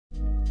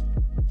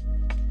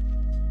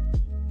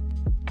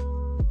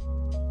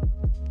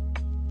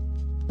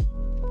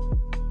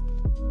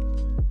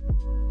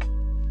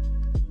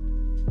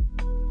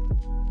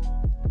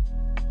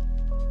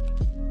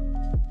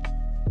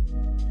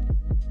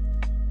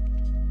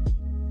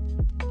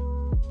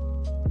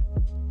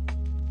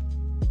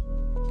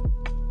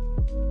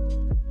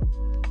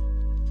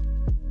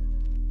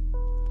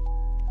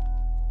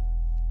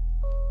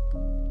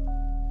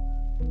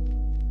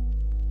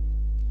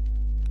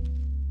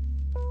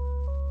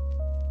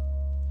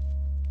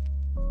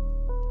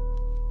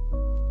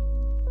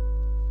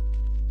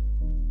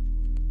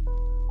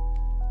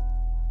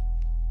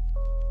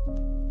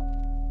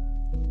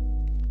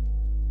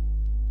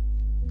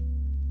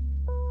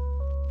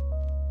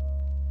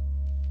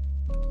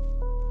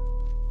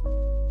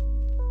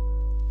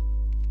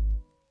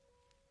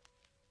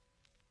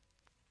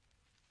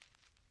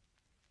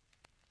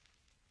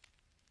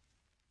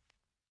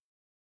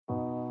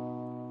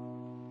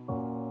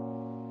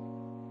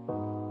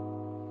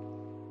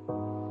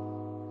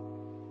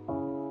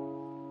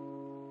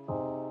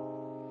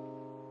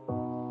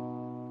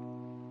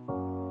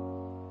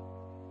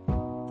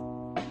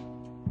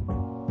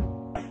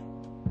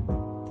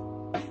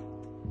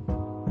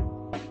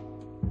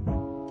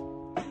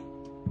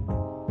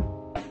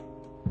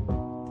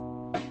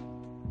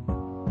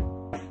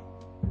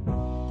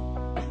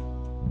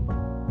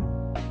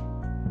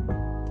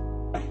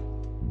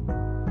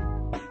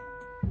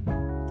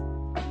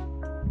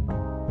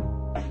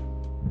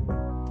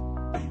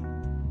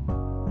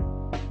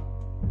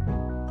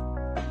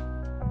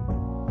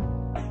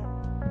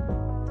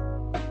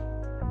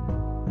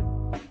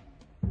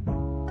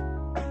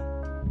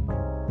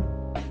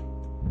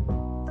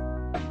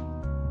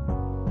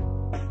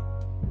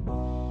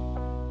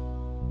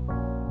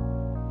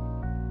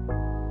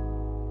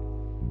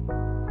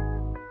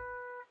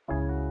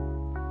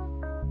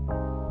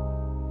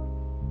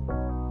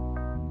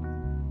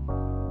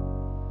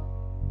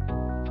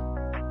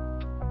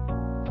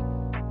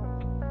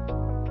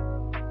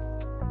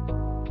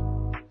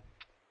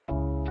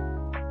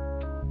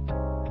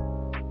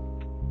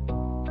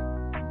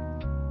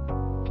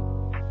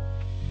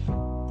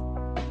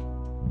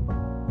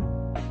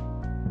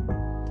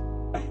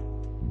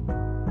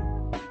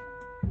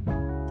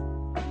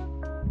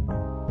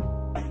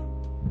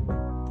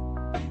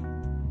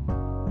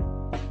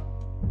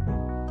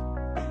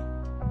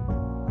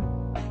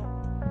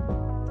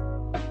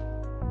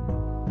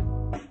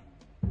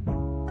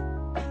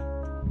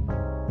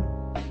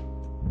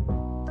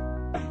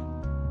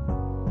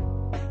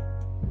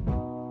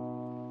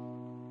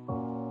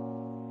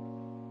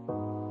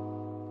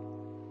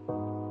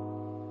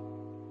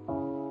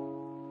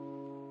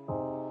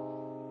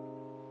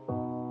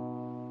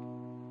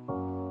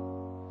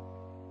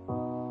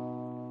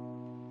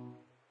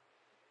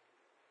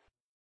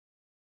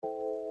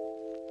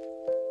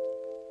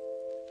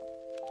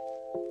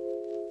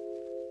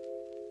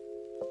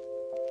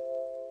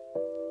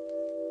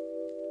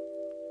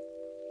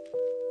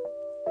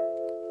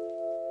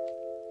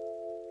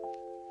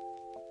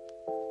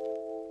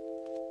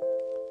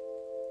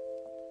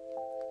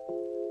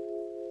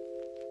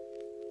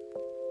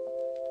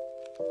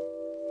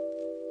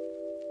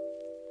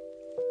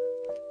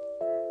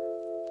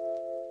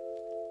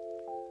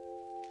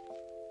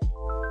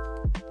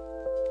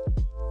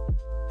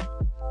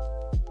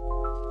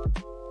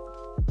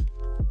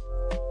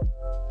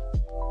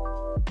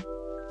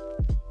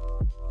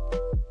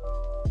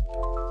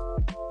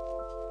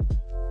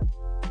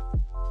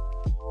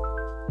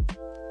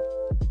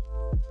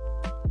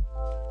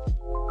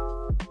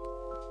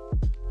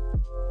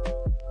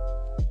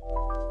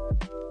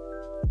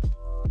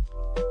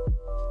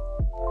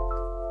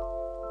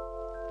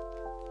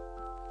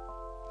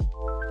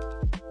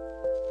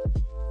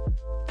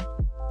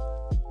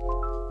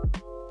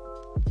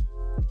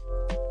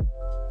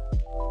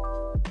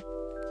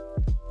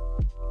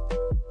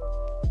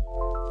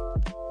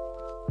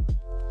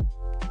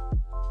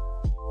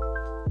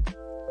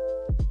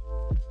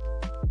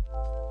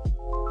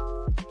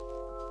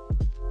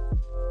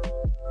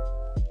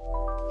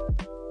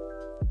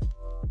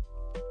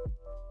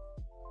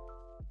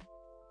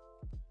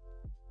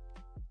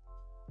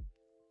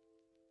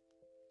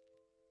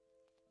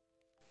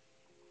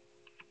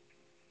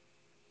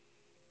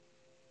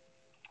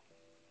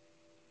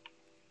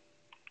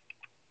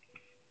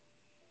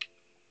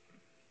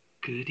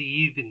Good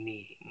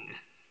evening.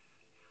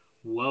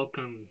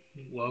 Welcome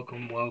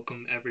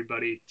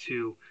everybody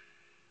to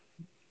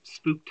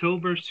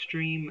Spooktober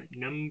stream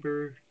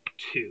number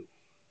 2.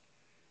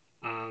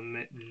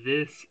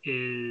 This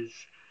is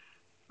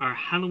our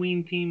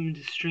Halloween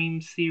themed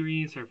stream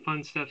series, our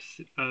fun stuff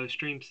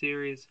stream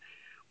series,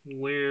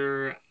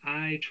 where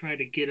I try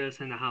to get us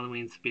in the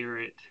Halloween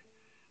spirit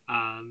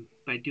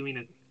by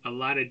doing a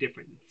lot of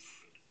different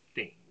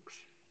things.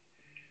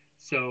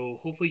 So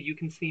hopefully you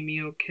can see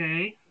me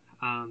okay.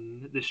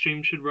 The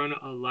stream should run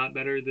a lot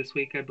better this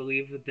week, I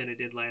believe, than it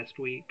did last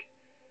week.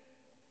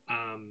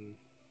 Um,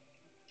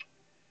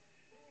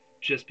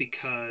 just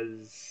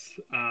because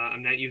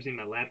I'm not using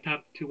my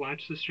laptop to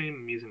watch the stream,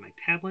 I'm using my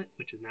tablet,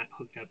 which is not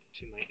hooked up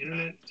to my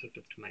internet, it's hooked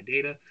up to my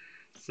data.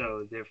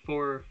 So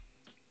therefore,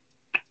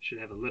 should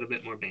have a little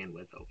bit more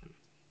bandwidth open,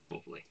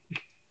 hopefully.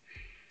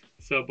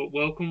 But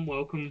welcome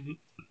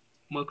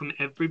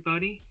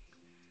everybody.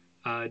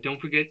 Don't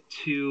forget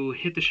to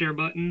hit the share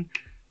button.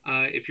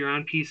 If you're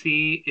on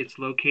PC, it's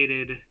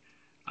located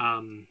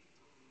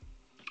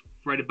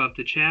right above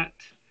the chat.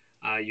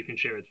 You can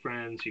share with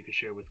friends, you can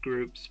share with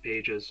groups,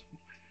 pages,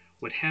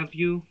 what have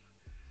you.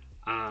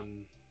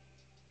 Don't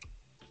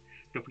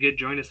forget,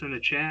 join us in the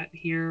chat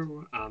here.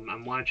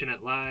 I'm watching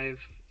it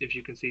live, if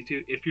you can see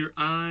too. If you're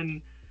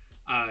on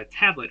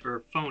tablet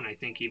or phone, I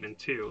think even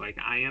too, like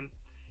I am,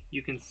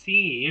 you can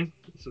see,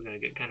 this is going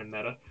to get kind of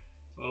meta.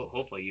 Well,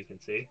 hopefully you can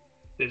see.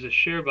 There's a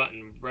share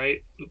button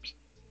right, oops,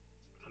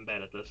 I'm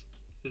bad at this.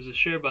 There's a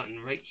share button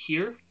right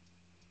here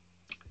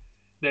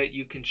that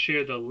you can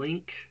share the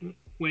link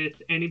with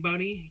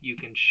anybody. You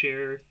can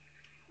share it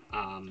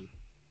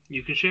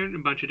in a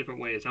bunch of different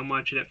ways. I'm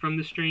watching it from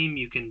the stream.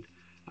 You can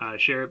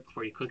share it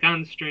before you click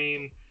on the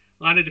stream.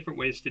 A lot of different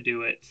ways to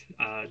do it.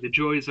 The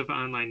joys of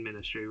online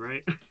ministry,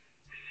 right?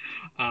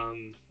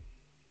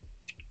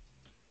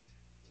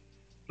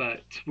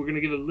 But we're going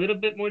to give a little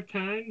bit more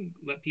time,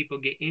 let people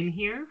get in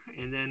here,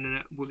 and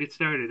then we'll get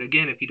started.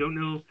 Again, if you don't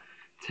know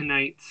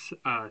tonight's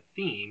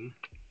theme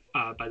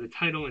by the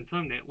title and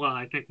thumbnail, well,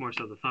 I think more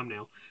so the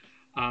thumbnail,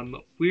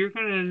 we're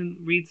going to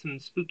read some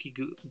spooky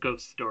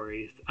ghost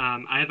stories.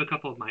 I have a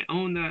couple of my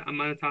own that I'm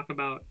going to talk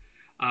about.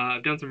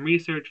 I've done some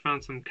research,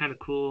 found some kind of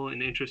cool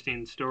and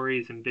interesting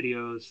stories and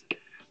videos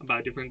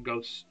about different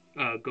ghost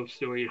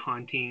story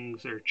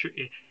hauntings,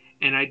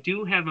 and I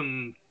do have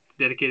them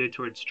dedicated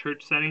towards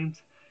church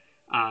settings.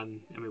 I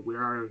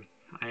mean,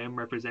 I am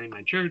representing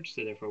my church,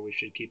 so therefore we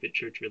should keep it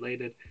church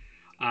related.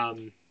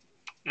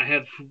 I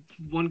have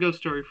one ghost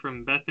story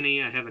from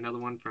Bethany. I have another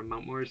one from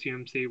Mount Morris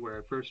UMC,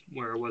 where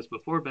I was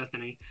before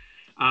Bethany.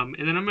 And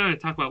then I'm going to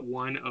talk about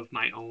one of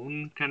my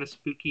own kind of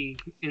spooky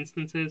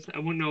instances. I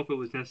wouldn't know if it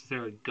was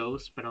necessarily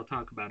ghosts, but I'll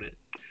talk about it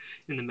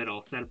in the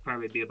middle. That'll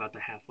probably be about the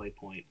halfway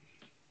point.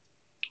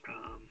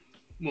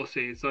 We'll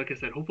see. So like I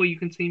said, hopefully you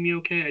can see me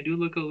okay. I do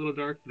look a little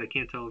dark, but I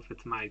can't tell if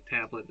it's my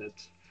tablet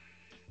that's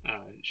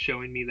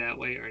showing me that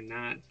way or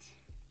not.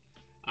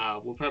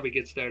 We'll probably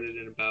get started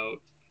in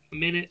about a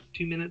minute,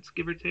 2 minutes,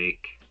 give or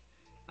take.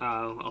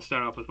 I'll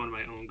start off with one of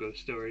my own ghost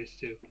stories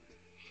too.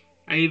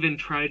 I even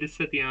tried to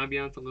set the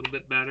ambiance a little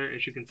bit better.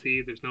 As you can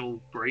see, there's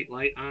no bright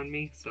light on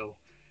me, so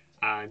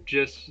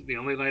just the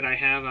only light I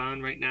have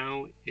on right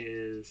now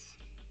is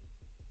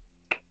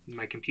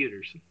my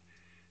computer's.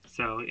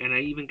 So, and I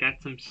even got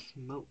some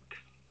smoke.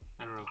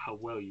 I don't know how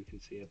well you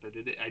can see it, but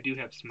I do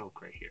have smoke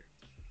right here.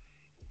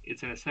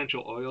 It's an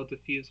essential oil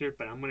diffuser,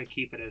 but I'm going to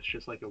keep it as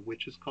just like a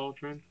witch's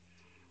cauldron.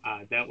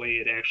 That way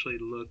it actually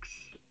looks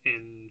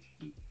and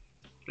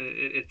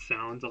it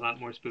sounds a lot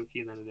more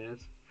spooky than it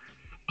is.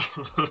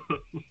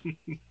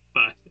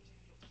 But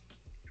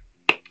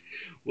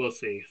we'll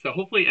see. So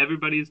hopefully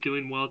everybody's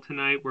doing well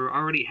tonight. We're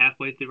already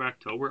halfway through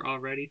October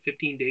already,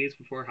 15 days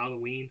before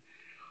Halloween.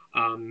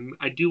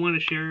 I do want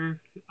to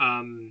share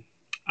a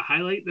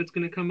highlight that's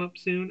going to come up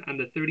soon on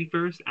the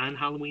 31st on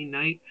Halloween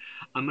night.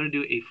 I'm going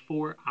to do a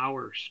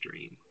 4-hour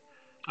stream.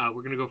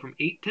 We're going to go from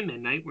 8 to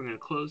midnight. We're going to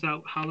close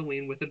out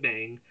Halloween with a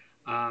bang.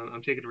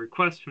 I'm taking a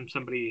request from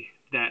somebody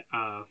that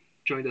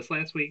joined us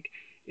last week,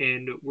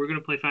 and we're going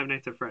to play Five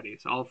Nights at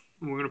Freddy's. We're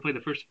going to play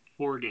the first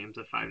 4 games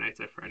of Five Nights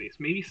at Freddy's.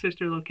 Maybe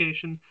sister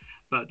location,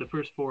 but the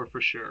first 4 for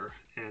sure.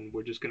 And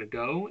we're just going to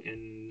go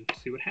and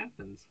see what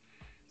happens.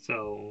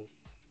 So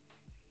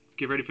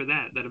get ready for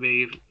that. That'll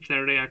be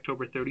Saturday,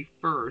 October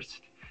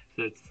 31st.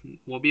 So it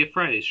won't be a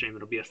Friday stream.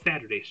 It'll be a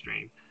Saturday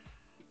stream.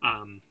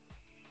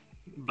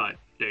 But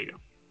there you go.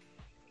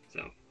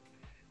 So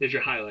there's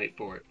your highlight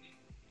for it.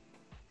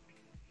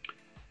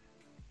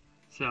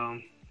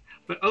 So,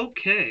 but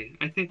okay,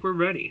 I think we're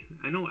ready.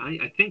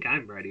 I think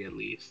I'm ready at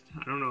least.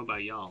 I don't know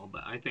about y'all,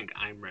 but I think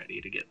I'm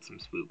ready to get some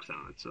spooks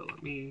on. So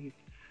let me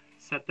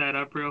set that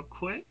up real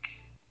quick.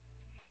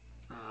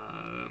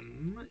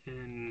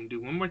 And do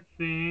one more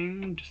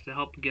thing just to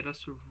help get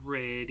us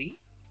ready.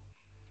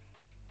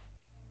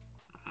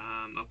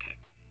 Okay.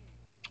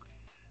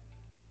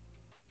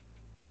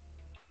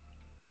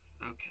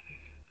 Okay.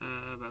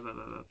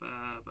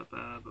 Let's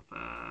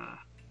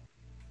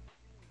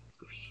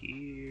go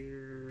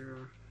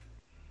here.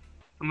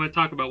 I'm going to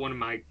talk about one of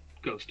my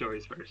ghost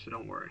stories first, so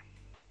don't worry.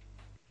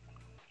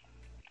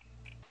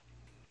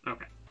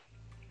 Okay.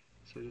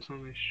 So I just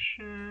want to make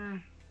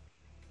sure.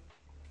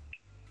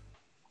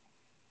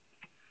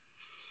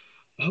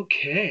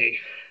 Okay.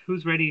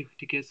 Who's ready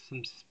to get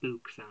some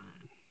spooks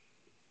on?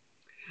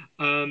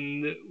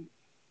 I'm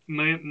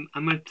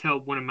gonna tell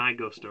one of my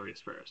ghost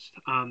stories first.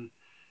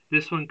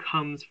 This one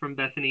comes from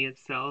Bethany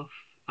itself.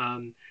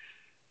 Um,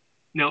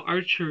 Now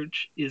our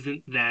church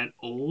isn't that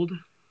old,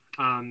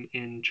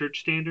 in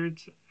church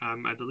standards.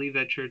 I believe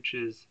that church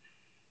is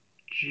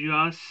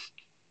just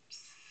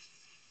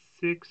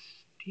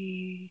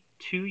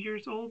 62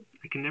 years old.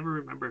 I can never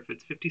remember if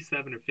it's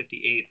 57 or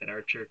 58 that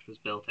our church was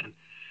built in.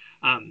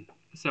 Um,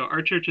 so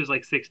our church is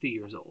like 60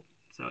 years old.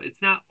 So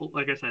it's not,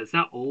 like I said, it's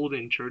not old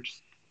in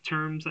church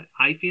terms,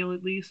 I feel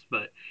at least,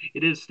 but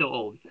it is still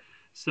old.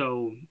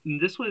 So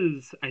this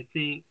was, I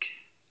think,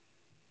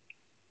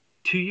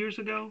 2 years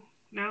ago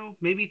now,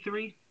 maybe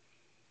three.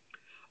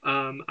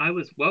 I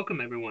was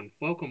welcome everyone.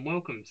 Welcome,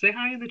 welcome. Say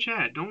hi in the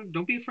chat.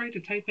 Don't be afraid to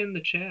type in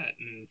the chat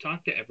and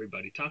talk to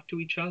everybody. Talk to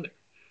each other.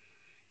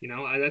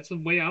 That's the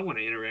way I want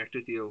to interact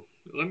with you.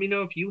 Let me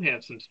know if you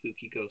have some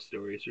spooky ghost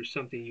stories or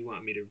something you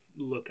want me to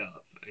look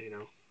up.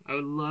 I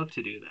would love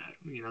to do that.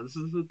 This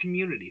is a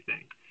community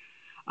thing.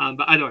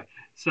 But either way,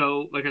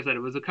 so like I said, it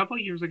was a couple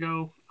of years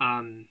ago,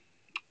 and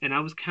I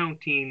was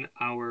counting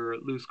our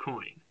loose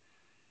coin.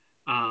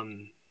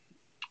 Um,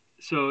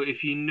 so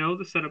if you know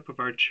the setup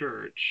of our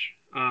church,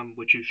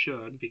 which you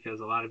should, because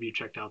a lot of you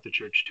checked out the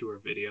church tour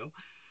video,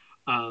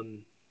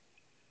 um,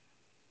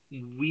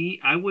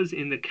 I was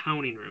in the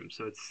counting room,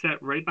 so it's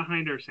set right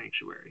behind our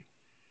sanctuary,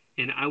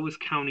 and I was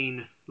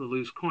counting the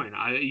loose coin.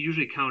 I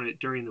usually count it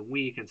during the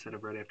week instead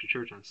of right after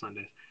church on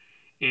Sundays,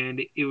 and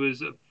it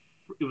was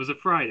a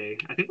Friday.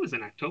 I think it was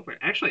in October.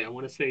 Actually, I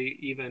want to say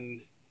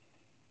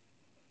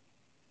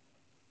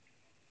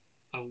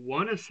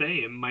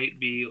it might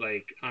be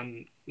like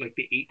on like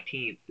the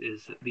 18th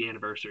is the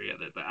anniversary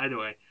of it. But either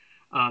way,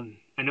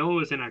 I know it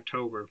was in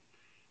October,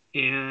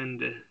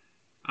 and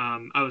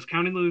I was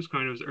counting the loose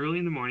coin. It was early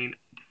in the morning.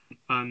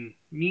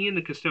 Me and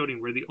the custodian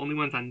were the only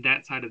ones on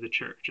that side of the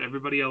church.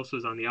 Everybody else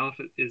was on the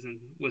office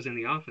was in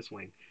the office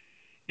wing,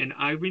 and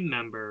I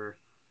remember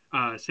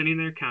sitting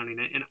there counting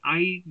it. And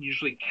I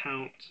usually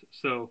count,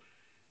 so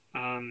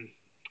I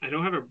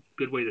don't have a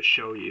good way to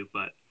show you,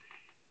 but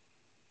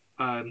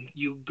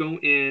you go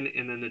in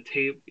and then the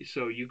table.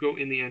 So you go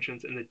in the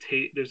entrance and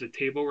there's a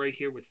table right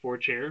here with four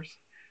chairs,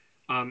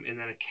 and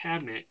then a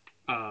cabinet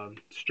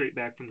straight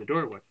back from the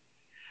doorway.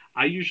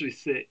 I usually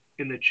sit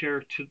in the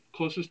chair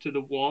closest to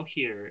the wall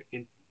here,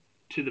 and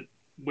to the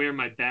where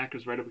my back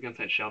is right up against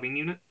that shelving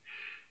unit.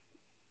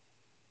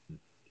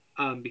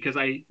 Because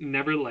I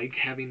never like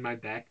having my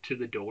back to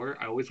the door.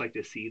 I always like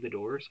to see the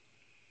doors.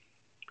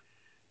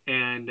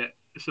 And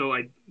so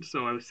I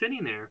was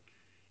sitting there,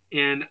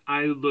 and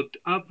I looked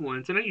up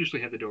once, and I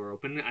usually have the door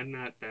open. I'm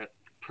not that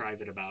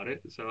private about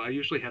it, so I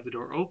usually have the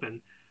door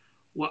open.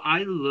 Well,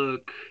 I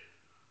look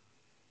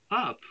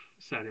up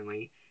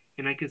suddenly,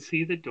 and I can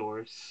see the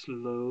door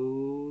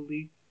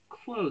slowly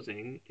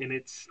closing, and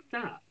it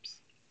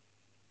stops.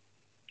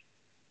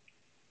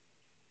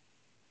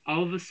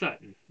 All of a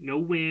sudden, no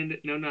wind,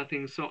 no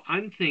nothing. So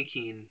I'm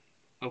thinking,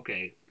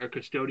 okay, our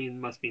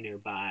custodian must be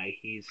nearby.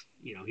 He's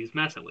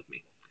messing with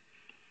me.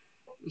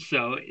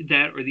 So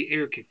that, or the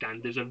air kicked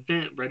on. There's a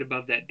vent right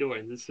above that door,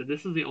 and this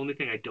is the only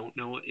thing I don't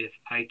know if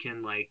I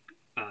can like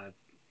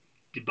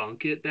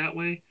debunk it that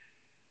way.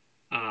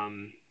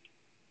 Um,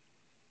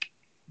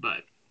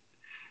 but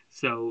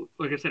so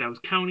like I said, I was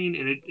counting,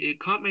 and it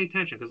caught my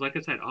attention because like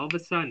I said, all of a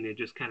sudden it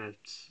just kind of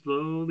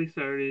slowly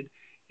started,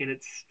 and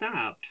it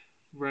stopped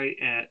right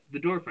at the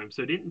door frame.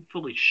 So it didn't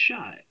fully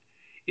shut.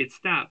 It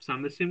stopped. So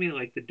I'm assuming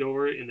like the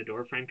door and the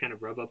door frame kind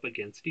of rub up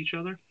against each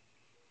other.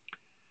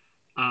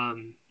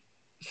 Um,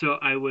 so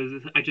I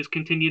just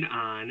continued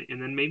on,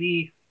 and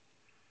then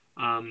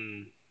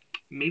um,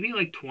 maybe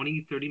like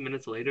 20, 30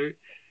 minutes later,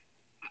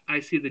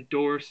 I see the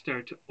door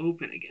start to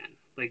open again,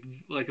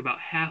 like about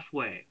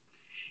halfway.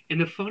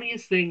 And the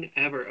funniest thing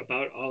ever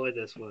about all of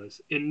this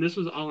was, and this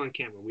was all on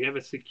camera. We have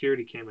a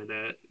security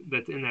camera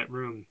that's in that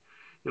room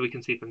that we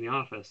can see from the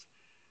office.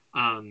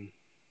 Um,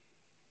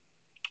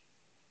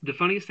 the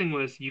funniest thing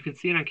was you can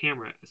see it on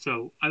camera.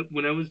 So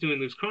when I was doing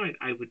loose coin,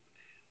 I would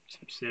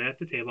sit at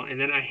the table, and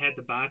then I had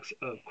the box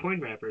of coin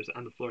wrappers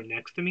on the floor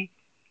next to me.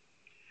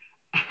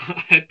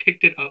 I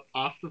picked it up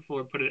off the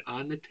floor, put it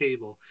on the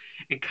table,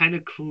 and kind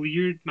of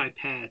cleared my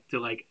path to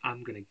like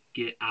I'm gonna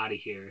get out of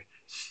here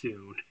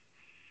soon.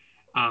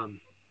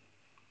 Um,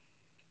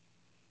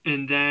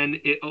 and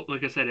then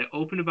like I said, it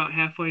opened about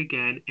halfway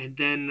again, and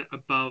then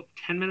about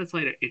 10 minutes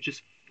later, it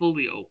just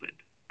fully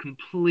opened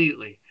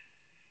completely.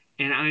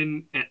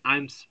 And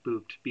I'm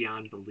spooked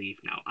beyond belief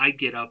now. I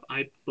get up,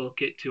 I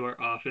book it to our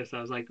office.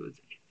 I was like,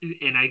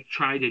 and I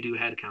tried to do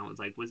head count. I was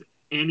like, was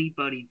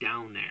anybody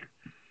down there?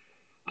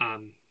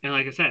 And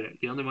like I said,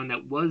 the only one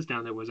that was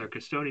down there was our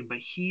custodian, but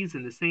he's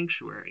in the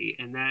sanctuary,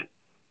 and that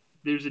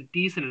there's a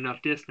decent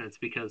enough distance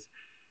because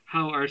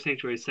how our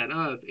sanctuary is set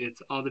up,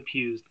 it's all the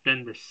pews,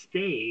 then the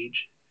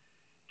stage,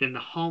 than the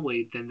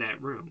hallway than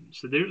that room.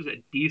 So there's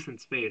a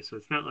decent space. So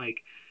it's not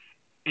like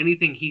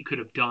anything he could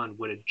have done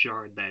would have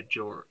jarred that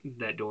door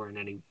in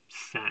any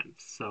sense.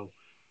 So,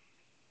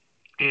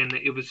 and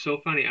it was so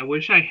funny. I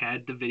wish I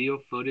had the video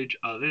footage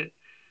of it,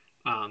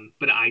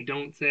 but I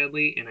don't,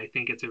 sadly, and I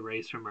think it's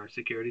erased from our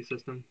security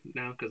system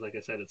now because, like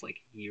I said, it's like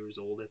years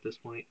old at this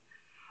point.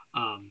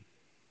 Um,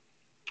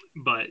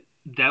 but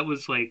that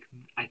was like,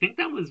 I think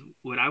that was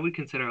what I would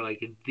consider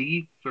like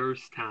the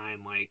first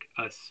time like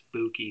a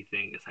spooky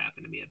thing has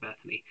happened to me at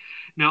Bethany.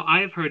 Now I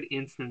have heard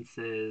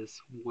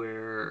instances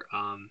where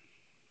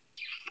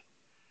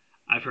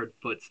I've heard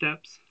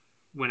footsteps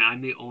when I'm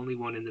the only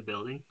one in the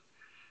building.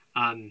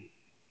 Um,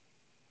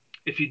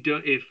 if you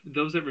don't, if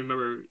those that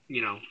remember,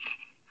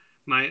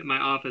 my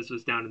office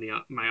was down in the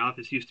my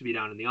office used to be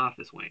down in the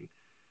office wing.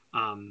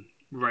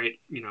 Right,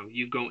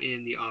 you go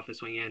in the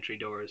office wing entry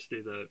doors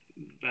through the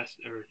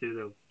through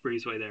the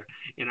breezeway there,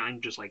 and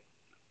I'm just like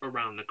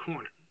around the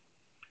corner.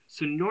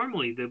 So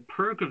normally the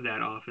perk of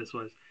that office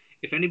was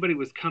if anybody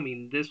was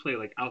coming this way,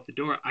 like out the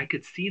door, I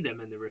could see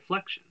them in the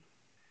reflection,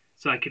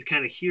 so I could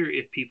kind of hear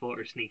if people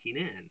are sneaking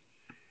in.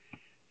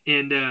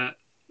 And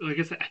like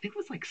I said, I think it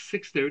was like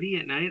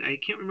 6:30 at night. I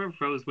can't remember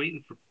if I was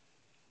waiting for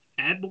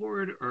ad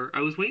board or I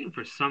was waiting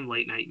for some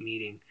late night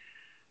meeting.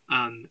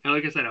 And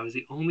like I said, I was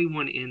the only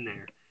one in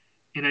there,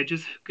 and I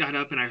just got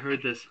up and I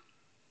heard this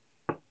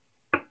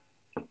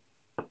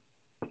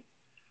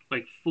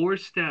like four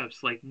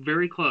steps, like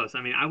very close.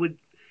 I mean,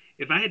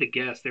 if I had to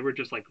guess, they were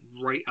just like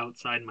right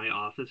outside my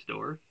office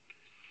door.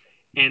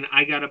 And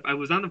I got up. I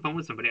was on the phone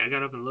with somebody. I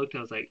got up and looked. And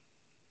I was like,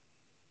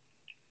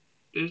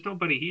 "There's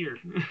nobody here,"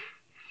 And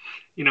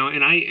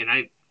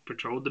I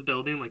patrolled the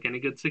building like any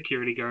good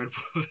security guard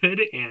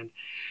would, and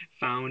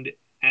found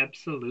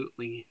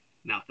absolutely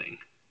nothing.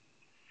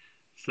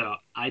 So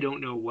I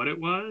don't know what it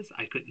was.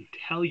 I couldn't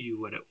tell you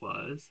what it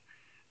was,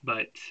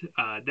 but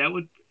that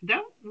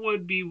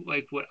would be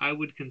like what I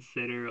would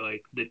consider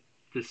like the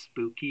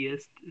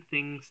spookiest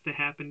things to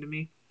happen to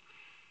me.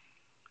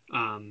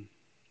 Um,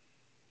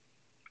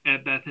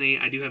 at Bethany,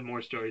 I do have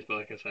more stories, but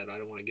like I said, I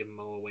don't want to give them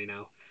all away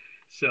now.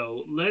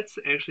 So let's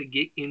actually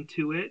get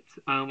into it.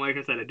 Like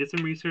I said, I did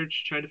some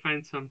research, tried to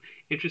find some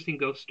interesting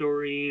ghost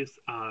stories,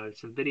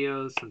 some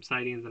videos, some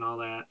sightings, and all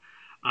that.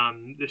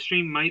 The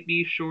stream might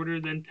be shorter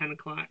than 10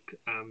 o'clock.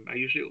 I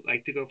usually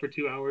like to go for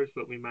 2 hours,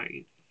 but we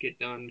might get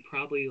done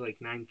probably like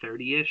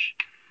 9:30-ish.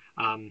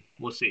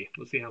 We'll see.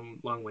 We'll see how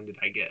long-winded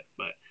I get,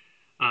 but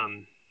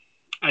I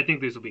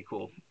think this will be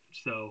cool.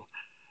 So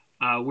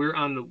we're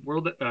on the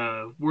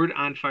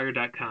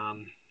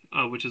wordonfire.com,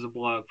 which is a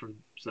blog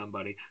from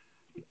somebody.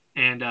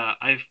 And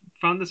I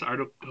found this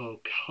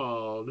article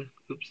called,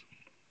 oops,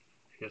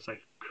 I guess I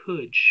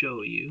could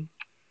show you.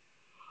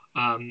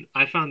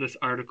 I found this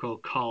article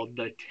called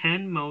The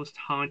 10 Most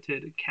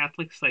Haunted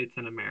Catholic Sites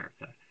in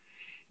America.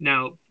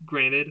 Now,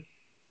 granted,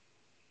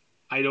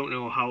 I don't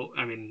know how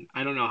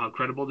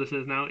credible this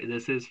is now.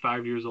 This is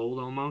 5 years old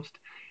almost.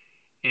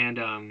 And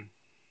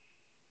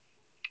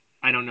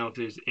I don't know if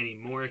there's any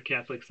more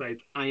Catholic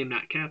sites. I am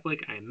not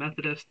Catholic. I am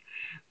Methodist.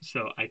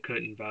 So I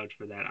couldn't vouch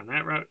for that on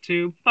that route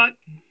too. But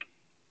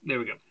there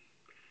we go.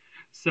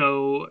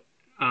 So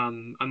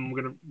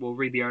we'll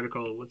read the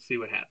article. Let's see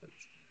what happens.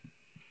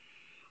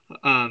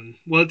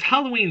 Well, it's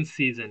Halloween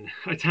season,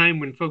 a time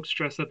when folks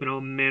dress up in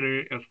all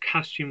manner of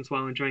costumes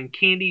while enjoying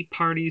candy,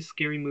 parties,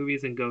 scary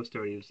movies, and ghost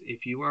stories.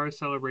 If you are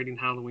celebrating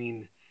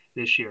Halloween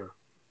this year,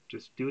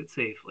 just do it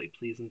safely,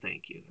 please and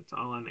thank you. That's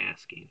all I'm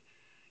asking.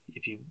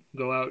 If you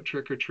go out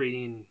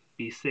trick-or-treating,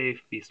 be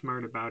safe, be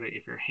smart about it.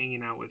 If you're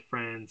hanging out with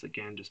friends,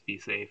 again, just be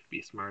safe,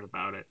 be smart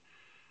about it.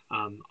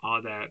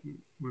 All that.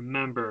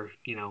 Remember,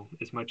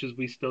 as much as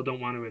we still don't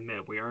want to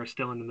admit, we are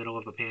still in the middle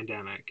of a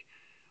pandemic.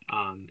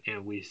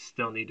 And we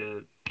still need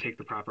to take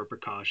the proper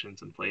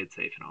precautions and play it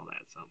safe and all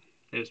that. So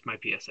there's my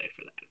PSA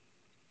for that.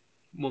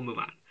 We'll move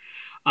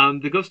on.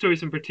 The ghost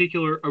stories in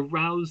particular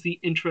arouse the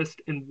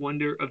interest and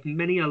wonder of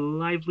many a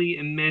lively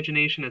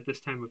imagination at this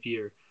time of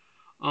year.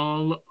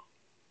 All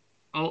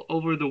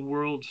over the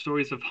world,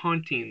 stories of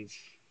hauntings,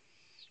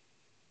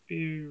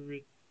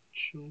 spiritual.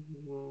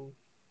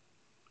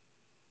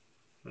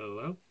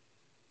 Hello?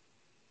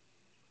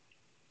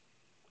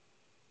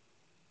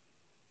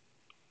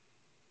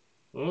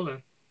 Hold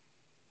on.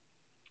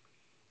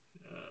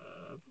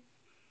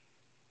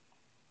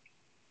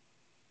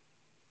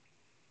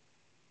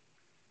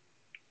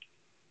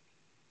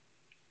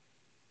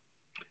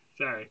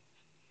 Sorry.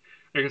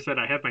 Like I said,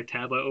 I have my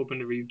tablet open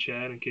to read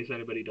chat in case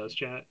anybody does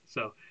chat.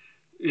 So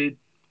it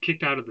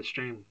kicked out of the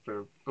stream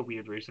for a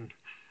weird reason.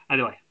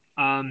 Either way,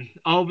 all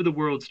over the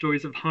world,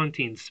 stories of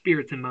hauntings,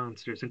 spirits, and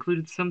monsters,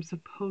 included some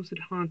supposed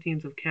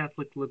hauntings of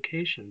Catholic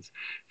locations,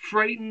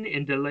 frighten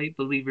and delight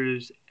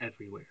believers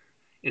everywhere,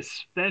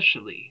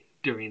 especially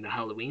during the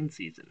Halloween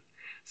season.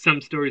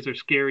 Some stories are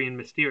scary and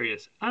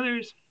mysterious,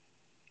 others,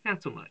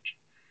 not so much.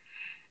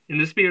 In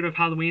the spirit of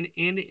Halloween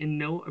and in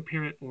no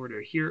apparent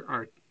order, here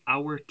are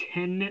our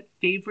 10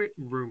 favorite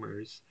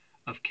rumors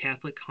of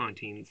Catholic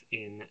hauntings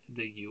in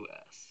the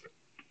U.S.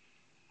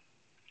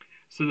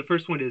 So the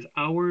first one is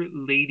Our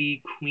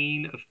Lady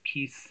Queen of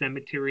Peace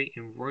Cemetery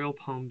in Royal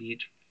Palm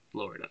Beach,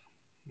 Florida.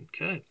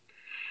 Okay,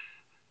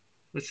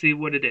 let's see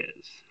what it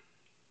is.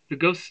 The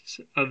ghosts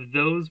of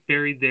those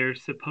buried there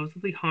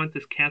supposedly haunt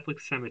this Catholic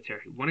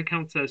cemetery. One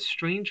account says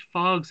strange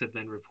fogs have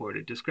been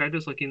reported, described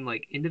as looking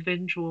like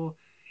individual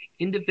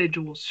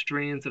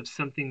strands of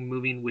something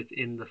moving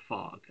within the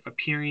fog,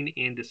 appearing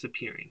and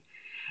disappearing.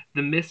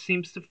 The mist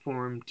seems to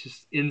form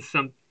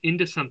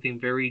into something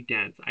very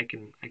dense. I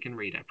can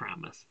read, I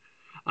promise.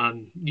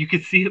 You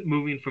could see it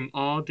moving from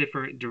all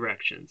different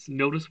directions.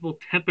 Noticeable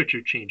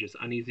temperature changes,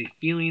 uneasy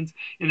feelings,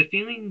 and the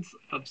feelings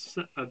of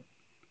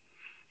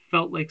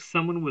felt like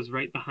someone was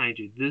right behind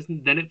you.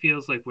 Then it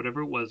feels like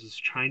whatever it was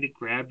trying to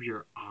grab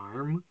your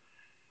arm,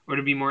 or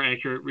to be more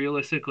accurate,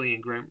 realistically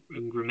and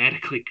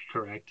grammatically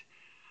correct.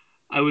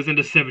 I was in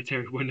a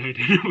cemetery one night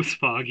and it was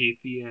foggy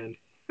at the end.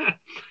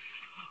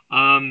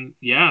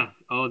 Yeah.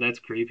 Oh, that's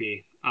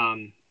creepy.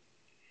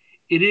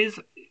 It is.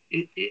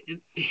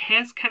 It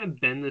has kind of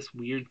been this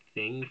weird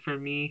thing for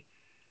me.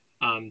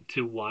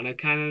 To want to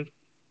kind of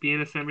be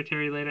in a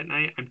cemetery late at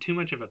night. I'm too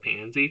much of a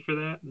pansy for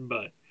that,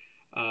 but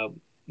uh,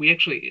 I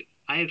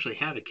actually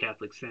have a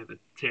Catholic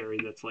cemetery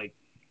that's like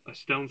a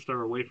stone's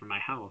throw away from my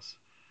house.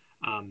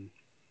 Um,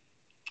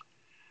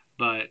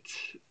 but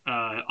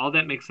all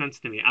that makes sense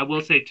to me. I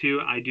will say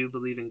too, I do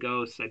believe in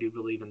ghosts. I do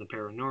believe in the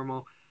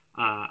paranormal.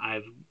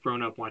 I've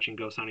grown up watching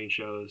ghost hunting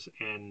shows,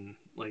 and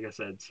like I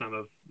said, some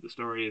of the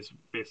stories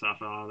based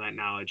off of all that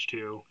knowledge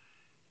too.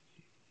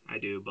 I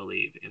do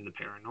believe in the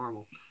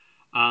paranormal.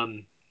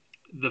 Um,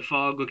 the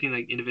fog looking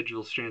like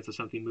individual strands of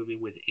something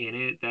moving within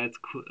it. That's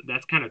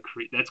kind of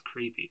that's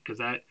creepy because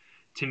that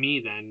to me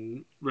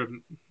then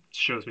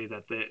shows me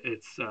that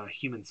it's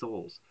human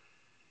souls.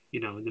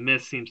 The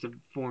mist seems to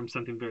form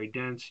something very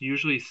dense.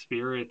 Usually,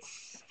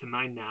 spirits, to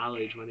my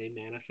knowledge, when they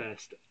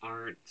manifest,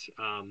 aren't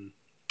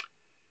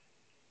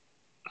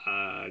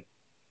uh,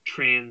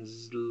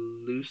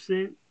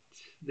 translucent.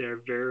 They're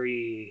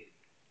very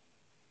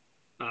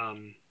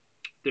um,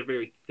 they're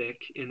very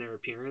thick in their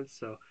appearance.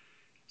 So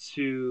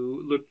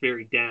to look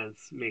very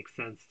dense makes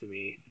sense to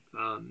me.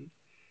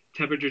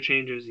 Temperature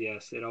changes,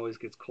 yes, it always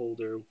gets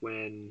colder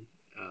when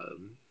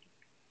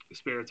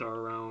spirits are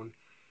around.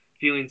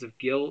 Feelings of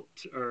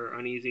guilt or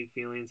uneasy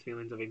feelings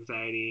of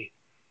anxiety,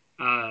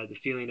 the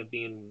feeling of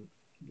being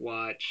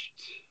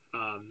watched,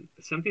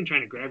 something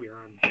trying to grab your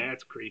arm,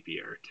 that's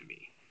creepier to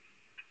me.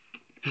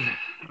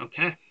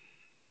 Okay.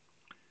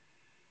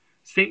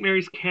 St.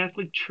 Mary's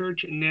Catholic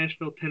Church in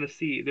Nashville,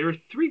 Tennessee. There are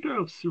three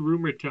ghosts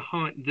rumored to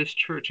haunt this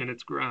church and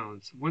its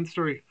grounds. One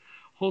story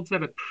holds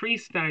that a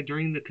priest died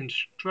during the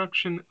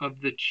construction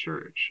of the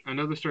church.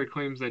 Another story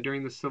claims that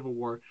during the Civil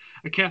War,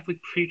 a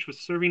Catholic priest was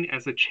serving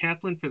as a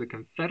chaplain for the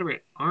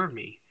Confederate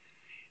Army,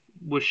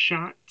 was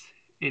shot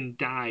and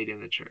died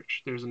in the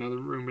church. There's another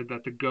rumor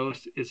that the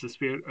ghost is the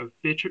spirit of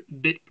Bishop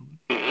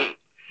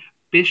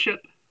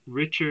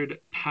Richard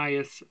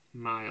Pius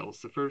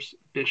Miles, the first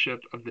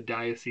bishop of the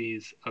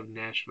Diocese of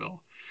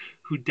Nashville,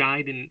 who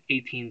died in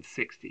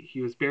 1860.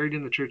 He was buried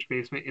in the church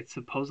basement. It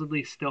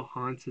supposedly still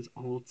haunts his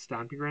old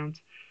stomping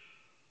grounds.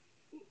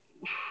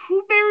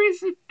 Who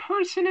buries a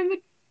person in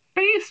the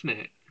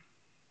basement?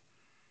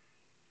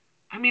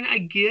 I mean, I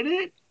get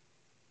it,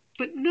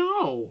 but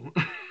no.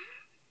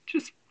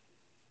 Just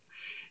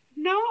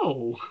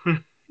no.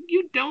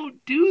 You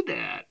don't do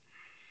that.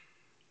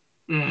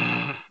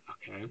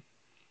 Okay.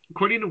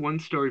 According to one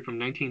story from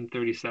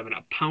 1937,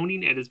 a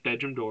pounding at his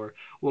bedroom door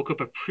woke up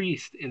a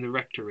priest in the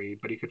rectory,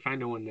 but he could find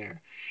no one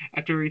there.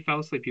 After he fell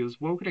asleep, he was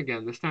woken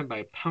again, this time by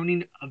a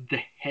pounding of the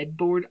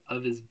headboard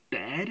of his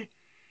bed.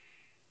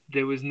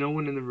 There was no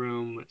one in the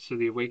room, so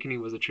the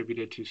awakening was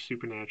attributed to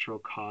supernatural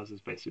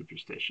causes by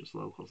superstitious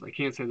locals. I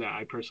can't say that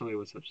I personally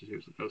would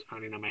substitute ghost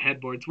pounding on my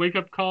headboards. Wake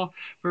up call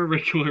for a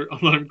regular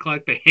alarm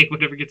clock, but hey,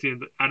 whatever gets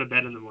you out of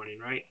bed in the morning,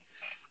 right?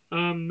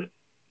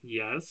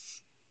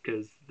 Yes,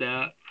 because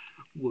that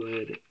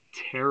would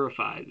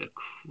terrify the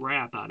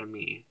crap out of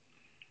me.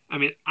 I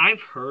mean,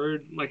 I've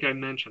heard, like I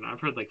mentioned,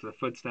 I've heard like the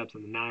footsteps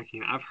and the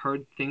knocking. I've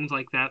heard things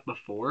like that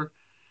before,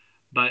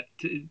 but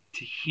to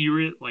hear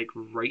it like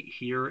right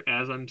here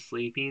as I'm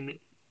sleeping,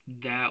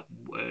 that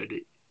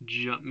would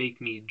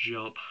make me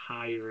jump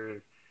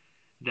higher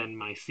than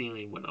my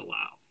ceiling would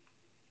allow.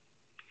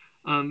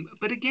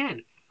 But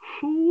again,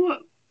 who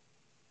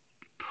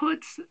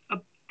puts a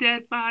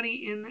dead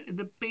body in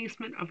the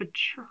basement of a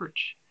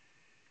church?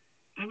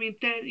 I mean,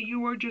 that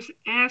you are just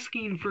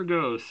asking for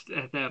ghosts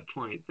at that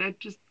point. That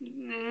just,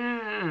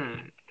 nah,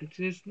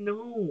 just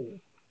no.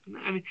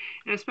 I mean,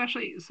 and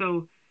especially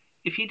so,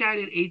 if he died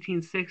in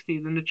 1860,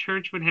 then the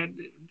church would have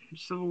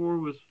Civil War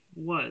was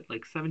what,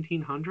 like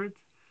 1700s?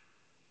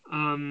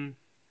 Um,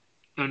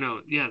 oh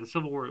no, yeah, the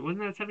Civil War wasn't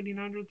that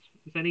 1700s?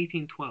 Was that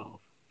 1812?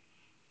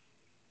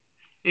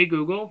 Hey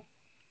Google,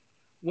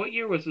 what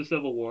year was the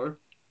Civil War?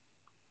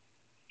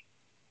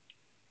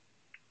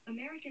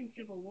 American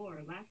Civil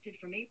War lasted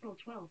from April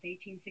 12,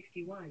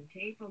 1861 to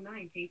April 9,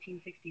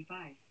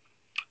 1865.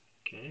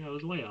 Okay, I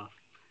was way off.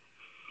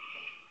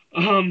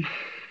 Um,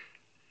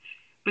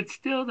 But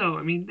still, though,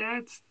 I mean,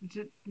 that's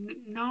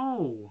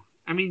no.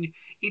 I mean,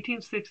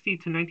 1860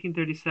 to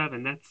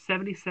 1937, that's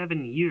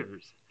 77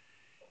 years.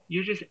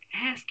 You're just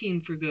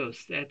asking for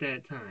ghosts at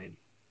that time.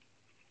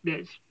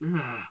 That's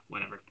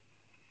whatever.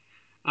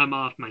 I'm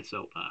off my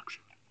soapbox.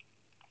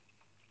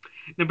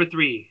 Number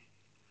three,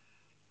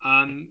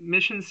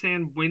 Mission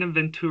San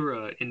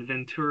Buenaventura in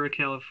Ventura,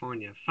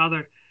 California.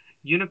 Father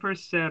Juniper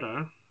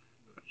Serra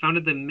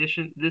founded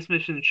this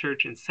mission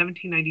church in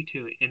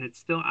 1792, and it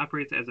still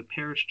operates as a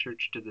parish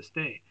church to this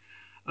day.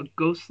 A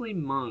ghostly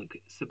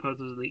monk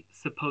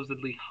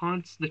supposedly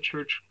haunts the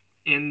church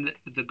and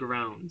the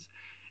grounds,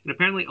 and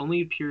apparently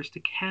only appears to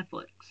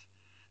Catholics.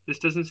 This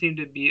doesn't seem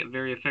to be a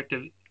very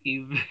effective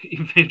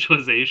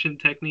evangelization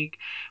technique,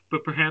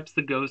 but perhaps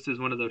the ghost is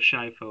one of those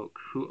shy folk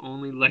who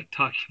only like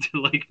talking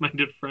to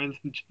like-minded friends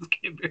and just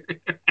can't bear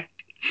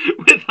interacting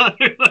with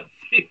other, let's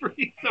say,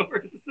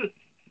 resources.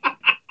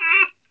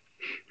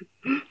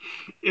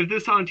 If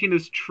this haunting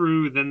is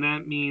true, then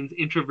that means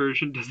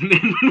introversion doesn't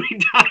end when we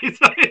die,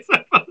 so I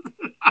suppose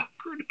it's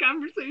awkward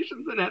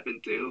conversations that happen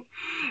too.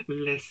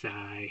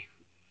 Listen.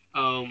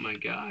 Oh my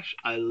gosh,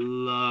 I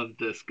love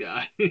this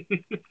guy.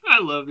 I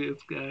love this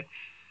guy.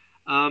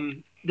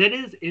 That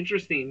is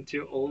interesting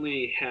to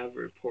only have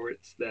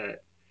reports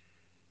that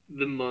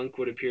the monk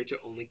would appear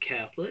to only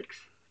Catholics.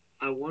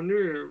 I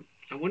wonder.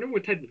 I wonder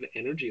what type of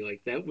energy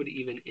like that would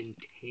even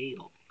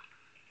entail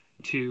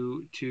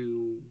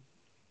to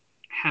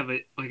have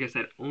it, like I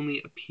said,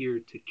 only appear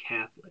to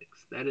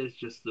Catholics. That is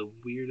just the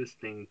weirdest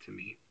thing to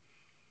me.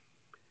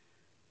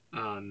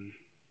 Um,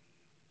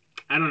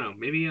 I don't know.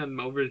 Maybe I'm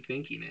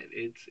overthinking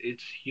it.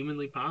 It's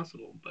humanly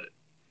possible, but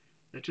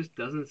that just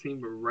doesn't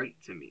seem right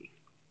to me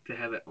to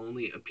have it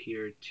only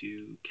appear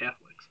to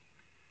Catholics.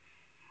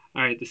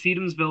 All right, the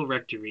Sedumsville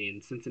Rectory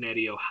in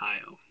Cincinnati,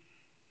 Ohio.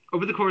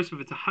 Over the course of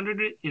its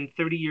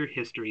 130-year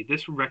history,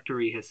 this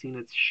rectory has seen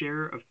its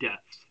share of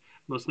deaths,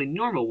 mostly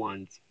normal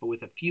ones, but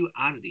with a few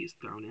oddities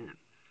thrown in.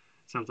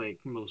 Sounds like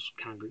most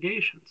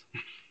congregations.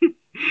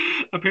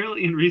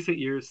 Apparently, in recent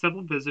years,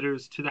 several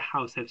visitors to the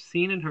house have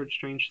seen and heard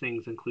strange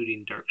things,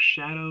 including dark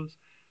shadows,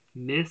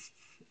 mists,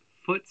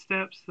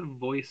 footsteps,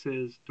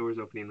 voices, doors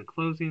opening and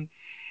closing,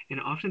 and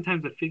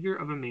oftentimes a figure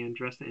of a man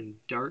dressed in a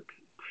dark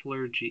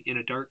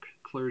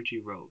clergy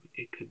robe.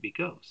 It could be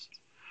ghosts.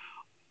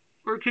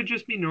 Or it could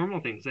just be normal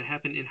things that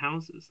happen in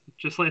houses.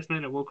 Just last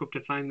night I woke up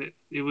to find that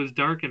it was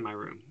dark in my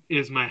room.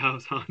 Is my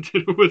house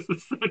haunted, or was the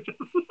sun just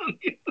on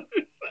the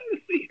other side of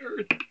the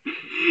earth?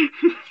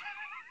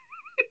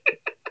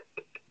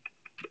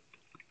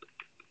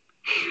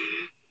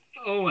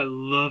 Oh, I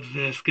love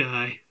this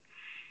guy.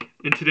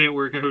 And today at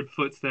work I heard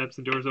footsteps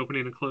and doors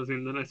opening and closing,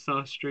 and then I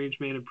saw a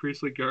strange man in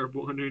priestly garb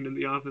wandering in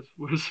the office.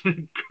 Was it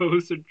a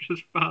ghost or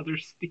just Father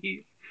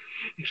Steve?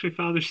 Actually,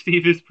 Father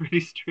Steve is pretty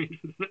strange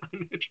with an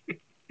unnatural.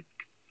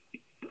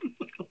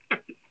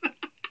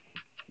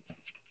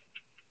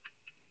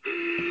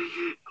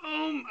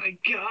 Oh my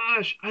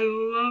gosh, I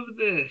love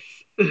this.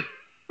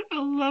 I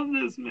love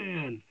this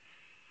man.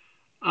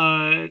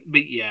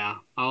 But yeah,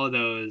 all of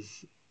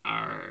those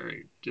are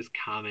just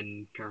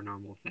common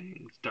paranormal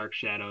things. Dark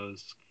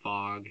shadows,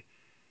 fog.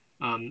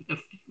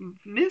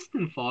 Mist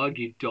and fog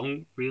you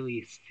don't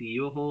really see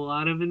a whole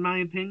lot of, in my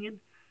opinion.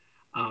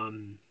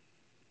 Um,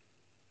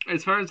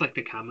 as far as like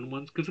the common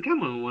ones, because the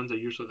common ones are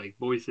usually like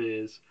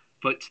voices,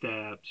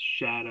 footsteps,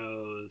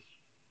 shadows,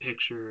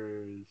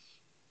 pictures,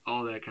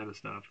 all that kind of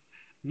stuff.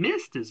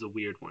 Mist is a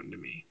weird one to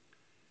me.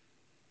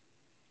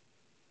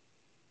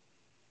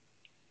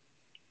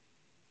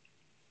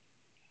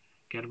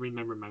 Gotta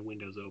remember my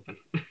window's open.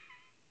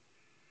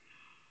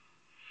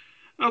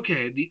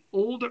 Okay, the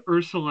Old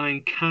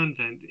Ursuline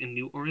Convent in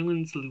New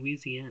Orleans,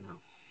 Louisiana.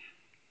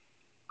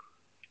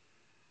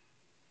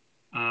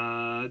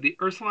 The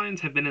Ursulines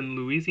have been in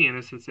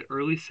Louisiana since the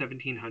early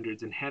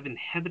 1700s and have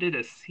inhabited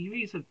a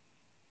series of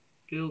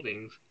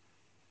buildings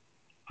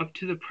up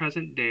to the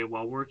present day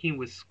while working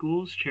with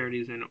schools,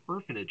 charities, and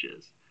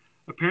orphanages.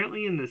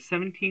 Apparently, in the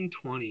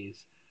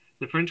 1720s,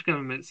 the French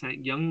government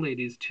sent young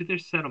ladies to their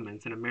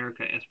settlements in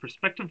America as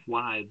prospective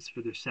wives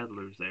for their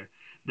settlers there.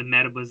 The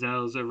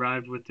mademoiselles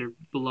arrived with their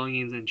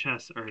belongings in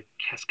chests or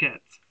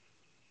caskets.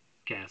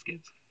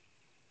 Caskets.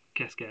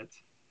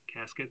 Caskets.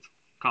 Caskets.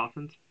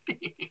 Coffins.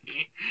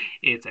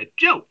 It's a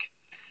joke.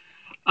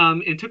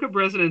 And took up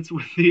residence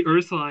with the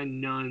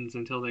Ursuline nuns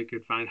until they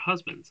could find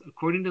husbands.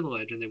 According to the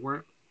legend, they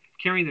weren't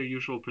carrying their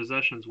usual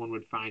possessions one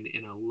would find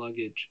in the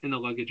luggage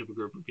of a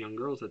group of young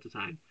girls at the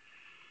time.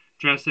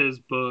 Dresses,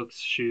 books,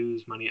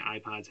 shoes, money,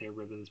 iPods, hair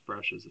ribbons,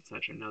 brushes,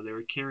 etc. No, they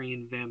were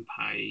carrying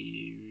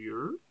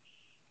vampires.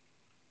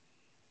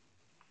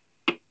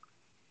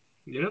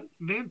 Yep,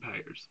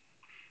 vampires.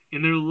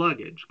 In their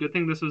luggage. Good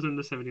thing this was in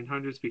the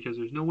 1700s because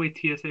there's no way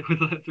TSA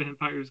would let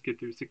vampires get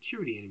through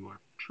security anymore.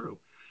 True.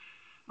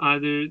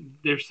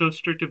 They're so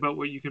strict about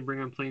what you can bring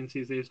on planes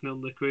these days. No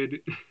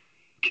liquid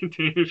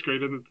containers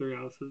greater than 3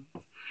 ounces.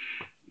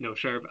 No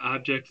sharp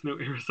objects, no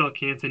aerosol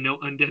cans, and no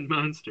undead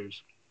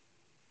monsters.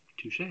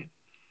 Touche.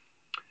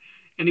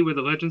 Anyway,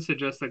 the legend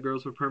suggests that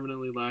girls were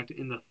permanently locked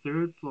in the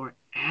third floor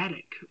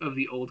attic of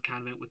the old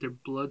convent with their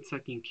blood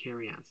sucking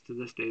carry ons. To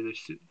this day,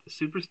 the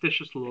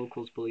superstitious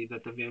locals believe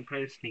that the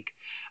vampires sneak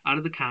out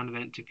of the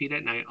convent to feed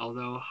at night,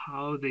 although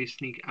how they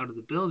sneak out of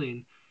the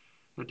building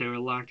that they were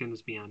locked in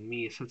is beyond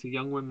me. Since the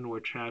young women were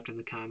trapped in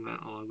the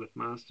convent along with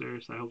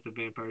monsters, I hope the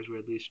vampires were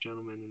at least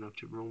gentlemen enough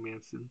to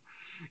romance them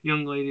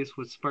young ladies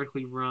with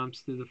sparkly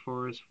romps through the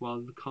forest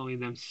while calling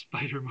them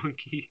spider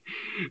monkey,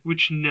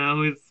 which is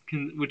now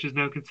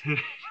considered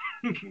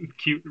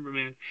cute and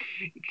romantic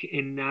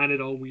and not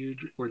at all weird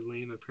or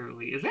lame.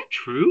 Apparently, is that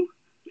true?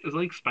 Is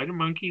like spider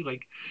monkey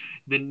like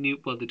the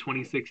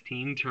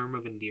 2016 term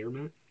of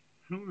endearment?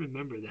 I don't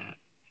remember that.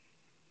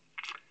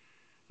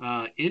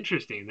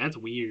 Interesting. That's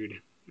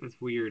weird. That's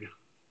weird.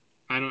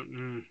 I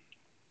don't.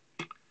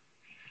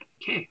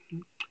 Okay.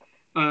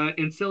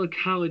 In Silla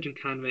College and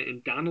Convent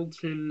in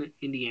Donaldson,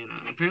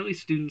 Indiana. Apparently,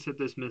 students at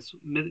this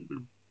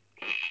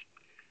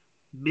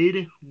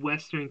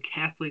Midwestern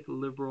Catholic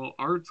Liberal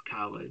Arts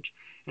College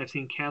have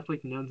seen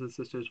Catholic nuns and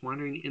sisters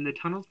wandering in the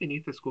tunnels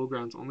beneath the school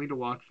grounds only to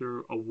walk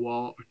through a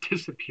wall or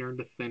disappear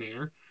into thin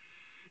air.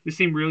 This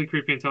seemed really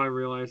creepy until I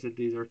realized that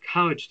these are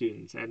college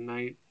students at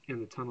night in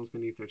the tunnels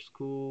beneath their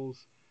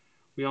schools.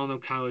 We all know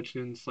college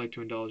students like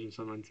to indulge in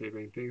some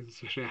unsavory things,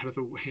 especially in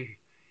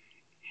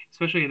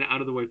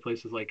out of the way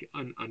places like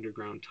an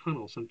underground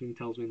tunnel. Something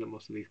tells me that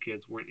most of these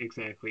kids weren't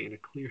exactly in a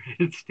clear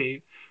headed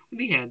state when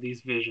they had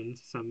these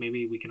visions, so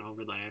maybe we can all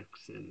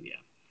relax and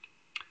yeah.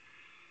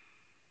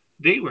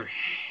 They were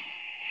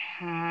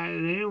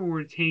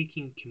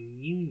taking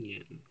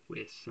communion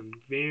with some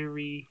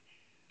very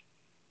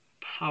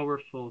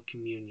powerful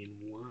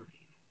communion wine.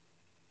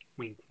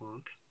 Wink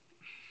wonk.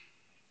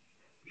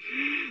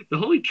 The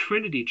Holy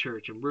Trinity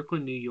Church in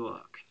Brooklyn, New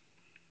York.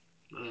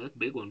 That's a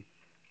big one.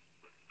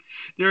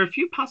 There are a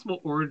few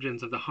possible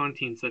origins of the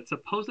hauntings that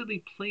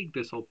supposedly plague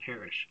this old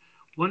parish.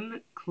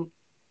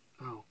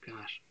 Oh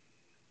gosh,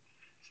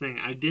 saying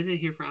I did it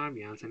here for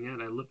ambiance, and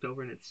yet I looked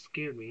over and it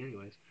scared me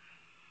anyways.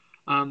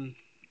 Um,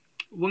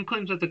 One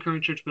claims that the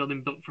current church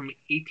building, built from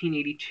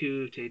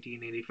 1882 to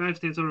 1885,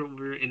 stands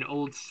over an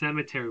old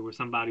cemetery where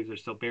some bodies are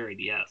still buried.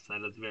 Yes,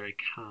 that is very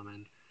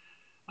common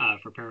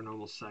for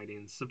paranormal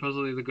sightings.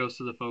 Supposedly, the ghosts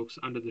of the folks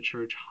under the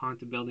church haunt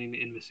the building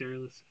and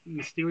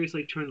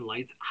mysteriously turn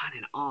lights on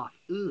and off.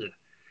 Ugh.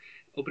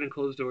 Open and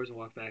close doors and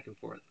walk back and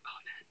forth.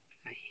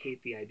 Oh, I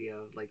hate the idea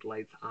of like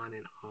lights on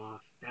and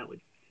off. That would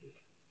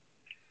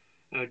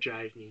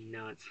drive me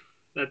nuts.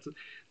 That's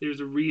There's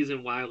a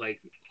reason why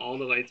like all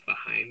the lights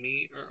behind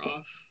me are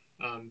off.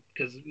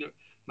 Because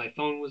my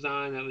phone was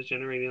on, that was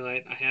generating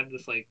light. I have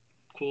this like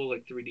cool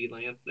like 3D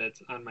lamp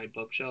that's on my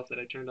bookshelf that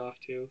I turned off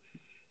too.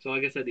 So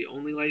like I said, the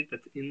only light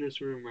that's in this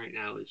room right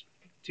now is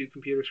two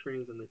computer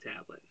screens and the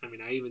tablet. I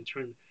mean, I even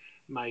turned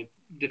my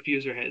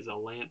diffuser has a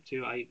lamp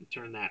too. I even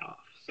turned that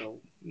off,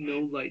 so no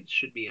lights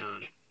should be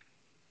on.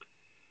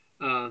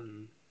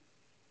 Um,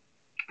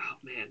 oh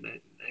man,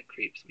 that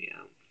creeps me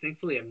out.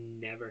 Thankfully, I've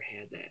never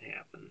had that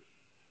happen.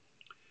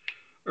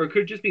 Or it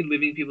could just be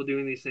living people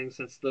doing these things,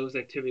 since those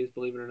activities,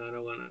 believe it or not,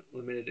 are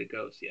limited to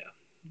ghosts. Yeah,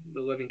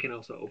 the living can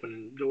also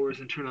open doors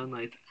and turn on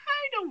lights.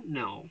 I don't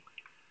know.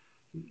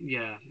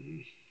 Yeah.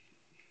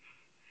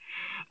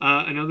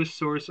 Another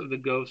source of the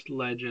ghost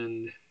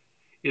legend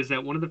is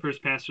that one of the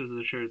first pastors of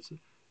the church,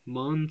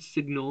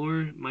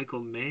 Monsignor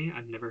Michael May,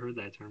 I've never heard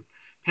that term,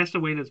 passed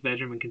away in his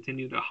bedroom and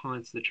continued to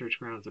haunt the church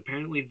grounds.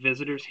 Apparently,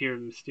 visitors hear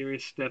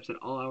mysterious steps at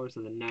all hours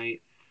of the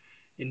night,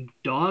 and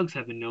dogs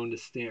have been known to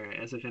stare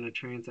as if in a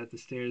trance at the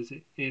stairs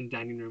and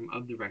dining room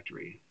of the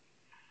rectory.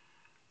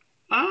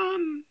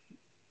 Um,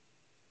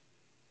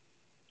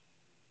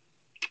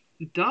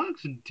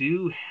 dogs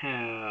do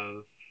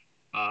have,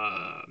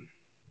 uh,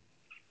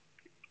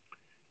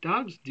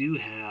 dogs do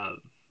have,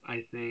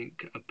 I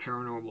think, a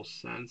paranormal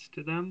sense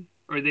to them,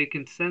 or they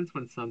can sense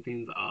when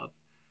something's up.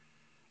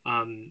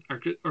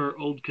 Our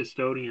old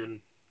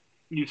custodian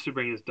used to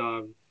bring his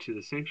dog to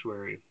the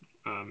sanctuary,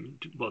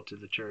 to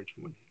the church,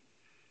 when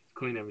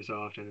clean every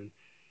so often. And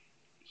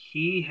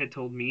he had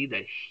told me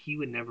that he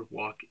would never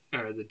walk,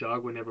 or the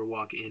dog would never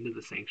walk into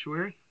the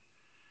sanctuary.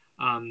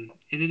 And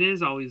it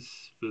is always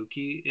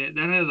spooky.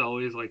 That has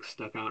always like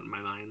stuck out in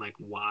my mind. Like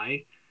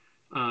why?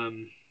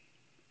 Um,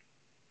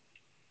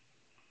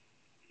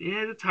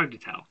 yeah, it's hard to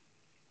tell.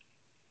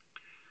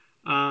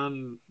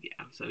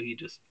 Yeah, so he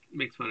just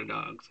makes fun of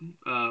dogs.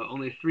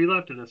 Only three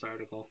left in this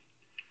article.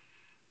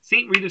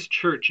 St. Rita's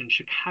Church in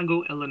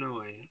Chicago,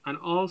 Illinois. On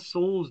All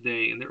Souls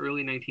Day in the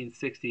early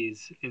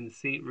 1960s, in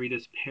St.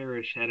 Rita's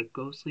Parish had a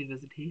ghostly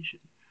visitation.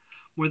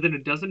 More than a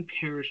dozen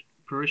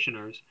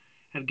parishioners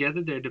had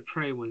gathered there to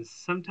pray when,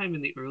 sometime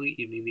in the early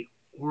evening, the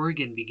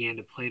organ began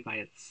to play by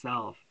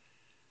itself.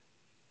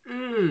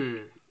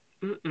 Uh,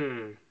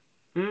 uh-uh,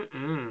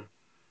 uh-uh.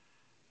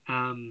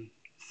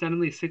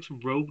 Suddenly, six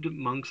robed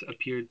monks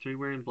appeared, three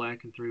wearing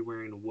black and three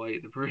wearing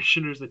white. The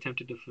parishioners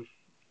attempted to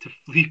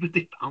flee, but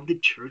they found the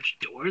church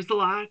doors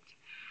locked.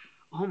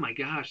 Oh my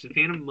gosh, the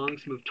phantom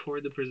monks moved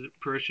toward the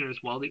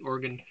parishioners while the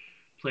organ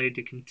played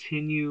to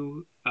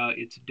continue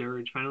its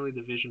dirge. Finally,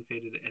 the vision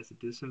faded as a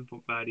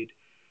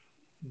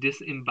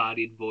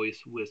disembodied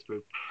voice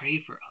whispered, "Pray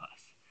for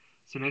us."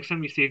 So next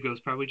time you see a ghost,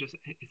 it probably just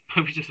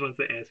wants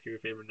to ask your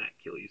favor, not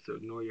kill you. So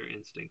ignore your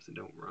instincts and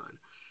don't run.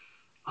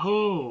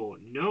 Oh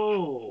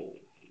no!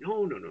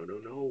 No! No! No! No!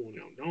 No!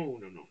 No! No!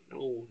 No!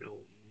 No!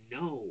 No!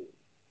 No!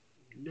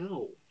 No!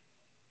 No!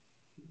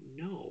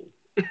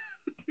 No!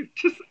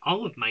 Just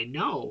all of my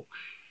no.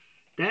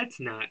 That's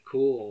not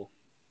cool.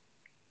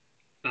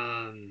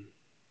 Um,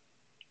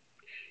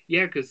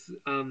 yeah, because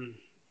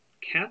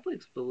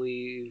Catholics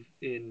believe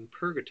in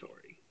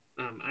purgatory.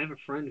 I have a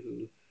friend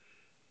who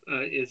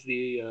is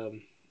the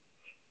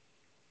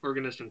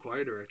organist and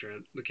choir director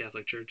at the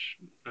Catholic Church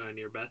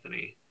near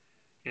Bethany,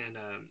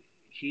 and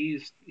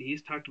he's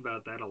talked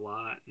about that a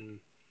lot. And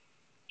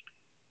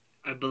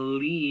I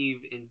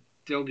believe in.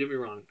 Don't get me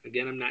wrong.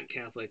 Again, I'm not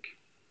Catholic.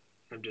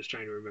 I'm just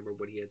trying to remember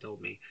what he had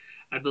told me.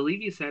 I believe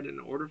he said in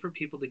order for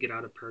people to get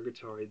out of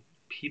purgatory,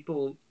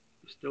 people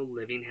still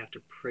living have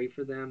to pray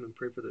for them and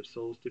pray for their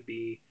souls to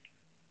be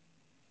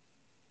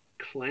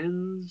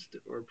cleansed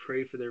or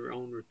pray for their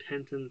own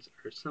repentance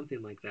or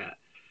something like that.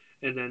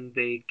 And then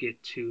they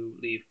get to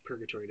leave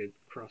purgatory to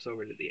cross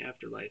over to the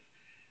afterlife.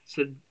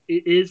 So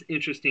it is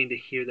interesting to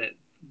hear that,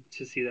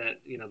 to see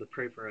that, the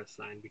pray for us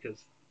sign,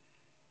 because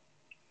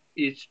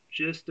it's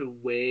just a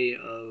way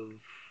of,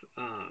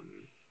 I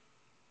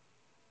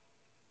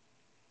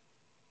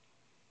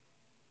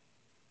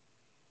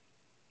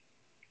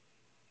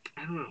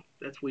don't know,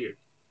 that's weird.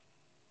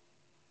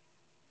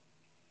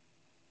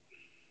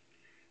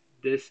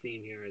 This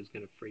theme here is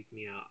going to freak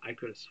me out. I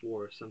could have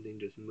swore something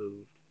just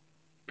moved,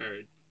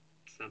 or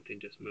something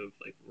just moved,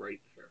 like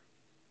right there.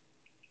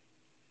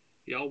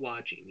 Y'all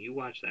watching, you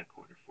watch that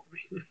corner for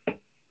me.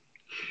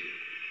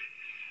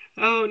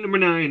 Oh, number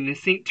 9,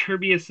 St.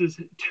 Turribius's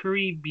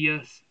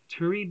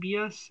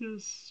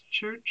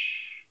church?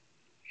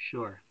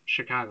 Sure.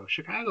 Chicago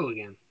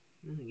again.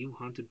 You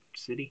haunted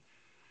city.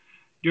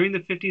 During the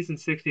 50s and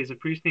 60s, a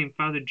priest named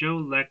Father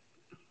Joe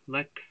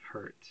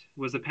Leckhart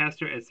was a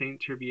pastor at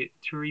St.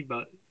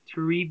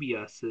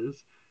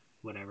 Turribius's,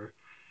 whatever.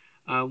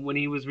 When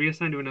he was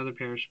reassigned to another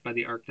parish by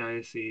the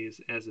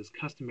archdiocese, as is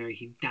customary,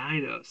 he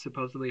died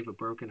supposedly of a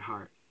broken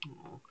heart.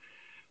 Aww.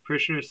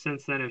 Parishioners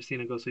since then have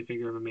seen a ghostly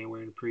figure of a man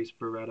wearing a priest's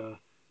beretta,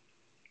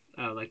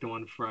 like the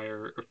one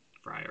Father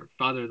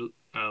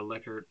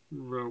Leckhart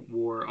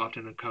wore,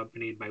 often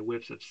accompanied by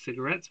whiffs of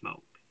cigarette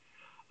smoke.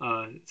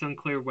 It's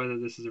unclear whether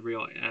this is a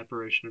real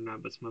apparition or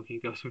not, but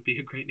Smoking Ghost would be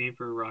a great name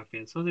for a rock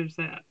band. So there's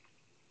that.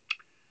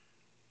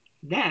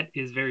 That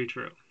is very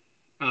true.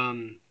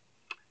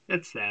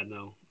 That's sad,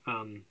 though.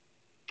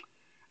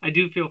 I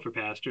do feel for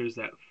pastors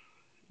that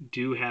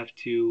do have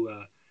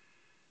to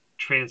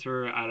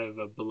transfer out of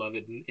a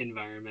beloved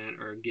environment,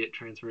 or get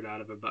transferred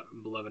out of a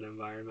beloved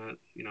environment,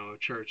 a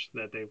church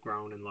that they've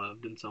grown and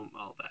loved, and so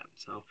all that.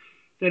 So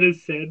that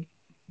is sad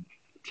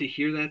to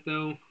hear that,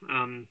 though.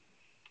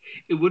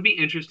 It would be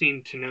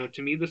interesting to know.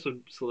 To me, this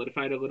would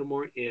solidify it a little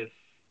more if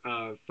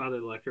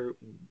Father Lecker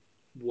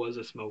was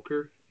a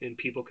smoker and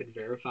people could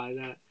verify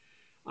that.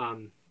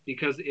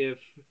 Because if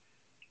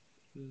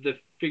the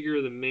figure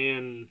of the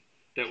man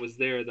that was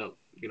there that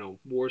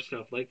wore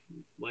stuff like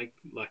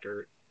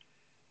Lecker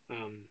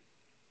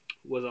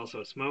was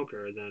also a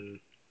smoker, then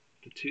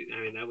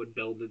that would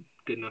build a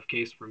good enough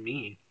case for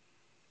me.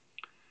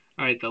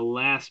 All right, the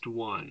last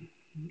one,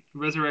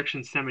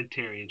 Resurrection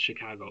Cemetery in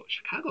Chicago.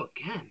 Chicago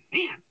again,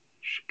 man.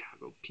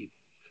 Chicago people.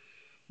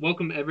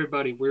 Welcome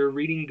everybody. We're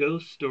reading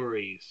ghost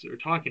stories, or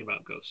talking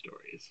about ghost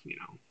stories.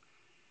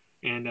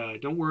 And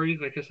don't worry,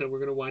 like I said, we're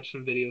gonna watch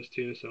some videos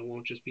too, so it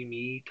won't just be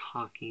me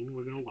talking.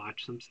 We're gonna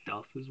watch some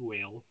stuff as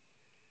well.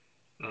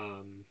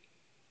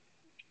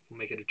 We'll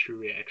make it a true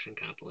reaction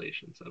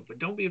compilation. So, but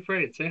don't be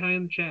afraid. Say hi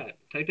in the chat.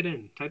 Type it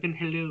in. Type in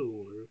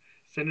hello, or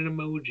send an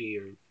emoji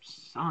or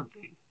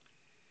something.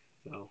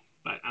 So,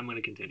 but I'm going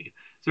to continue.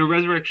 So,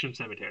 Resurrection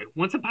Cemetery.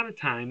 Once upon a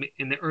time,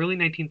 in the early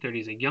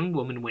 1930s, a young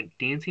woman went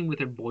dancing with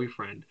her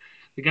boyfriend.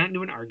 They got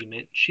into an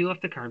argument. She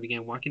left the car and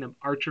began walking up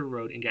Archer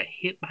Road and got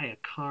hit by a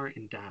car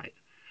and died.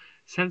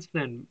 Since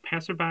then,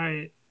 passersby?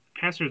 I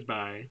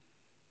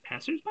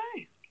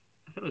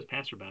thought it was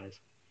passerbys.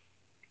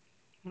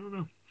 I don't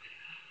know.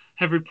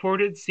 Have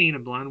reported seeing a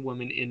blonde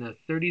woman in a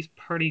 30s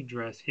party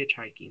dress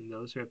hitchhiking.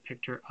 Those who have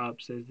picked her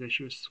up says that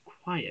she was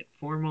quiet,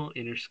 formal,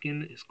 and her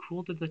skin is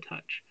cool to the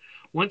touch.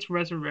 Once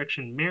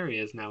Resurrection Mary,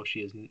 as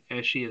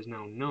she is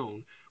now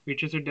known,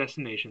 reaches her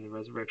destination, the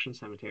Resurrection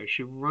Cemetery,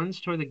 she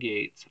runs toward the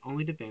gates,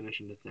 only to vanish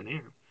into thin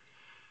air.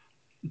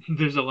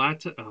 There's a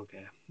lot to...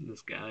 Okay,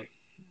 this guy.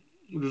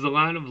 There's a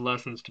lot of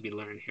lessons to be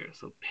learned here,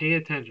 so pay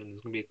attention.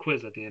 There's going to be a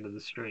quiz at the end of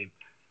the stream.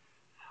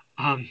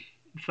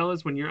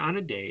 Fellas, when you're on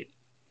a date,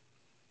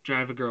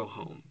 drive a girl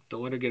home.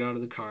 Don't let her get out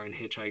of the car and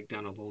hitchhike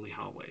down a lonely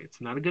hallway. It's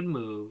not a good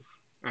move,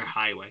 or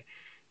highway.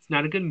 It's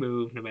not a good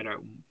move, no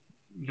matter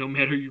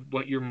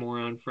what your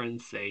moron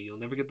friends say. You'll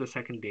never get the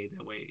second date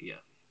that way. Yeah,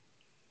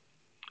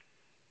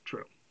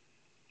 true.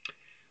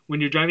 When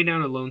you're driving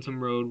down a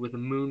lonesome road with a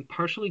moon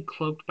partially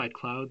cloaked by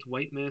clouds,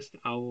 white mist,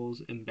 owls,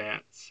 and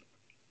bats,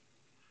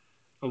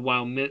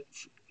 while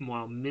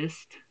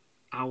mist,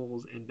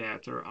 owls, and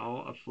bats are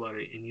all aflutter,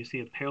 and you see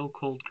a pale,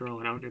 cold girl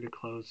in outdated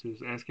clothes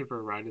who's asking for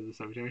a ride to the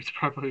cemetery, it's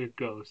probably a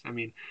ghost. I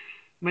mean,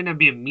 it might not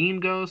be a mean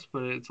ghost,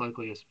 but it's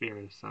likely a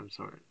spirit of some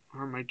sort.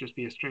 Or it might just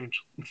be a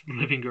strange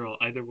living girl.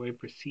 Either way,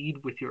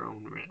 proceed with your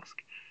own risk.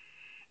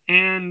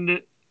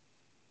 And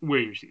wear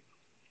your seat.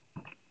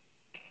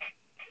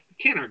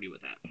 Can't argue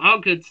with that. All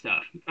good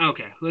stuff.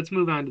 Okay, let's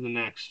move on to the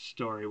next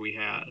story we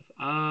have.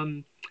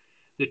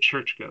 The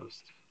church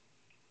ghost.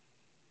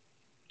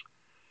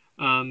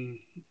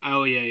 Um,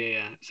 oh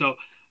yeah. So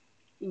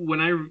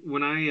when I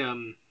when I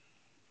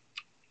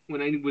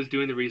when I was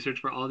doing the research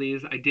for all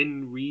these, I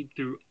didn't read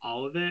through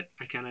all of it.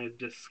 I kind of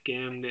just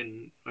skimmed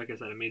and, like I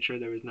said, I made sure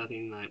there was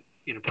nothing that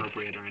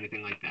inappropriate or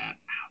anything like that.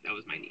 Ow, that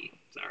was my knee.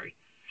 Sorry.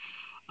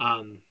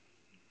 Um.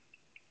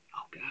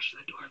 Oh gosh,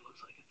 that door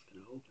looks like it's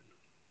gonna open.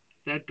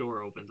 That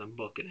door opens, I'm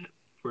booking it.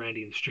 We're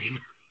ending the stream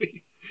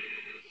early.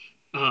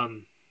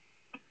 um.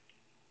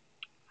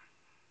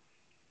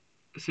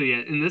 So yeah,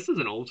 and this is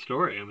an old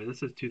story. I mean,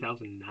 this is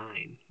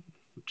 2009.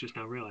 Just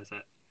now realized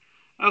that.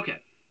 Okay.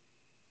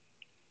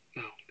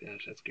 Oh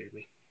gosh, that scared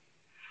me.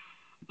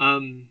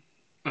 Um,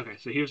 okay,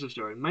 so here's the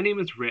story. My name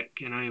is Rick,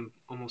 and I am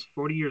almost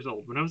 40 years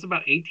old. When I was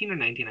about 18 or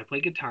 19, I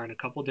played guitar in a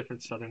couple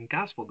different Southern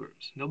gospel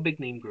groups. No big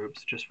name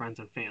groups, just friends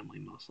and family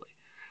mostly.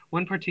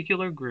 One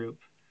particular group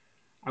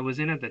I was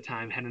in at the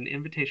time had an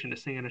invitation to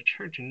sing at a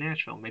church in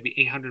Nashville, maybe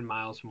 800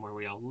 miles from where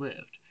we all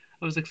lived.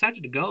 I was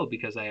excited to go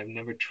because I have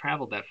never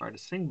traveled that far to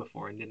sing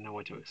before and didn't know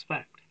what to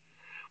expect.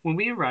 When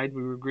we arrived,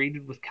 we were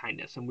greeted with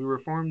kindness, and we were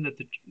informed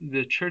that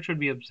the church would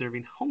be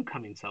observing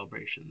homecoming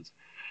celebrations.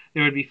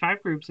 There would be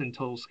 5 groups in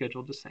total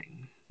scheduled to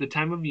sing. The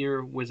time of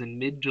year was in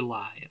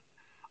mid-July,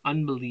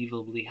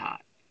 unbelievably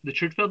hot. The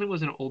church building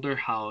was an older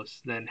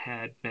house that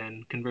had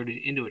been converted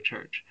into a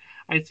church.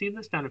 I had seen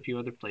this done a few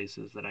other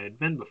places that I had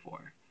been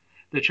before.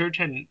 The church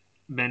had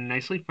been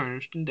nicely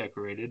furnished and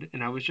decorated,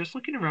 and I was just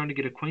looking around to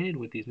get acquainted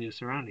with these new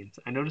surroundings.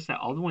 I noticed that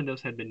all the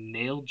windows had been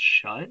nailed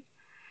shut.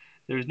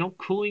 There was no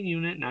cooling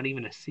unit, not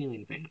even a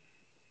ceiling fan.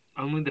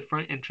 Only the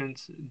front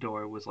entrance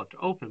door was left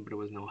open, but it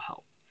was no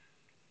help.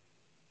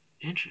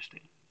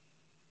 Interesting.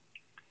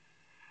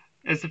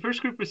 As the first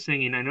group was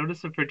singing, I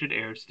noticed the frigid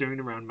air stirring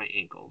around my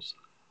ankles.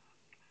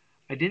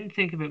 I didn't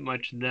think of it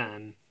much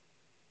then.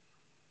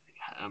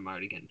 I'm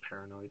already getting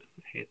paranoid.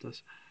 I hate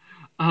this.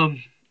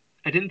 Um,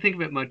 I didn't think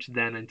of it much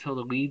then until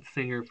the lead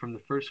singer from the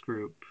first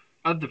group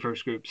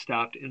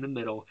stopped in the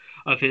middle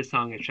of his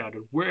song and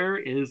shouted, "Where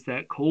is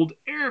that cold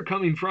air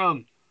coming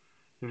from?"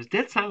 There was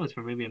dead silence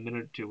for maybe a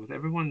minute or two, with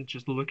everyone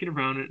just looking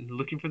around and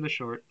looking for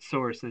the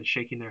source and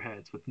shaking their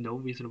heads with no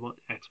reasonable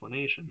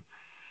explanation.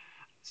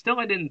 Still,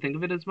 I didn't think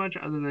of it as much,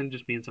 other than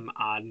just being some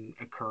odd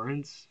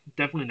occurrence.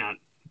 Definitely not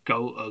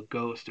a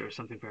ghost or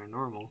something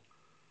paranormal.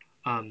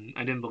 I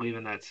didn't believe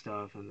in that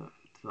stuff and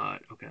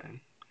thought,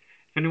 okay.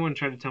 If anyone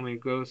tried to tell me a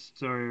ghost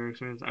story or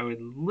experience, I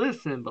would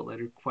listen, but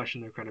later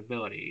question their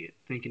credibility,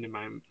 thinking to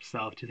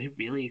myself, do they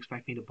really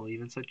expect me to believe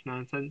in such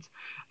nonsense?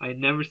 I had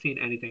never seen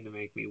anything to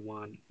make me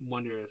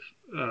wonder if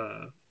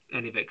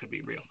any of it could be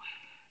real.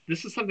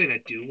 This is something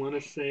I do want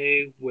to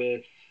say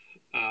with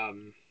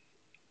um,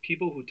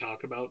 people who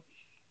talk about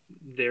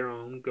their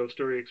own ghost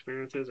story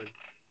experiences and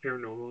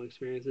paranormal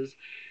experiences.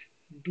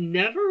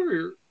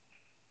 Never,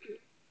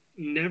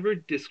 never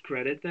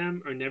discredit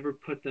them or never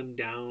put them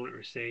down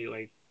or say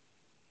like,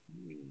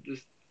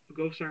 this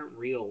ghosts aren't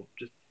real.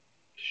 Just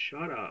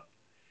shut up.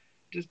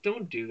 Just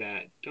don't do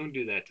that. Don't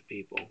do that to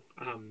people.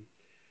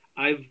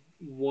 I've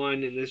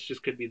won, and this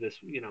just could be this,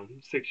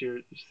 6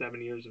 years,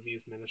 7 years of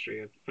youth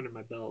ministry under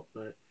my belt.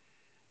 But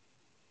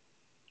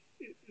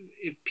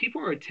if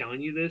people are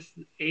telling you this,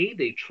 A,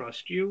 they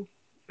trust you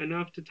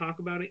enough to talk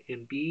about it,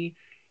 and B,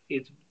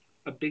 it's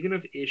a big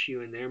enough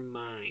issue in their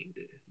mind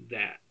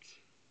that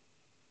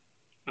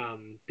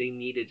they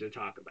needed to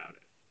talk about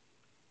it.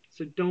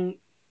 So don't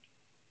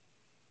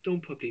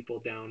put people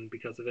down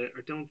because of it,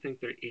 or don't think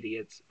they're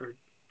idiots or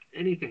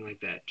anything like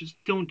that. Just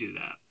don't do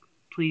that,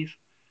 please.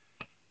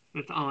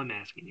 That's all I'm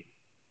asking you.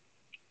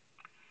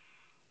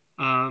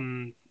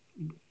 Um,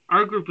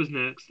 our group was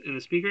next, and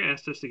the speaker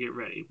asked us to get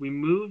ready. We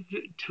moved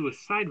to a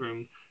side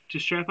room to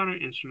strap on our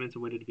instruments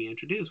and waited to be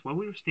introduced. While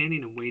we were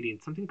standing and waiting,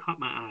 something caught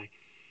my eye.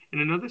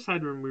 In another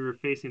side room we were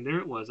facing, there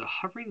it was, a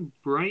hovering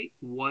bright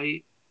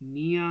white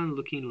neon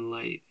looking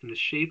light in the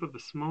shape of a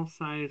small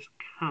sized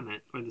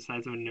comet, or the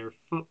size of a Nerf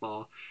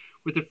football,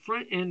 with the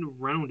front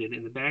end rounded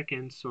and the back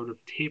end sort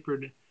of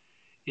tapered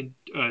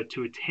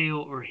to a tail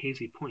or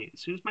hazy point. As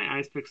soon as my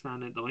eyes fixed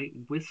on it, the light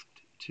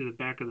whisked to the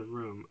back of the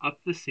room, up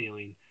the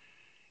ceiling,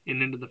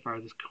 and into the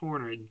farthest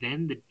corner.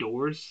 Then the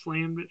doors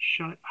slammed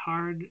shut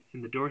hard,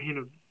 and the door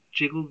handle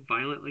jiggled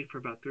violently for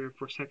about 3 or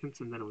 4 seconds,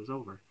 and then it was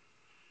over.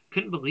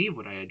 Couldn't believe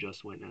what I had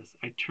just witnessed.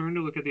 I turned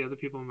to look at the other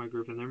people in my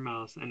group, and their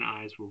mouths and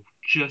eyes were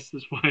just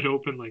as wide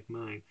open like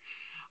mine.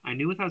 I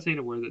knew without saying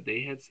a word that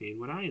they had seen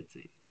what I had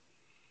seen.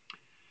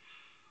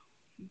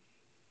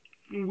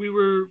 We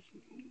were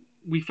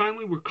we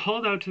finally were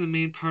called out to the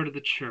main part of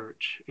the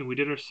church, and we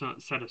did our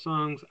set of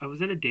songs. I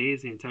was in a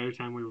daze the entire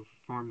time we were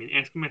performing,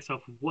 asking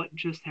myself what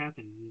just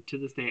happened. And to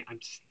this day,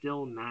 I'm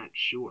still not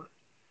sure.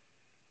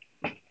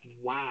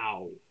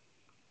 Wow,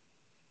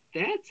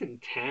 that's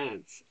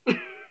intense.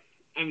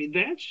 I mean,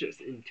 that's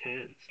just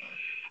intense.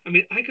 I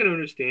mean, I can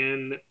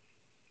understand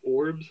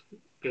orbs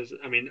because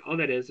I mean, all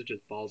that is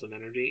just balls of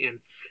energy, and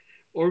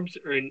orbs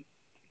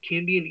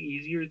can be an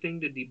easier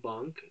thing to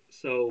debunk.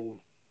 So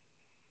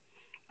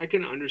I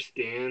can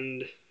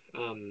understand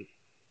um,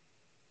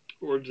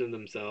 orbs in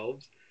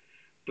themselves.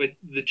 But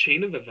the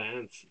chain of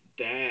events,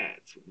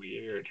 that's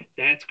weird.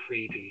 That's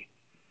creepy.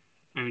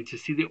 I mean, to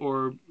see the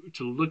orb,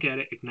 to look at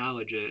it,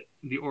 acknowledge it,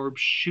 the orb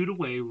shoot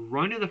away,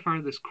 run to the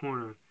farthest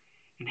corner,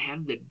 and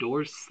have the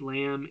door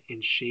slam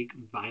and shake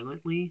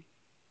violently.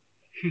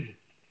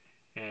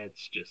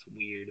 That's just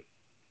weird.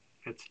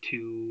 That's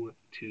too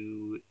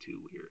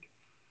weird.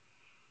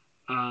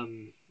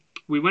 Um,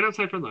 we went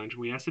outside for lunch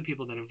and we asked the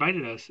people that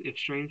invited us if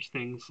strange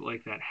things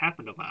like that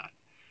happened a lot.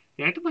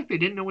 They acted like they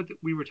didn't know what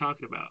we were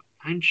talking about.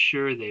 I'm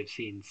sure they've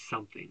seen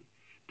something.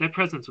 That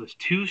presence was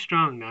too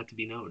strong not to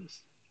be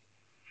noticed.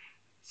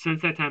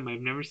 Since that time,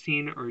 I've never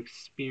seen or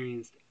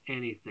experienced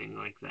anything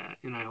like that,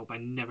 and I hope I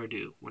never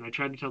do. When I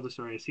try to tell the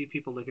story, I see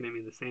people looking at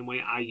me the same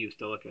way I used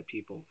to look at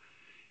people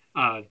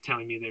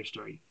telling me their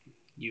story.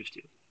 Used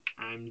to.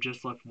 I'm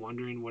just left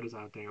wondering what is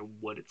out there,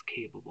 what it's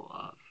capable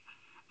of.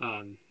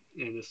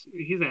 And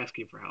he's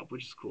asking for help,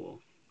 which is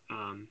cool.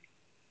 Um,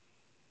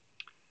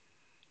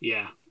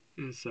 yeah.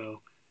 And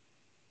so,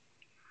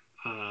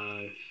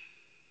 uh,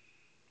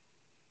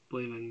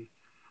 believing,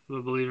 I'm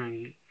a believer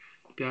in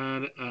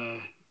God.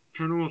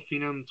 Paranormal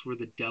phenoms where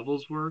the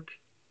devil's work.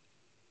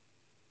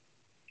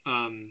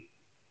 Um,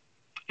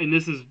 and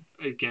this is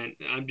again,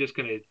 I'm just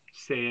gonna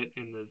say it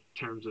in the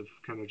terms of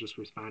kind of just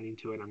responding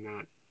to it. I'm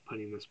not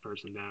putting this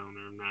person down,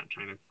 or I'm not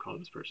trying to call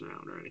this person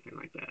out or anything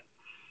like that.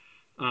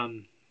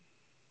 Um,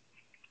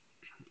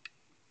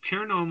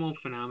 Paranormal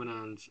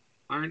phenomenons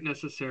aren't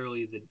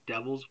necessarily the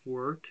devil's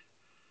work.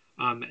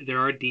 There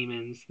are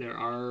demons, there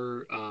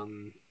are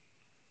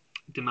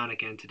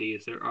demonic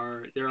entities, there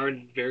are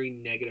very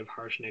negative,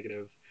 harsh,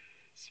 negative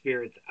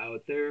spirits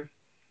out there,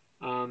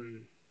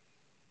 um,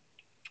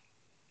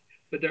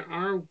 but there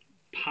are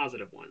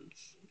positive ones,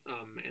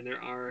 and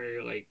there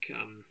are like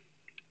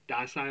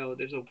docile.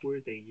 There's a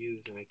word they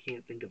use, and I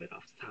can't think of it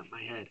off the top of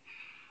my head,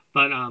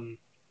 but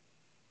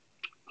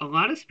a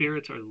lot of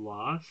spirits are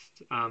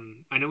lost.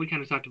 I know we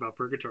kind of talked about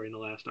purgatory in the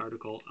last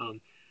article,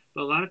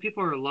 but a lot of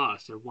people are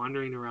lost. They're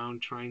wandering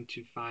around trying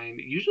to find.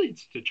 Usually,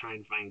 it's to try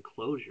and find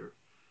closure.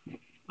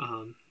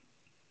 Um,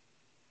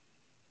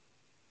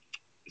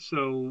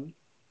 so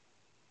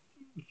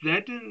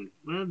that didn't.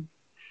 Well,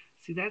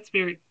 see, that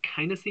spirit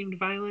kind of seemed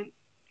violent.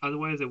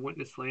 Otherwise, I wouldn't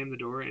have slammed the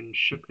door and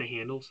shook the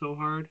handle so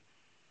hard.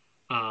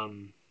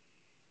 Um,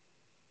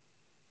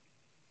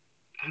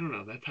 I don't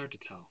know. That's hard to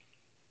tell.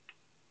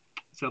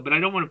 So, but I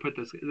don't want to put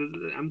this.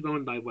 I'm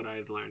going by what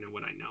I've learned and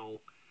what I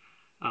know.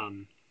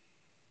 Um,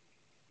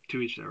 to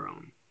each their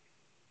own.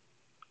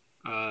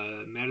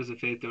 Matters of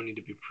faith don't need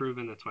to be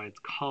proven. That's why it's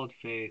called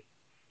faith.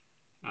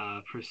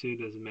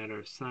 Pursued as a matter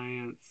of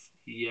science.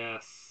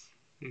 Yes.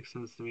 Makes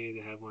sense to me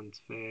to have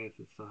one's faith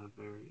and still have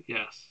their.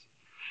 Yes.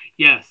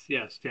 Yes,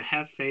 yes. To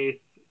have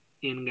faith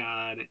in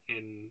God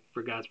and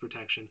for God's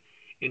protection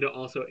and to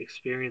also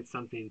experience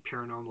something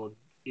paranormal.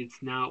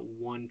 It's not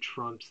one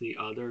trumps the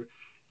other.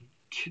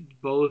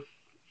 Both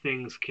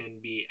things can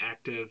be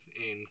active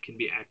and can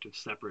be active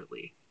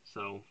separately.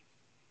 So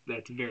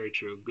that's very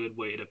true. Good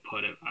way to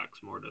put it,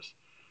 Ox Mortis.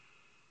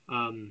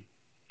 Um,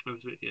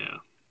 yeah,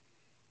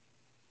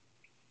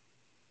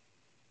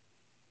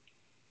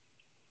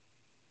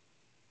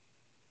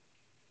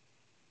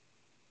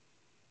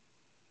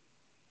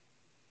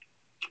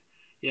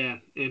 yeah,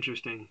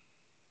 interesting.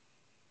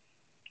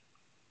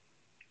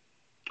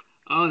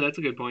 Oh, that's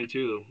a good point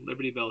too.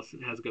 Liberty Bell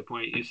has a good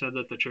point. You said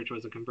that the church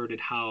was a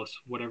converted house.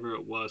 Whatever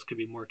it was could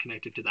be more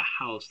connected to the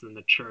house than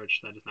the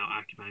church that is now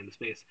occupying the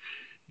space.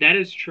 That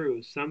is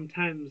true.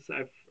 Sometimes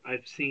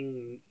I've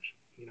seen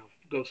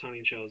ghost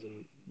hunting shows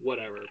and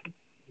whatever.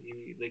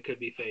 They could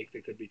be fake.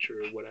 They could be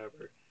true.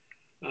 Whatever.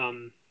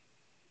 Um,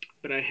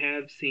 but I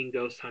have seen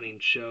ghost hunting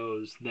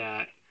shows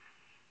that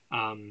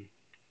um,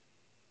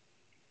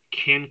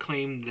 can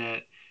claim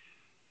that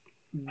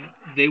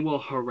they will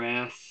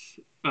harass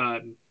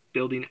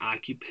building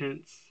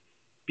occupants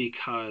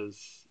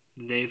because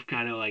they've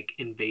kind of like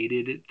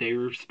invaded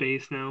their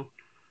space now.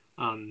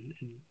 Um,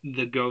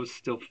 the ghosts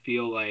still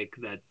feel like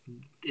that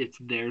it's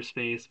their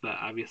space, but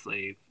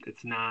obviously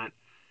it's not.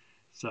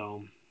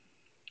 So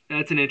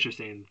that's an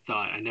interesting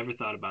thought. I never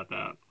thought about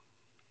that.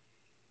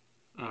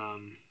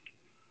 Um,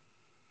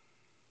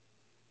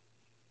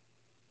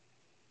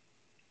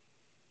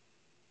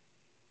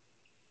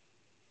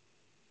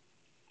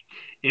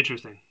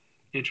 interesting,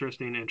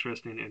 interesting.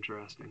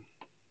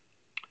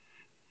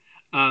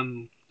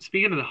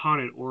 Speaking of the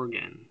haunted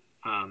organ,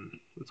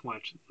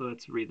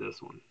 let's read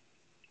this one.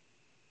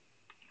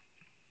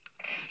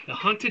 The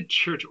haunted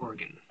church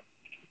organ.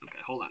 Okay,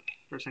 hold on.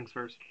 First things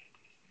first.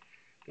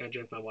 Gotta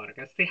drink my water.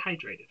 Gotta stay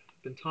hydrated.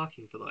 I've been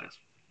talking for the last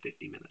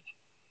 50 minutes.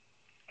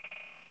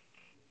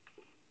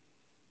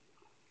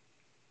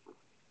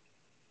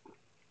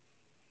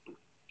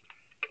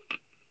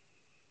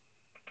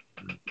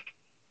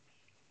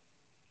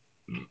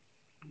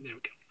 There we go.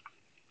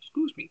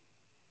 Excuse me.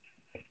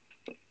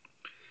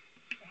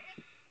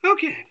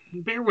 Okay,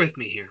 bear with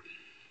me here.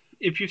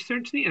 If you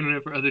search the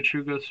internet for other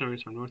true ghost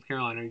stories from North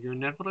Carolina, you're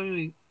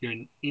inevitably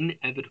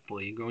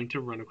going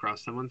to run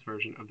across someone's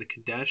version of the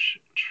Kadesh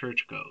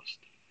church ghost.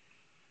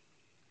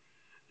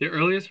 The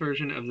earliest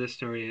version of this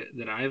story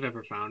that I've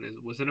ever found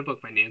was in a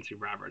book by Nancy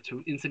Roberts,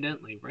 who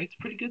incidentally writes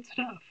pretty good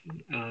stuff.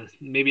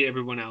 Maybe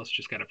everyone else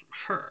just got it from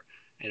her.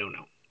 I don't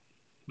know.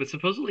 But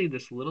supposedly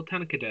this little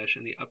town of Kadesh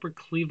in the upper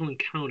Cleveland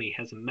County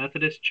has a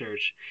Methodist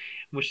church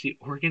in which the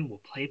organ will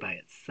play by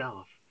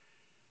itself.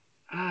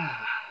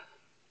 I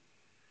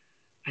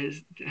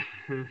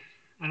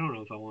don't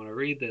know if I want to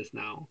read this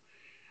now.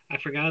 I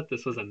forgot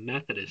this was a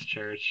Methodist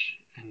church,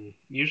 and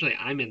usually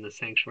I'm in the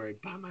sanctuary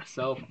by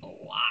myself a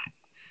lot.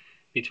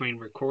 Between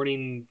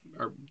recording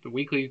the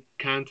weekly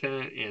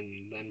content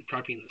and then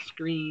prepping the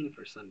screen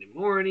for Sunday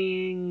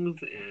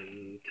mornings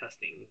and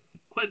testing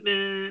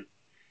equipment.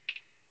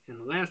 And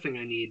the last thing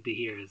I need to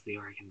hear is the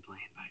organ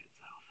playing by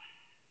itself.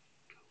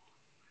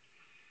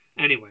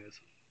 Cool. Anyways,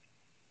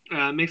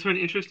 makes for an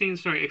interesting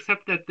story,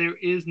 except that there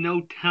is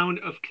no town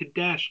of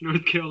Kadesh,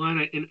 North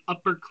Carolina, in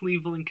Upper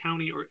Cleveland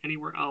County or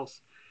anywhere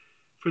else.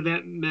 For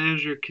that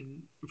matter,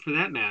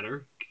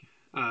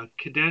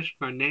 Kadesh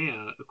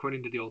Barnea,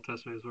 according to the Old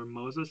Testament, is where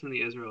Moses and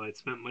the Israelites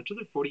spent much of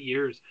their 40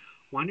 years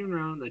wandering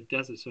around the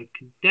desert. So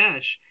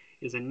Kadesh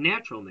is a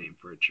natural name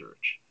for a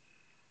church.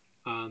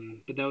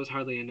 But that was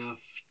hardly enough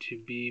to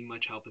be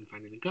much help in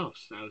finding the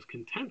ghosts. I was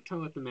content to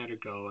let the matter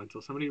go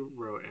until somebody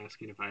wrote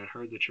asking if I had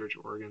heard the church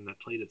organ that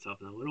played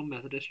itself in a little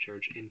Methodist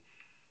church in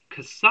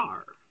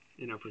Cassar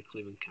in Upper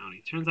Cleveland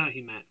County. Turns out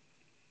he meant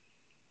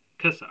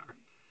Cassar.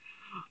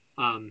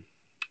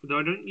 Though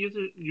I don't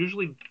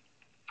usually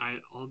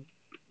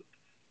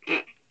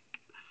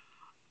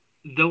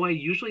Though I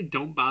usually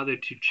don't bother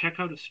to check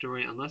out a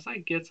story unless I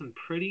get some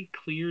pretty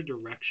clear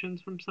directions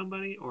from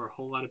somebody or a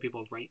whole lot of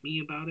people write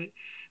me about it,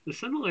 the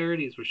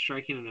similarities were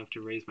striking enough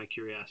to raise my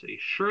curiosity.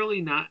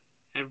 Surely not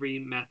every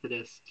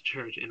Methodist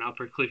church in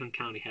Upper Cleveland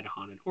County had a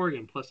haunted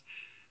organ. Plus,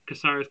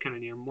 Cassar is kind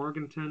of near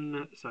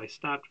Morganton, so I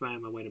stopped by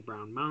on my way to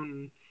Brown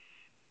Mountain.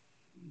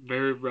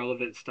 Very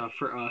relevant stuff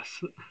for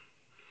us.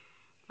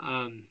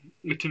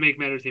 To make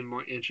matters even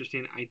more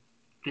interesting, I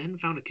then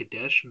found a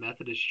Kadesh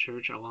Methodist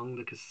church along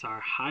the Cassar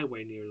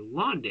Highway near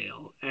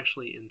Lawndale,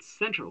 actually in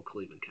central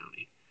Cleveland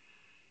County.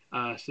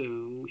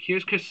 So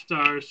here's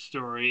Cassar's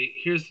story.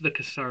 Here's the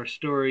Cassar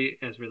story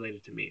as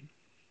related to me.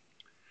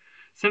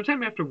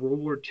 Sometime after World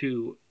War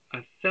II,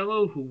 a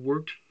fellow who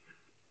worked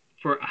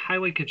for a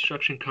highway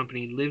construction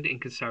company lived in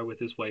Cassar with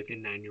his wife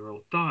and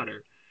 9-year-old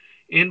daughter,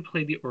 and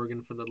played the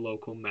organ for the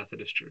local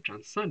Methodist church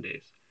on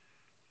Sundays.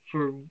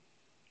 For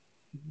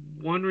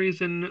one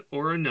reason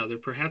or another,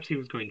 perhaps he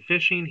was going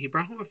fishing, he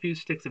brought home a few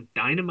sticks of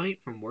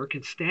dynamite from work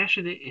and stashed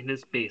it in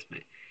his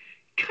basement.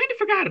 Kind of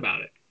forgot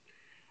about it.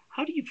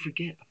 How do you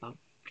forget about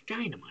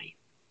dynamite?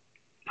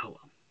 Oh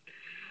well.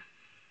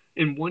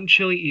 And one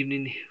chilly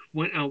evening,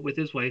 went out with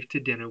his wife to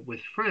dinner with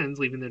friends,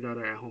 leaving their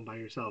daughter at home by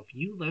herself.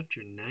 You left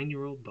your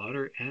 9-year-old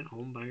daughter at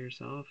home by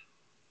herself?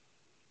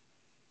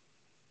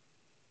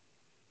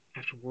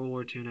 After World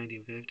War II,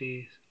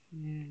 1950s?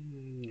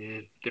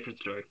 Yeah, different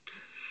story.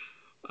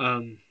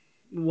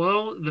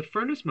 Well, the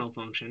furnace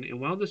malfunctioned,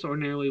 and while this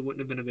ordinarily wouldn't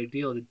have been a big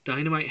deal, the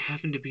dynamite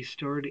happened to be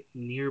stored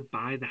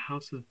nearby. The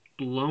house was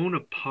blown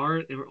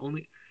apart. They were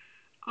only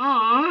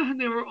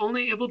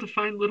able to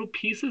find little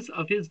pieces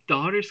of his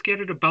daughter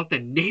scattered about the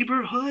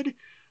neighborhood.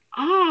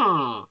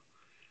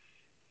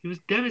 He was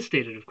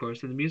devastated, of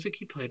course, and the music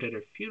he played at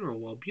her funeral,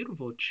 while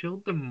beautiful,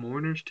 chilled the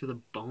mourners to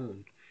the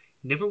bone.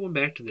 He never went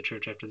back to the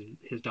church after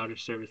his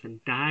daughter's service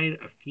and died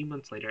a few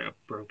months later, a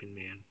broken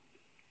man.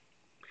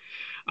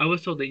 I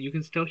was told that you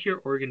can still hear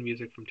organ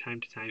music from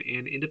time to time,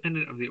 and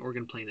independent of the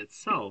organ playing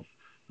itself,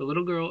 the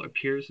little girl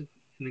appears in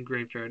the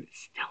graveyard,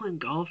 still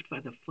engulfed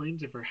by the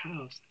flames of her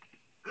house.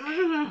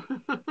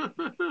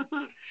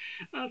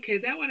 Okay,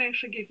 that one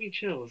actually gave me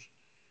chills.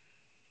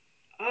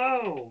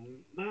 Oh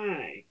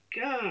my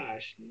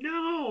gosh,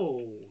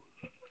 no!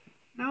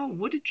 No,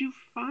 what did you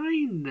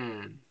find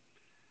then?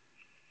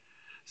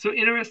 So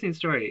interesting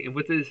story, and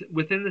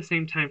within the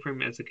same time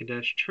frame as the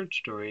Kadesh church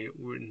story,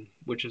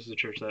 which is the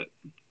church that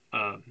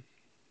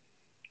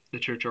the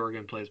church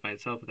organ plays by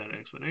itself without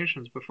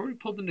explanations. Before we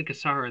pulled into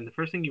Cassar, and the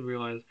first thing you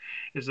realize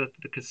is that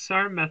the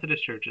Cassar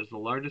Methodist Church is the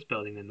largest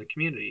building in the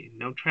community.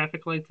 No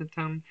traffic lights in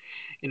town,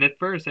 and at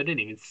first I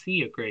didn't even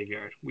see a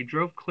graveyard. We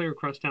drove clear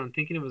across town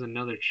thinking it was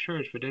another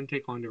church, but didn't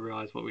take long to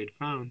realize what we had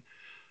found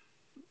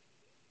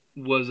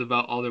was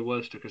about all there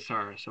was to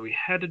Cassar. So we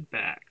headed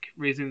back,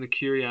 raising the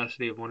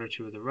curiosity of one or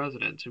two of the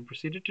residents, who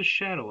proceeded to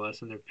shadow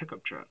us in their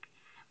pickup truck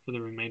for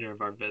the remainder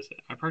of our visit.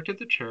 I parked at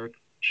the church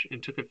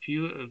and took a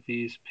few of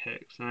these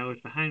pics, and I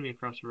looked behind me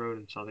across the road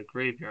and saw the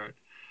graveyard.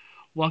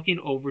 walking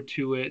over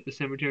to it, the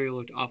cemetery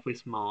looked awfully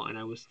small, and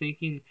I was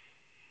thinking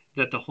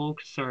that the whole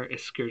Cassar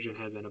excursion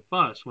had been a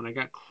bust. When I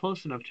got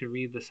close enough to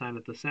read the sign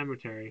at the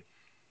cemetery,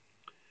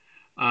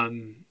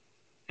 um,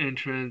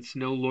 entrance,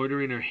 no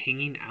loitering or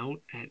hanging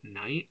out at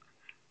night.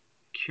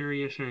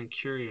 Curiouser and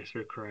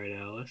curiouser, cried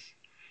Alice.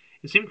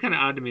 It seemed kind of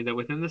odd to me that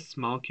within this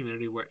small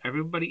community where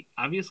everybody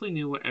obviously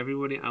knew what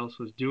everybody else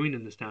was doing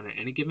in this town at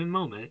any given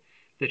moment,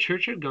 the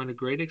church had gone to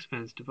great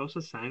expense to post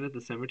a sign at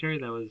the cemetery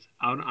that was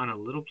out on a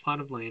little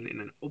plot of land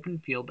in an open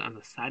field on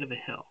the side of a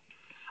hill.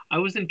 I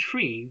was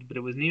intrigued, but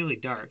it was nearly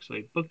dark, so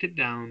I booked it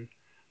down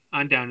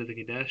to the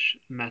Kadesh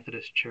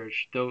Methodist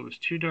Church, though it was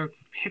too dark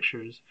for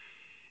pictures,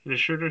 and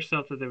assured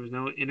herself that there was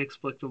no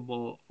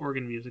inexplicable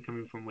organ music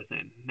coming from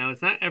within. Now,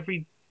 it's not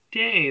every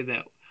day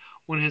that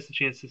one has the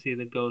chance to see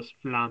the ghost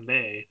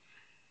flambe.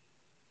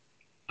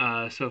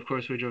 So, of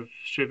course, we drove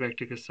straight back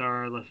to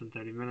Kassar, less than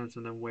 30 minutes,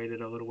 and then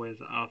waited a little ways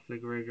off the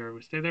graveyard.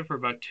 We stayed there for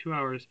about 2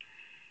 hours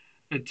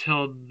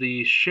until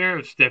the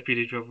sheriff's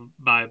deputy drove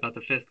by about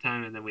the fifth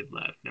time, and then we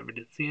left. Never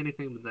did see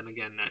anything, but then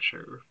again, not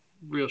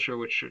real sure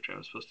which church I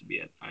was supposed to be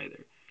at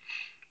either.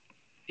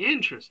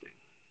 Interesting.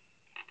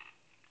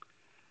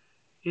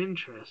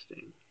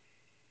 Interesting.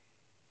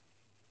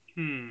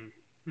 Hmm.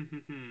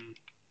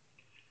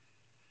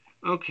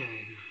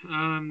 Okay. Do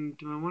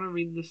I want to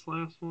read this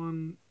last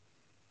one?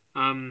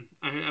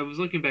 I was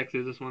looking back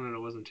through this one and I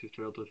wasn't too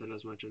thrilled with it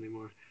as much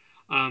anymore.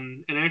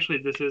 And actually,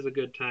 this is a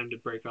good time to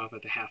break off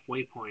at the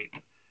halfway point.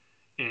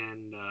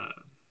 And,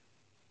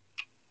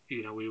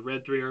 we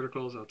read 3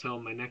 articles. I'll tell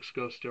my next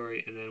ghost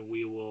story, and then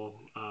we will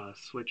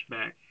switch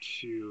back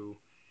to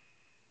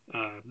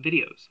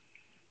videos.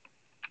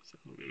 So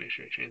let me make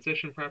sure I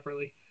transition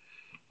properly.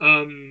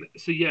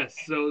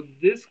 So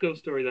this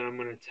ghost story that I'm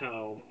going to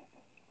tell,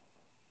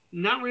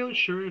 not really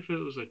sure if it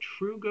was a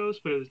true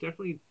ghost, but it was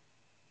definitely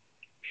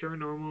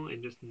paranormal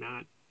and just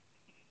not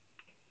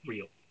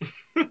real.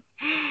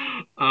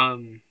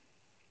 um,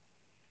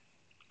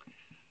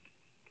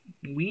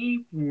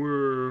 it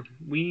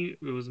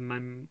was my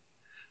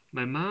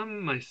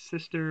mom, my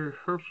sister,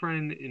 her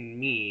friend, and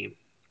me.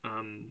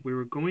 We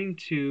were going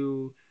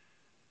to,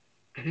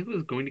 I think it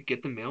was going to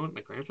get the mail at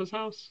my grandpa's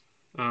house.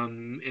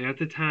 And at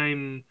the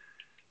time,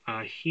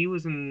 he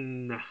was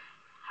in the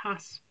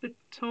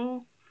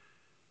hospital.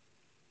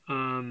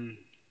 Um,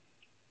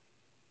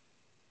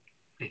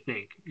 I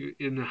think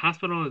in the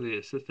hospital or the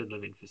assisted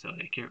living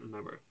facility. I can't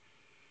remember.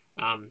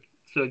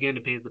 So again,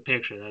 to paint the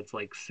picture, that's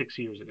like 6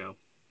 years ago.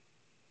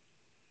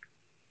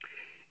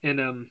 And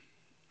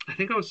I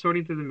think I was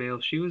sorting through the mail.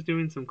 She was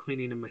doing some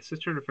cleaning, and my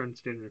sister and her friend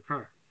stayed in her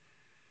car.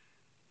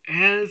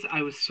 As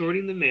I was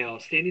sorting the mail,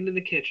 standing in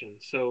the kitchen,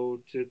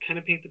 so to kind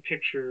of paint the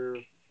picture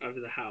of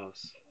the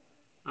house,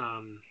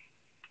 can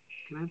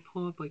I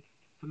pull up like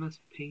MS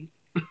Paint?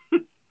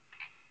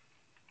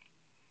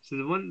 So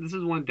this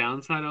is one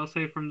downside I'll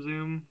say from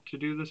Zoom to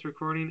do this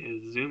recording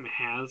is Zoom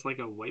has like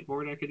a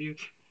whiteboard I could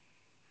use.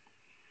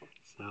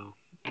 So,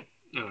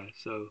 okay,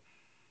 so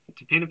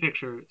to paint a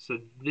picture, so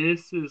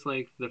this is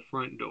like the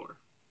front door,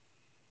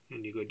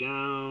 and you go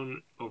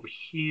down. Over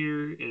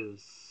here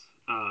is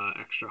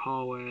extra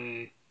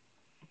hallway,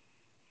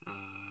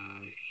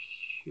 and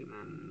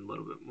then a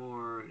little bit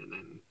more, and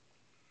then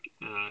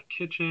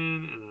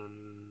kitchen, and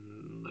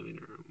then living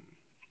room,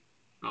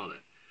 all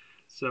that.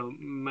 So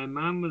my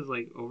mom was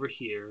like over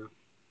here.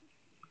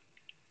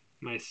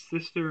 My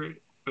sister,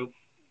 oh,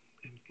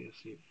 I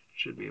guess you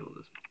should be able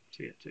to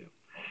see it too.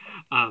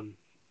 Um,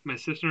 my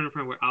sister and her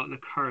friend were out in the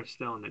car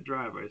still in the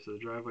driveway, so the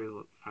driveway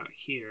is out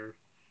here,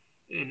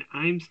 and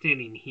I'm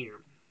standing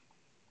here.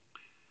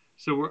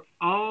 So we're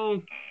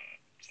all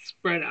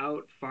spread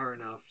out far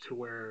enough to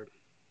where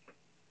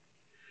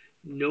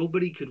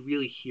nobody could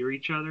really hear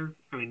each other.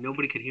 I mean,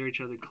 nobody could hear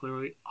each other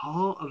clearly.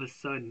 All of a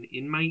sudden,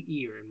 in my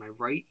ear, in my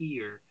right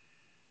ear,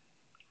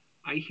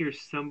 I hear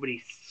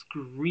somebody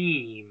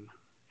scream,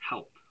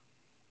 "Help!"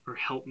 or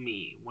 "Help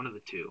me!" One of the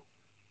two.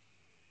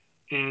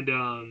 And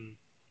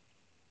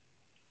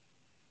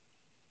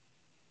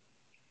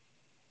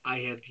I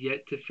have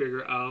yet to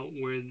figure out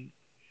where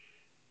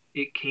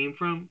it came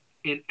from.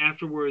 And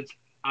afterwards,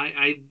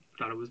 I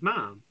thought it was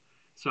mom.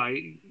 So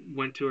I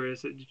went to her and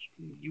said, "Did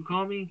you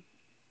call me?"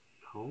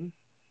 "No."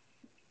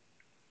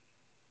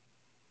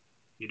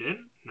 "You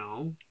didn't?"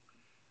 "No."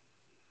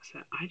 I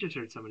said, "I just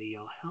heard somebody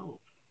yell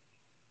help."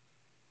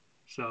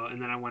 So,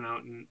 and then I went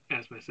out and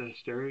asked my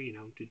sister,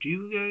 "Did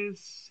you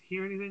guys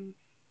hear anything?"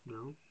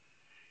 "No."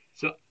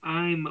 So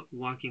I'm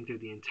walking through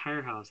the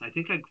entire house. I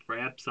think I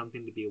grabbed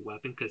something to be a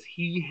weapon because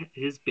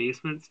his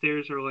basement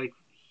stairs are like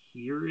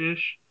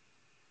here-ish.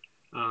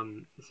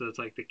 So it's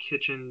like the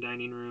kitchen,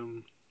 dining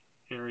room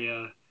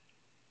area,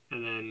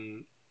 and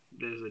then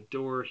there's a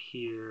door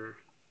here.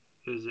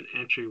 There's an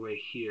entryway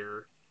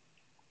here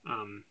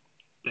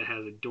that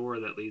has a door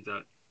that leads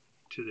out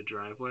to the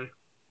driveway.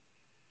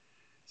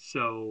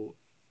 So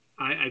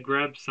I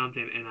grabbed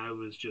something and I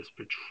was just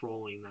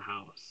patrolling the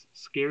house,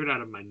 scared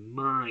out of my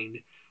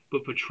mind,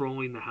 but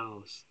patrolling the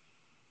house,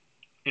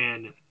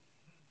 and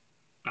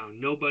found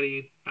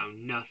nobody,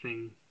 found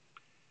nothing.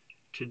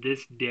 to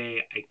this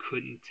day, I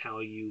couldn't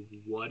tell you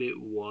what it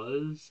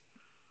was.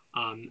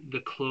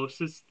 The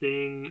closest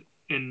thing,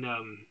 and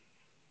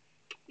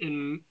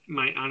in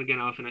my on again,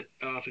 off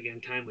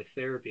again time with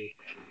therapy,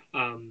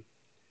 um,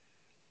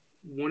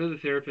 one of the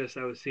therapists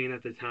I was seeing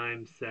at the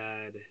time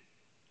said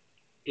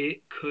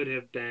it could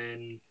have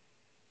been,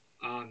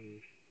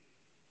 um,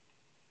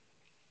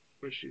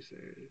 what did she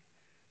say?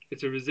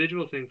 It's a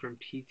residual thing from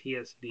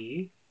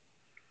PTSD,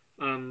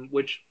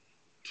 which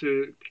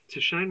to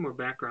shine more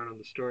background on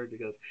the story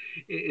because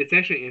it's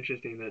actually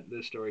interesting that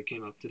this story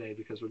came up today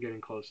because we're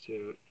getting close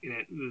to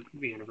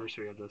the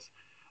anniversary of this.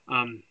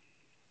 Um,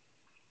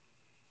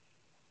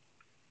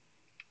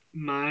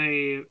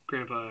 my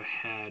grandpa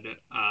had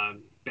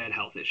bad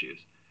health issues,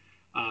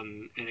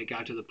 and it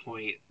got to the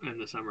point in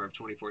the summer of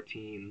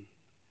 2014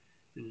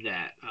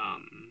 that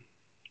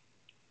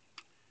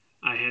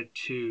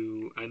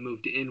I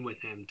moved in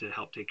with him to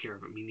help take care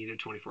of him. He needed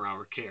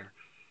 24-hour care.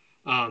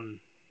 Um,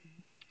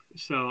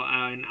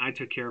 and I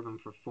took care of him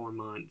for 4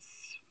 months,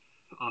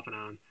 off and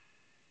on.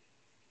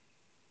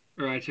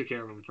 Or I took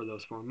care of him for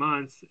those 4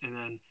 months, and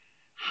then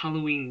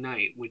Halloween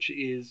night, which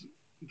is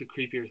the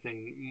creepier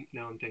thing.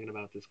 Now I'm thinking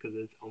about this because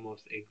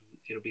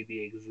it'll be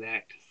the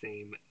exact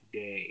same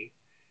day.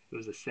 It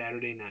was a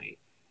Saturday night.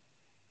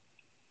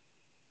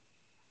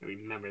 I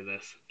remember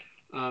this.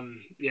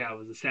 Yeah, it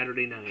was a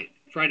Saturday night,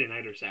 Friday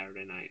night or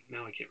Saturday night.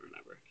 Now I can't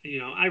remember.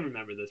 I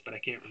remember this, but I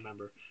can't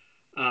remember.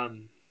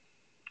 Um,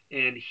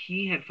 and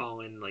he had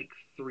fallen like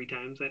 3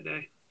 times that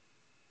day.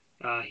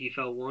 He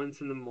fell once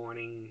in the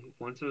morning,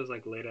 once it was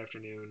like late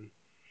afternoon,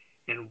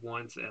 and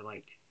once at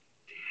like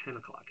 10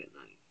 o'clock at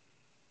night.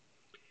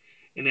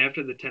 And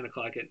after the 10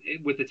 o'clock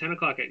with the 10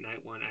 o'clock at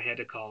night one, I had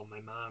to call my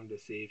mom to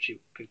see if she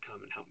could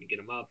come and help me get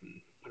him up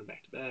and put him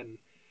back to bed. And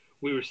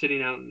we were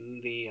sitting out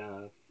in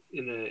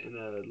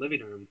the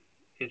living room,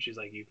 and she's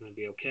like, "You gonna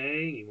be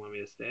okay? You want me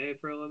to stay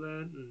for a little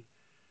bit?" And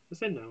I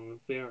said, "No, it'll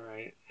be all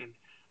right." And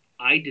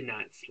I did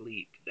not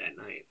sleep that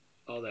night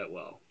all that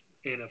well.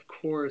 And of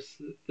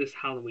course, this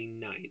Halloween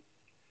night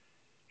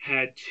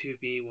had to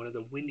be one of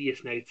the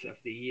windiest nights of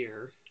the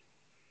year.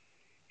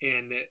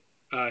 And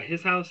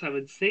his house, I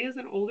would say, is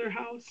an older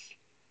house.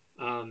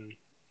 Um,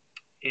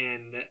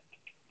 and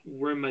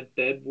where my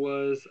bed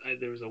was,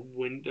 there was a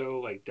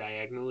window like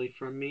diagonally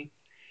from me,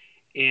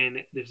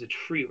 and there's a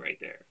tree right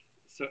there.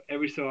 So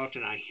every so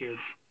often, I hear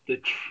the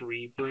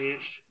tree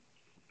branch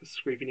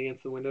scraping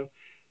against the window.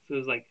 So it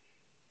was like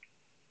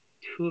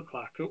 2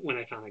 o'clock when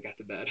I finally got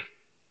to bed.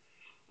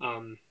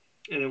 Um,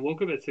 and then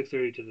woke up at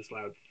 6:30 to this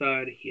loud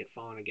thud. He had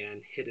fallen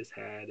again, hit his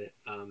head.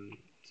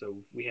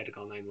 So we had to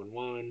call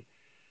 911.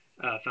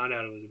 Found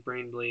out it was a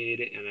brain bleed,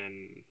 and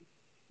then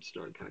the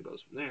story kind of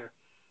goes from there.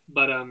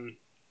 But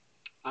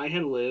I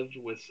had lived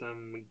with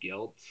some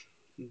guilt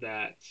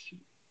that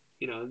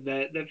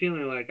that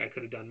feeling like I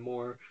could have done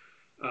more.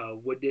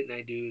 What didn't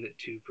I do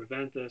to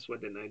prevent this?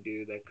 What didn't I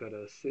do that could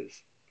have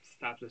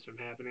stopped this from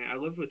happening? I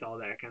lived with all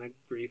that kind of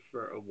grief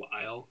for a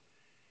while,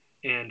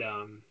 and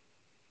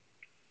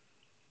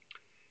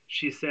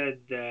she said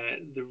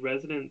that the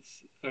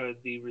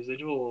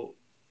residual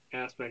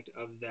aspect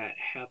of that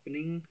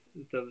happening,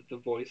 the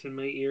voice in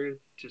my ear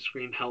to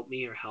scream "help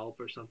me" or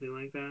 "help" or something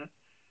like that,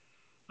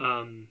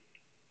 um,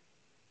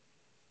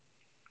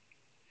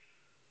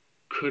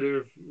 could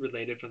have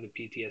related from the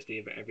PTSD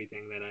of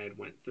everything that I had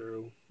went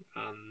through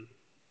um,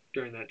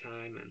 during that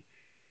time, and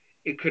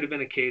it could have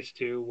been a case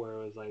too where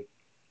it was like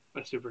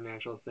a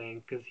supernatural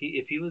thing because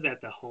if he was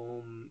at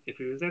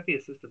the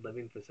assisted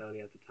living facility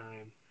at the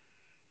time,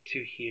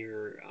 to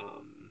hear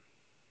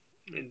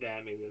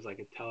that maybe it was like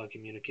a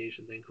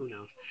telecommunication thing. Who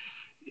knows?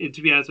 And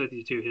to be honest with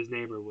you too, his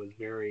neighbor was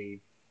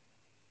very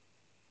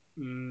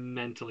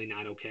mentally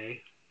not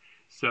okay.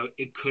 So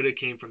it could have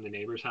came from the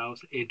neighbor's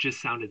house. It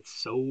just sounded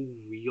so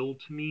real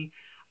to me.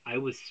 I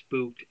was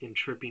spooked and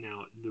tripping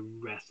out the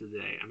rest of the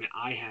day. I mean,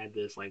 I had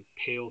this like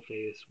pale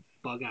face,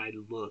 bug-eyed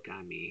look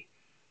on me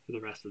for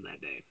the rest of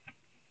that day.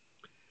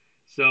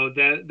 So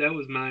that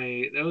was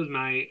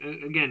my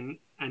again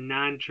a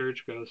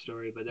non-church ghost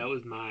story, but that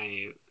was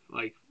my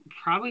like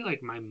probably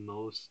like my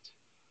most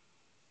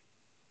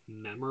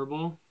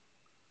memorable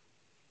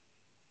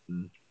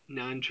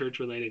non-church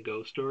related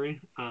ghost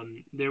story.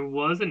 There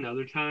was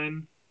another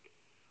time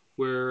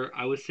where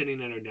I was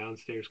sitting at our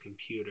downstairs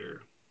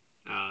computer,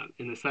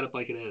 in the setup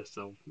like it is.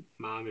 So,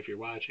 mom, if you're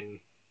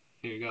watching,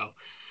 here you go.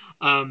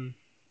 Um,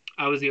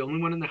 I was the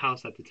only one in the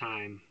house at the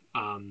time.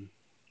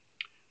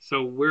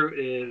 So where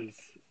is,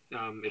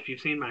 if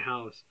you've seen my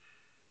house,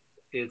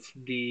 it's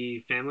the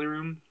family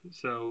room.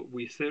 So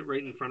we sit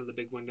right in front of the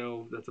big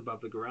window that's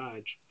above the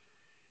garage.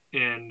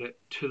 And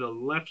to the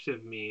left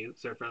of me,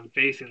 so if I'm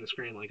facing the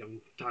screen like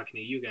I'm talking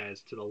to you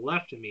guys, to the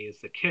left of me is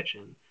the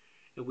kitchen,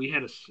 and we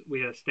had a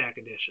stack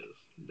of dishes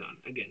done.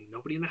 Again,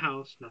 nobody in the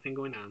house, nothing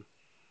going on,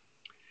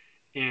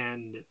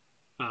 and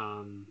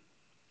um,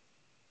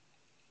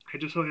 I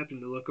just so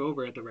happened to look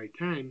over at the right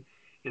time,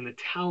 and the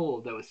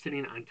towel that was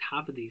sitting on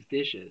top of these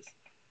dishes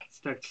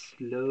starts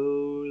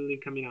slowly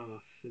coming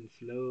off and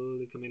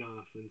slowly coming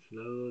off and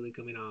slowly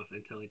coming off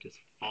until it just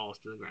falls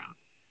to the ground.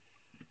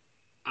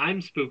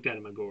 I'm spooked out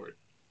of my gourd.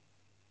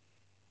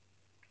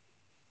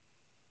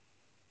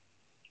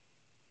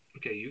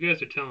 Okay, you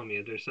guys are telling me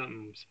that there's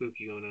something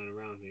spooky going on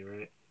around me,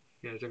 right?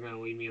 You guys are gonna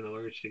leave me in the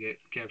lurch to get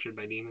captured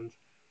by demons?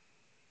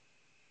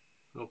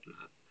 Hope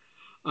not.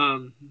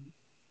 Um,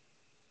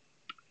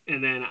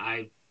 and then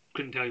I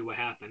couldn't tell you what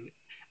happened.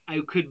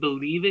 I could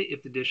believe it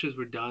if the dishes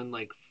were done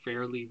like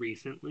fairly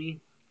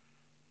recently.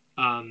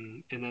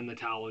 And then the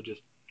towel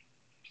just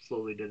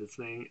slowly did its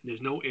thing.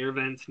 There's no air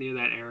vents near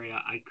that area.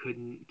 I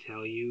couldn't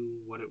tell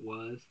you what it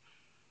was.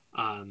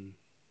 Um,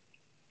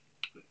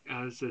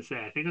 I was to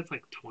say, I think it's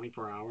like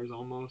 24 hours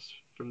almost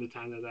from the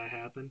time that that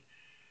happened.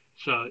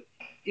 So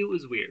it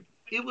was weird.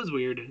 It was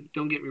weird.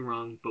 Don't get me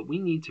wrong, but we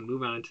need to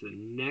move on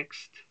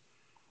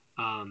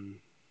um,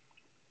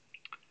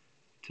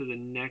 to the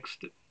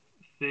next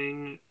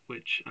thing,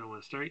 which I don't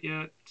want to start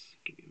yet.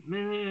 Give me a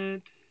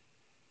minute.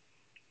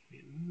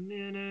 Give me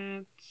a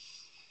minute.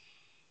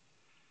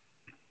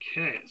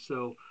 Okay,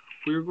 so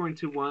we're going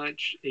to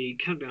watch a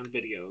countdown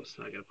video.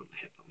 So I gotta put my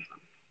headphones on.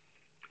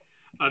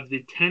 Of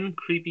the 10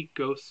 creepy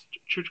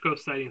church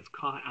ghost sightings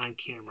caught on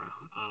camera.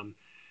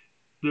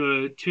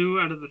 The 2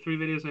 out of the 3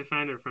 videos I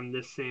find are from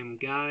this same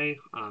guy.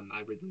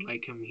 I really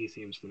like him. He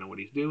seems to know what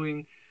he's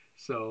doing.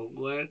 So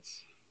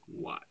let's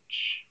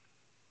watch.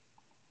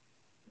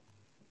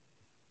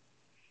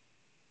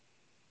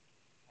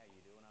 How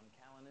you doing? I'm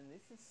Callan and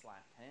this is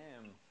Slapped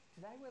Ham.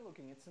 Today we're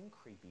looking at some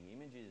creepy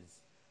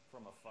images.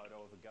 From a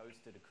photo of a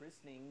ghost at a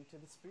christening to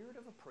the spirit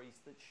of a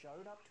priest that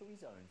showed up to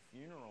his own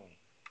funeral.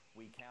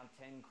 We count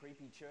 10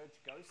 creepy church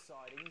ghost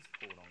sightings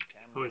caught on I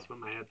camera. always put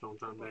my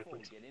headphones on Before we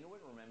backwards. get into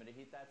it, remember to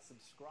hit that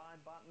subscribe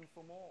button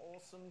for more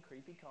awesome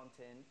creepy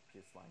content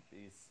just like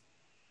this.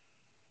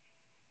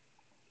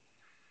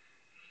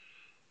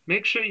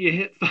 Make sure you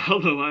hit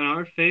follow on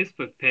our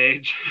Facebook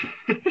page.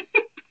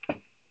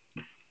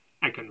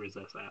 I couldn't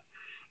resist that.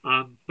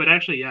 But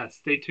actually, yes,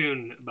 stay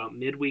tuned about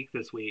midweek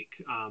this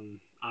week.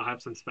 I'll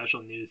have some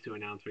special news to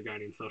announce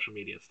regarding social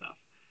media stuff.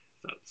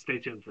 So stay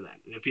tuned for that.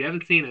 And if you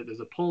haven't seen it, there's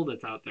a poll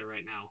that's out there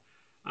right now.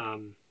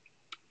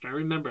 If I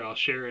remember, I'll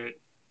share it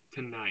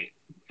tonight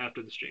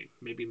after the stream,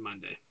 maybe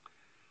Monday.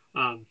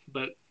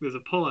 But there's a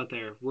poll out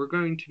there. We're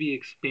going to be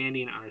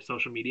expanding our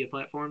social media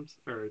platforms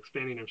or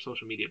expanding our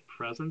social media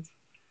presence.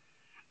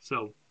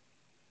 So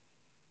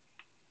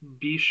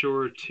be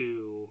sure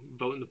to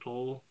vote in the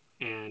poll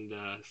and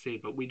see.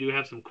 But we do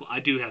have some.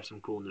 I do have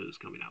some cool news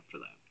coming up for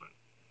that.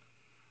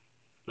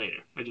 But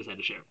later, I just had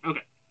to share.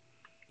 Okay.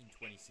 In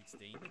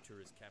 2016, the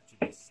tourists captured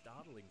this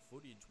startling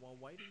footage while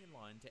waiting in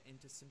line to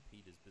enter St.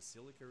 Peter's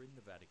Basilica in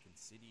the Vatican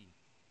City.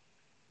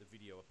 The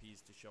video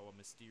appears to show a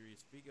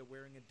mysterious figure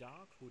wearing a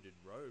dark hooded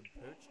robe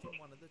perched in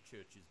one of the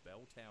church's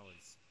bell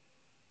towers.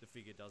 The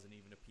figure doesn't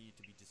even appear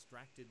to be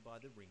distracted by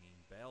the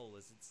ringing bell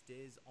as it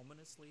stares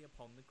ominously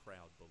upon the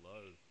crowd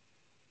below.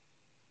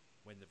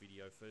 When the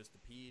video first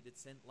appeared, it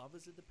sent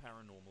lovers of the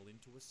paranormal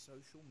into a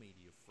social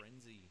media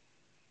frenzy.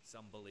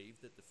 Some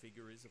believe that the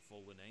figure is a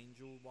fallen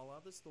angel, while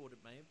others thought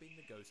it may have been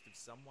the ghost of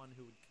someone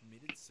who had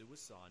committed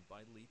suicide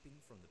by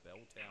leaping from the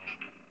bell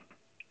tower.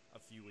 A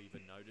few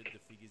even noted the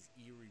figure's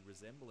eerie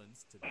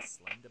resemblance to the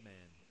Slender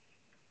Man.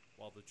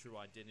 While the true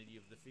identity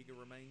of the figure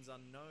remains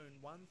unknown,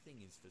 one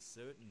thing is for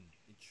certain: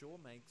 it sure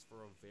makes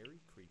for a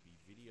very creepy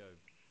video.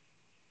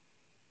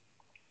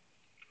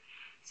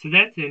 So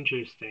that's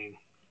interesting.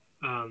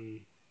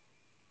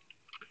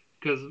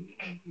 Because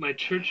my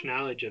church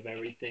knowledge of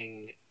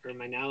everything, or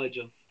my knowledge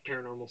of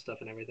paranormal stuff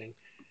and everything,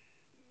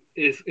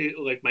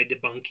 like my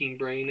debunking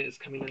brain is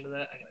coming into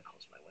that. I gotta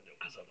close my window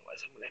because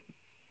otherwise I'm gonna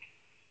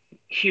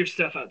hear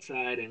stuff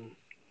outside and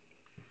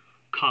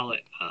call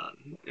it,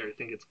 or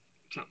think it's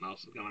something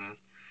else is going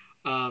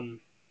on. Um,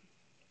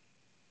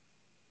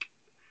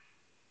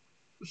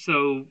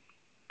 so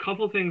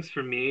couple things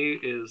for me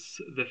is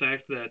the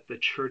fact that the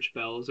church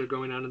bells are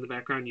going on in the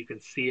background. You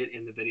can see it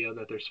in the video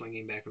that they're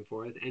swinging back and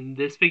forth, and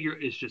this figure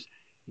is just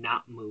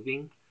not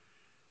moving.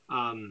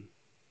 Um,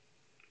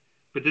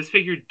 but this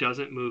figure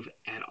doesn't move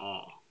at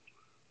all,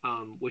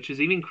 which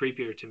is even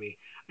creepier to me.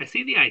 I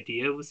see the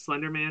idea with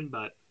Slenderman,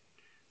 but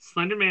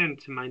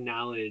Slenderman, to my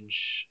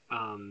knowledge,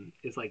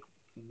 is like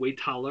way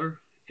taller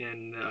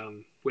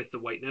and with the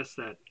whiteness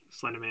that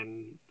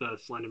the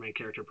Slenderman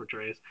character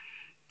portrays,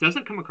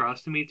 doesn't come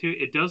across to me too.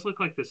 It does look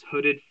like this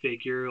hooded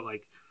figure,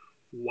 like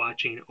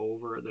watching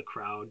over the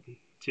crowd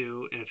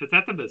too. And if it's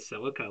at the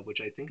Basilica, which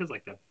I think is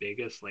like the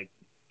biggest like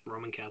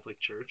Roman Catholic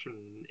church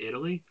in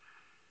Italy,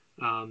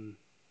 um,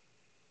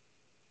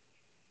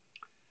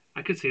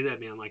 I could see that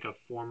being like a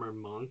former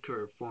monk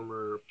or a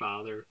former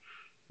father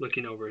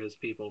looking over his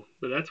people.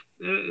 But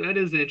that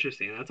is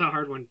interesting. That's a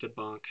hard one to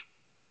debunk.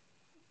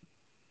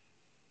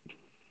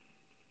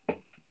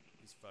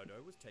 This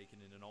photo was taken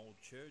in an old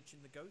church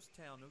in the ghost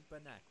town of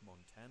Bannack,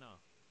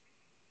 Montana.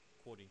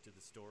 According to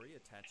the story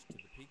attached to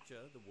the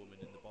picture, the woman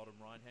in the bottom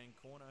right-hand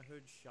corner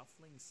heard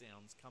shuffling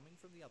sounds coming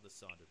from the other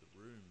side of the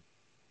room.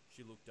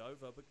 She looked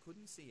over but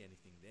couldn't see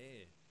anything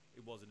there.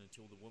 It wasn't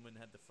until the woman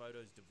had the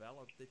photos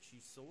developed that she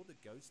saw the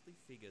ghostly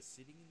figure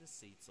sitting in the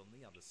seats on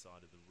the other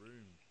side of the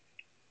room.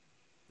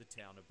 The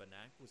town of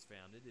Banak was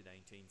founded in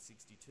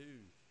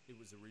 1862. It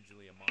was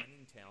originally a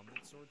mining town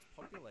that saw its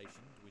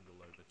population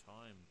dwindle over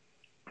time.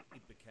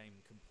 It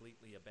became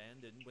completely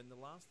abandoned when the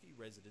last few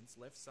residents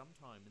left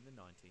sometime in the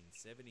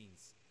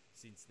 1970s.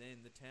 Since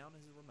then, the town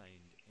has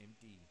remained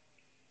empty.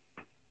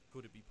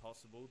 Could it be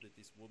possible that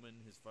this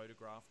woman has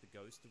photographed the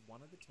ghost of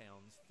one of the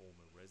town's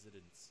former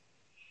residents?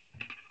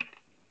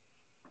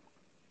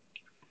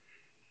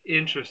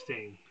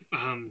 Interesting.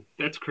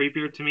 That's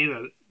creepier to me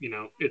that,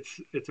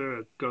 it's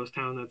a ghost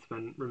town that's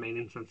been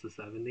remaining since the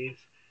 70s.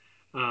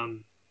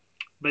 Um,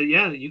 but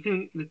yeah, you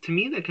can, to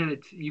me, that kind of,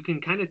 you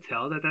can kind of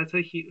tell that that's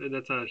a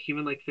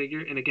human-like figure.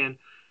 And again,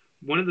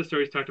 one of the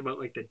stories talked about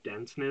like the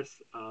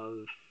denseness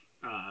of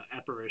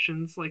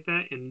apparitions like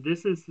that, and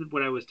this is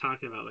what I was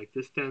talking about. Like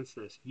this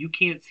denseness, you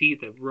can't see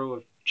the row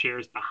of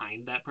chairs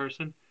behind that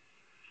person.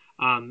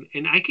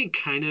 And I can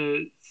kind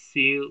of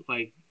see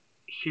like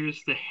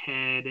here's the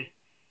head,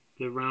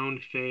 the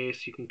round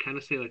face. You can kind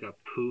of see like a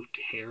poofed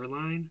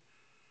hairline.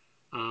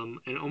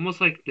 And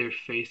almost like they're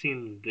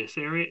facing this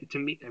area. To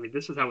me, I mean,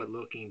 this is how it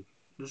looking.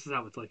 This is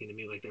how it's looking to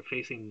me. Like they're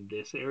facing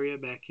this area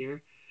back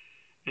here,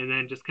 and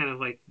then just kind of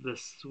like the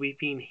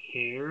sweeping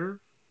hair,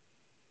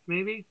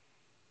 maybe.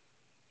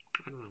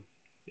 I don't know.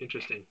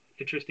 Interesting.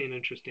 Interesting,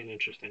 interesting,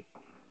 interesting.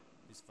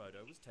 This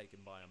photo was taken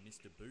by a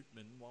Mr.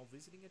 Bootman while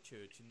visiting a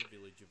church in the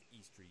village of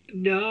Eastry,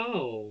 England.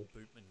 No.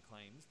 Bootman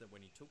claims that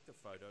when he took the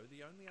photo,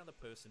 the only other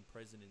person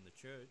present in the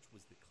church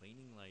was the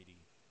cleaning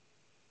lady.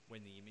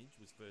 When the image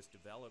was first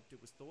developed, it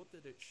was thought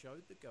that it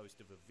showed the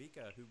ghost of a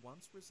vicar who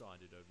once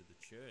resided over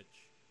the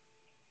church.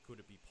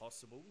 Could it be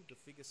possible? The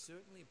figure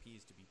certainly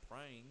appears to be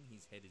praying,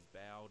 his head is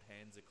bowed,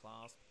 hands are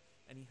clasped,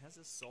 and he has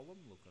a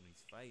solemn look on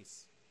his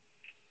face.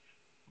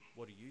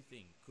 What do you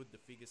think? Could the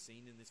figure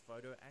seen in this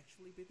photo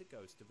actually be the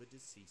ghost of a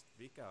deceased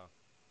vicar?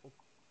 Or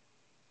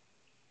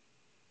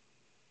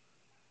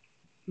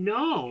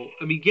No.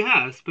 I mean,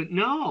 yes, but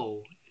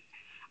no.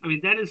 I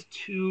mean,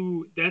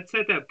 that's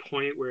at that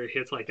point where it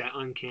hits like that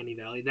uncanny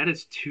valley. That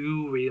is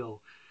too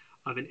real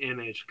of an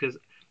image. Because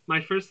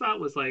my first thought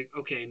was like,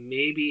 okay,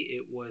 maybe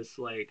it was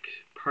like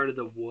part of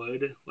the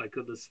wood, like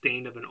the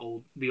stain of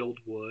the old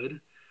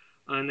wood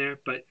on there.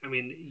 But I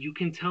mean, you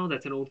can tell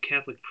that's an old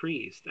Catholic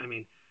priest. I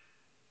mean,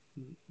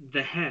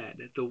 the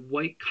head, the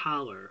white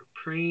collar,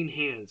 praying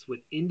hands with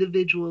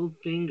individual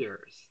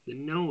fingers, the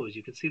nose,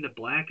 you can see the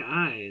black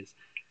eyes.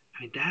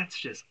 I mean, that's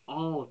just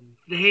all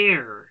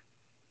there.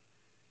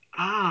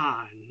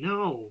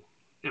 No.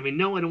 I mean,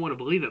 no, I don't want to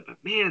believe it, but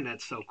man,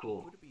 that's so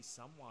cool. could it be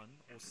someone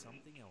or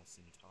something else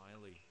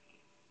entirely?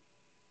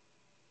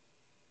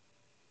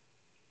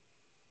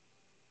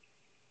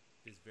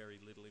 There's very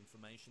little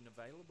information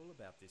available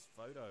about this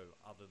photo,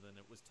 other than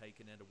it was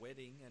taken at a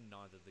wedding and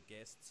neither the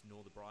guests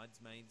nor the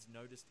bridesmaids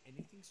noticed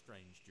anything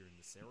strange during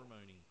the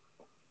ceremony.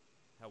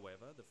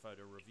 However, the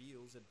photo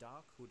reveals a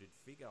dark hooded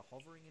figure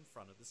hovering in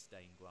front of the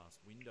stained glass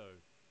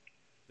window.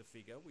 The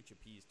figure, which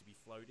appears to be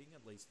floating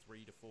at least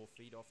 3 to 4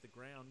 feet off the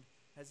ground,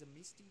 has a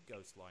misty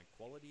ghost-like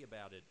quality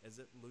about it as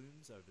it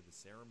looms over the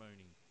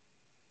ceremony.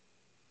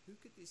 Who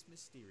could this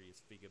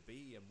mysterious figure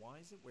be, and why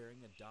is it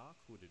wearing a dark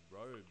hooded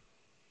robe?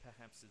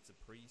 Perhaps it's a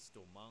priest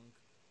or monk,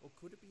 or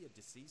could it be a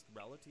deceased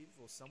relative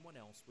or someone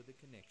else with a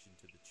connection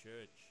to the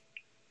church?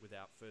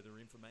 Without further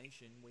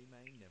information, we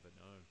may never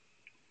know.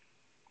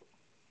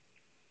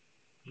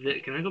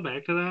 Can I go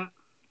back to that?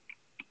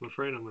 I'm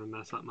afraid I'm going to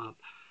mess something up.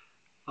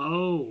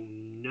 Oh,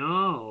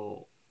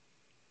 no.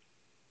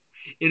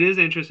 It is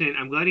interesting.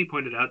 I'm glad he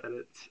pointed out that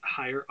it's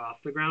higher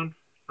off the ground,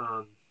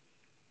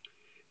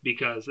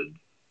 because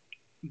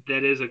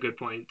that is a good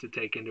point to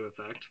take into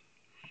effect.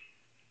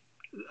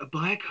 A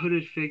black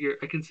hooded figure.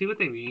 I can see what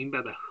they mean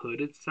by the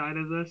hooded side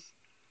of this.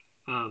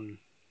 I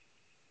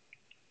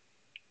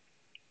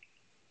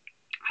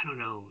don't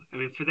know. I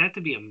mean, for that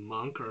to be a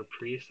monk or a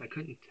priest, I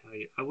couldn't tell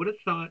you. I would have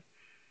thought,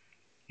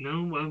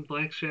 no, well,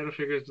 black shadow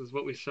figures is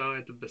what we saw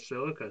at the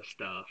basilica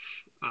stuff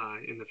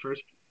in the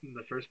first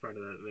part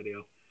of that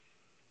video.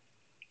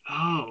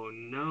 Oh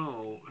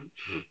no!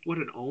 What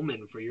an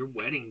omen for your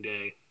wedding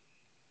day.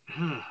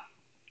 Who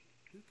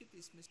could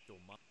this Mr.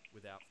 Monk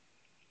without...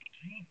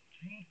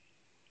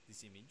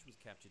 This image was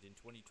captured in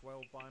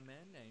 2012 by a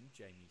man named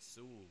Jamie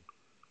Sewell.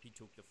 He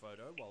took the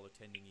photo while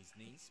attending his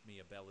niece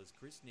Mia Bella's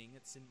christening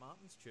at St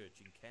Martin's Church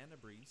in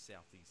Canterbury,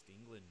 southeast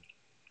England.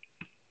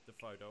 The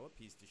photo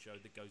appears to show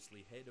the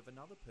ghostly head of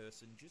another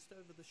person just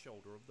over the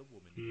shoulder of the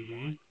woman in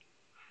white.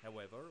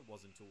 However, it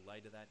wasn't until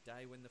later that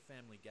day when the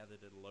family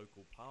gathered at a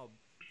local pub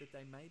that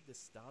they made the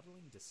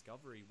startling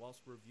discovery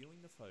whilst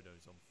reviewing the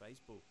photos on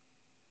Facebook.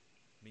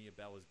 Mia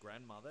Bella's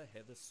grandmother,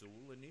 Heather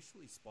Sewell,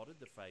 initially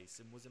spotted the face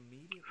and was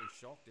immediately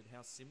shocked at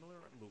how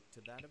similar it looked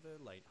to that of her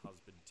late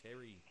husband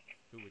Terry,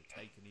 who had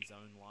taken his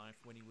own life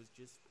when he was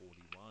just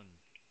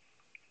 41.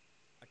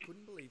 I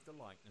couldn't believe the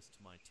likeness to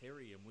my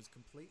Terry and was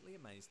completely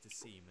amazed to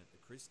see him at the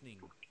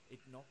christening.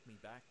 It knocked me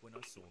back when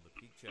I saw the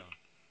picture.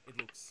 It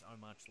looked so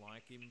much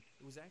like him,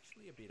 it was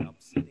actually a bit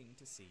upsetting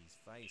to see his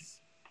face.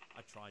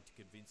 I tried to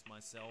convince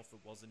myself it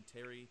wasn't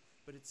Terry,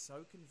 but it's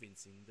so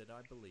convincing that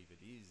I believe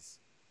it is.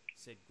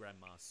 said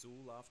Grandma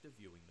Sewell after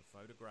viewing the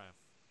photograph.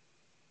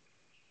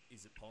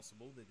 Is it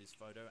possible that this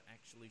photo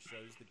actually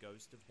shows the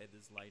ghost of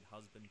Heather's late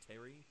husband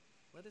Terry?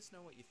 Let us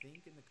know what you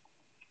think in the...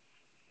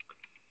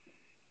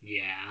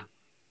 Yeah.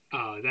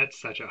 Oh, that's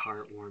such a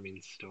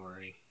heartwarming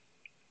story.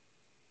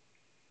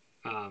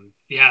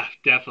 Yeah,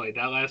 definitely.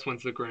 That last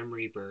one's the Grim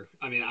Reaper.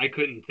 I mean, I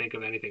couldn't think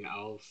of anything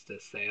else to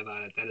say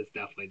about it. That is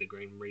definitely the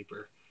Grim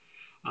Reaper.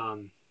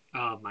 Um,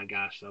 oh my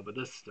gosh, though. But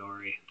this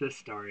story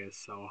is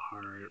so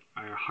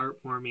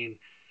heartwarming,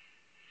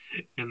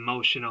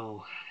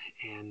 emotional,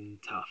 and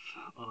tough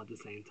all at the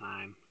same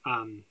time.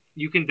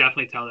 You can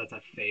definitely tell that's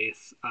a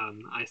face.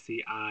 I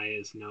see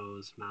eyes,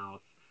 nose,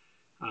 mouth.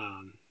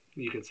 Um,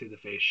 you can see the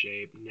face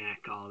shape,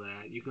 neck, all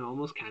that. You can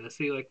almost kind of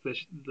see like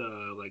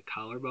the like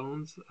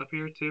collarbones up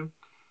here too.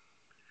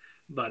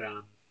 But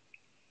oh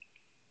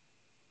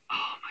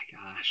my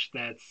gosh,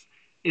 that's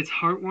it's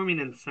heartwarming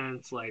in the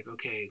sense like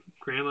okay,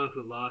 grandma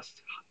who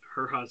lost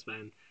her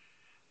husband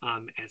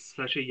at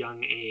such a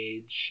young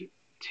age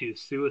to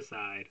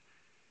suicide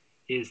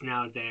is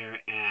now there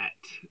at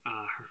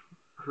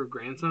her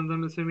grandson's.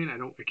 I'm assuming I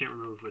can't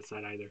remember if it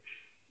said either.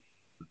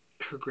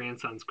 Her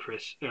grandson's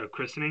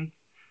christening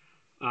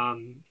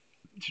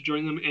to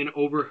join them, and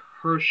over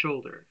her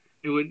shoulder.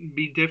 It would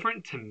be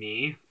different to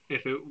me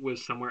if it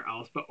was somewhere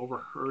else, but over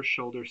her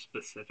shoulder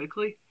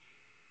specifically.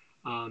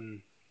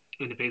 Um,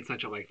 and it paints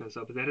such a likeness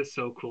up, but that is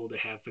so cool to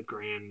have the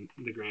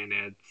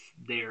granddads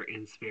there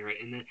in spirit.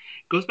 And then it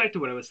goes back to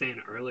what I was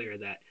saying earlier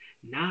that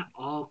not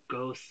all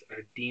ghosts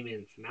are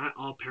demons, not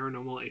all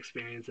paranormal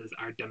experiences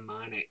are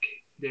demonic.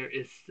 There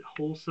is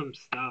wholesome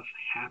stuff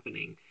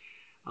happening.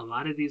 A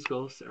lot of these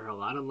ghosts are a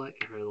lot of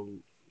like are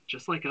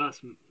just like us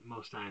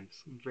most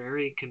times,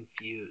 very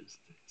confused,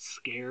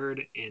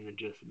 scared, and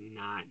just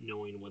not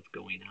knowing what's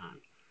going on.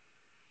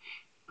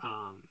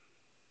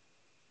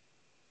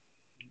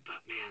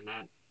 But man,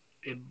 that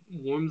it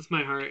warms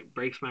my heart,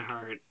 breaks my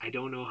heart. I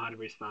don't know how to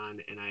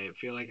respond, and I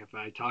feel like if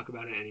I talk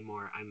about it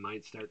anymore, I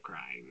might start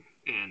crying.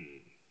 And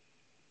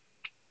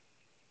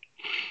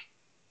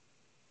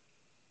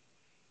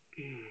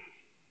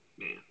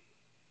man,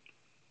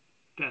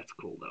 that's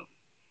cool though.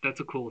 That's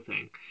a cool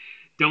thing.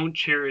 Don't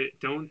share it.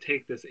 Don't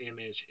take this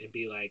image and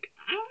be like,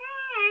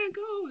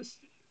 ghost.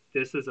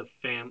 This is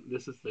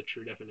the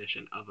true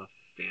definition of a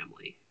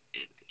family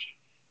image.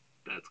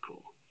 That's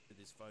cool.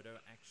 This photo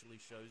actually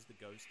shows the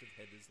ghost of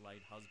Heather's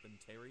late husband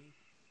Terry.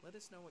 Let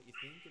us know what you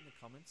think in the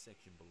comments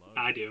section below.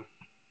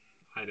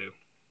 I do.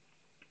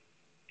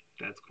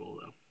 That's cool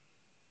though.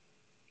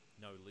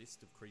 No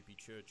list of creepy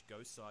church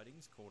ghost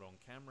sightings caught on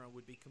camera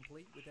would be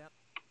complete without...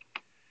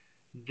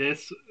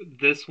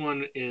 This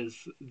one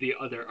is the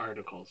other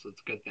article, so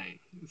it's a good thing.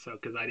 So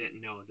because I didn't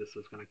know this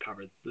was going to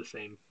cover the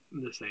same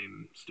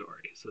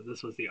story, so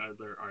this was the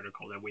other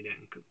article that we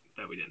didn't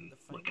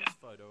The look famous at.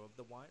 photo of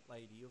the White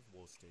Lady of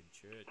Worstead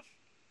Church.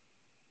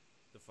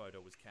 The photo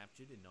was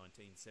captured in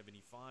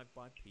 1975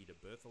 by Peter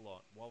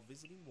Berthelot while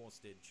visiting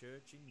Worstead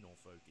Church in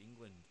Norfolk,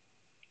 England.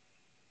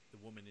 The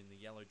woman in the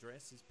yellow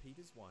dress is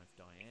Peter's wife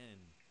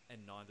Diane,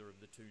 and neither of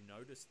the two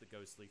noticed the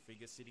ghostly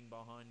figure sitting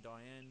behind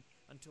Diane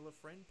until a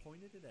friend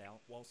pointed it out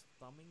whilst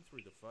thumbing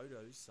through the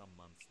photos some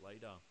months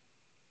later.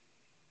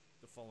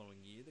 The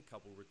following year, the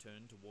couple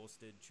returned to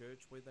Worstead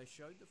Church where they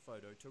showed the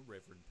photo to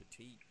Reverend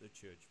Petit, the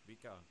church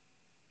vicar.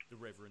 The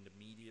Reverend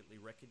immediately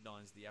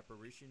recognised the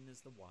apparition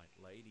as the White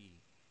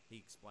Lady. He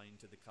explained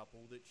to the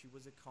couple that she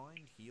was a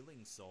kind,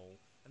 healing soul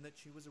and that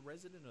she was a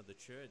resident of the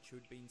church who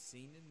had been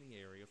seen in the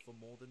area for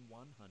more than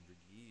 100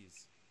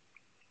 years.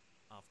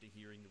 After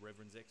hearing the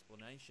Reverend's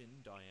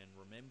explanation, Diane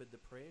remembered the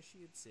prayer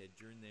she had said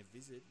during their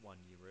visit 1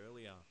 year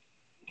earlier.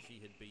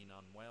 She had been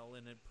unwell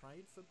and had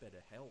prayed for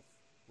better health.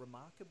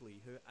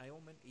 Remarkably, her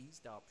ailment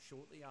eased up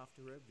shortly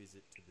after her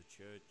visit to the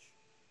church.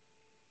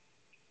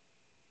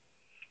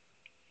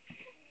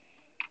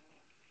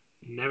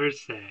 Never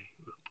say.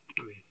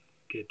 Let me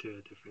get to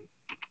a different.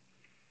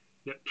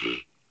 Yep.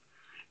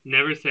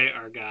 Never say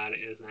our God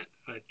isn't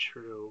a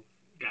true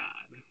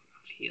God of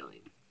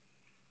healing.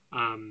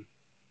 Um,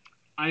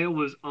 I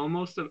was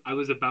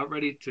about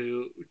ready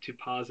to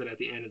pause it at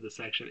the end of the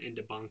section and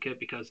debunk it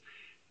because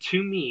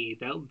to me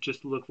that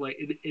just looked like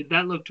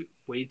that looked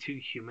way too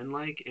human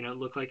like, and it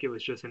looked like it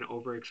was just an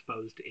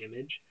overexposed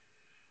image.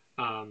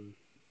 Um,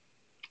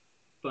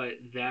 but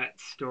that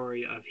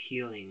story of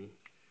healing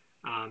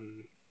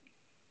um,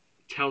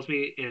 tells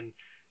me, and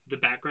the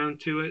background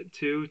to it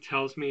too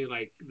tells me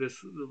like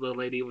the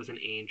lady was an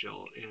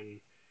angel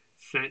and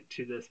sent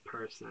to this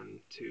person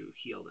to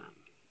heal them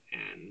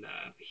and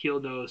heal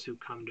those who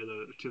come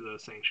to the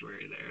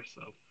sanctuary there.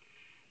 So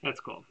that's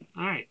cool.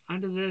 All right,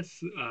 onto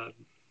this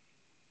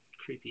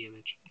creepy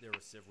image. There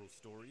are several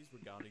stories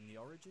regarding the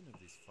origin of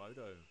this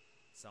photo.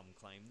 Some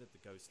claim that the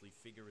ghostly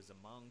figure is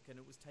a monk and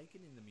it was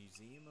taken in the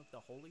Museum of the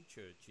Holy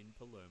Church in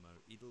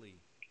Palermo,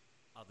 Italy.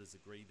 Others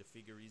agree the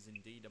figure is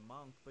indeed a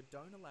monk, but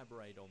don't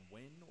elaborate on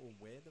when or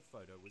where the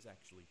photo was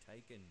actually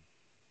taken.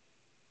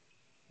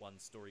 One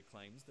story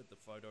claims that the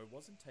photo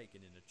wasn't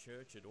taken in a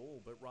church at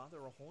all, but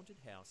rather a haunted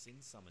house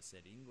in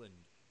Somerset,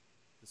 England.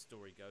 The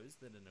story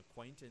goes that an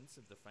acquaintance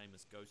of the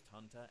famous ghost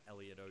hunter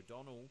Elliot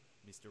O'Donnell,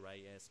 Mr.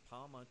 A.S.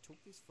 Palmer, took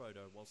this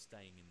photo while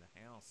staying in the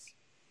house.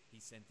 He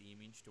sent the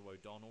image to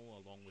O'Donnell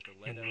along with a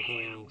letter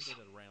claiming that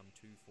at around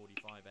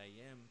 2:45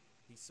 a.m.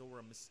 he saw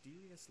a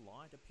mysterious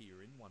light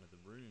appear in one of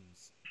the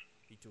rooms.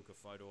 He took a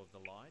photo of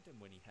the light, and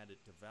when he had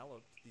it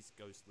developed, this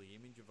ghostly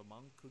image of a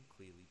monk could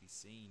clearly be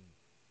seen.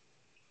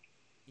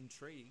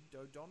 Intrigued,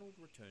 O'Donnell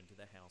returned to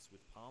the house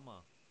with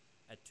Palmer.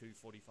 At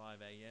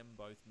 2:45 a.m,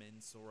 both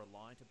men saw a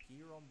light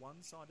appear on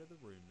one side of the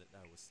room that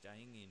they were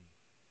staying in.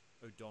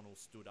 O'Donnell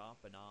stood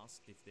up and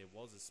asked if there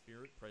was a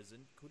spirit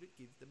present, could it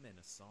give the men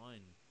a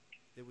sign?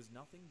 There was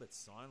nothing but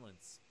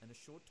silence, and a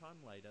short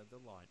time later the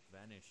light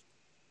vanished.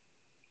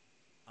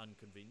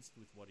 Unconvinced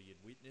with what he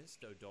had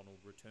witnessed, O'Donnell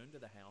returned to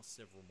the house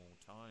several more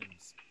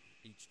times.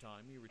 Each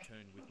time he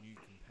returned with new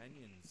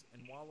companions,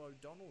 and while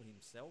O'Donnell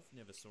himself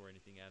never saw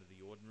anything out of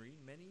the ordinary,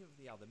 many of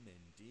the other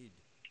men did.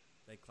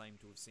 They claimed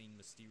to have seen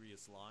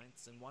mysterious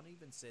lights, and one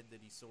even said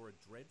that he saw a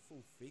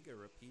dreadful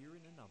figure appear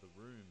in another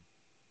room.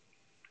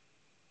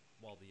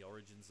 While the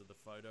origins of the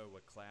photo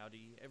were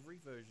cloudy, every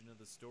version of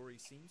the story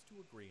seems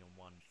to agree on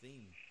one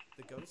thing: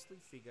 the ghostly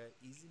figure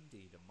is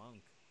indeed a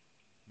monk.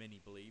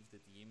 Many believe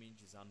that the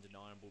image is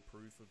undeniable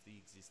proof of the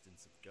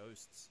existence of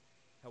ghosts.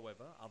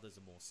 However, others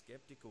are more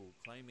skeptical,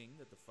 claiming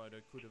that the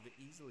photo could have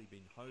easily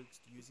been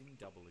hoaxed using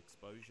double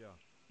exposure.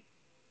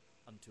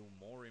 Until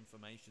more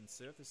information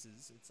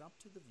surfaces, it's up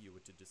to the viewer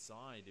to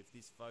decide if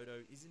this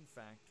photo is in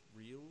fact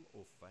real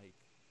or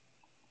fake.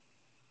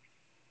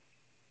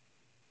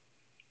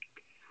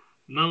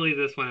 I'm gonna leave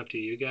this one up to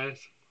you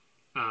guys,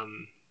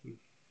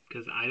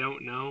 because I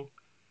don't know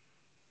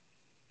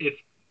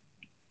if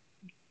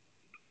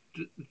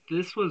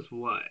this was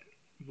what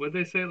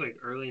they say, like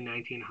early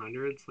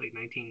 1900s, like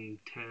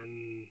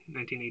 1910,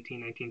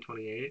 1918,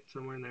 1928,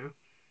 somewhere in there.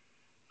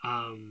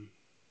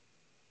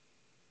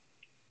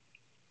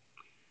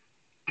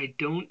 I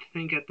don't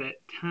think at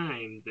that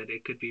time that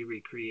it could be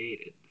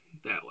recreated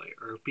that way,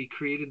 or be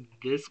created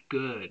this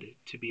good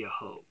to be a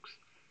hoax.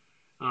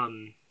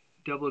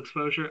 Double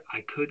exposure,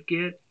 I could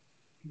get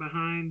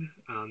behind.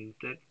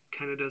 That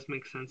kind of does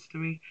make sense to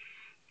me.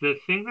 The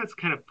thing that's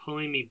kind of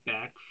pulling me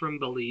back from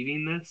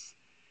believing this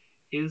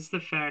is the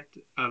fact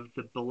of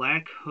the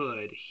black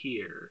hood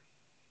here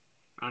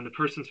on the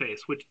person's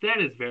face, which that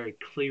is very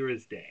clear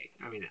as day.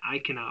 I mean, I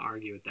cannot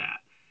argue with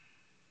that.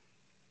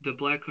 The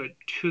black hood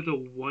to the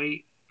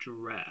white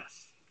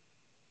dress,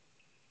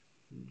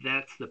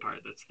 that's the part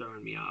that's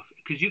throwing me off.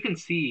 Because you can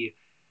see,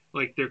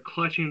 like, they're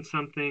clutching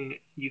something.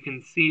 You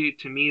can see,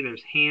 to me,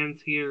 there's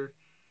hands here.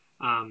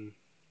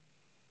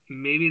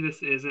 Maybe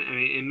this isn't, I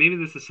mean, and maybe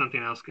this is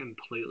something else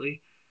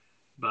completely,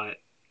 but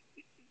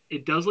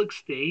it does look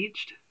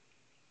staged.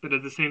 But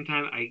at the same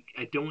time,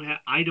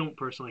 I don't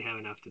personally have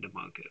enough to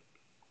debunk it.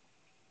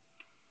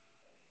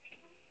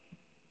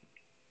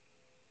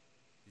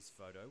 This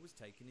photo was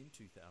taken in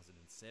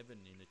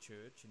 2007 in a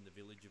church in the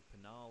village of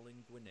Penal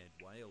in Gwynedd,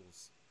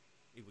 Wales.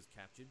 It was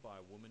captured by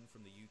a woman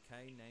from the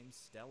UK named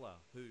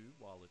Stella, who,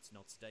 while it's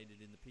not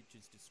stated in the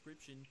picture's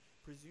description,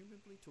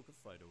 presumably took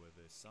a photo of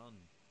her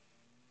son.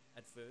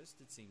 At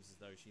first, it seems as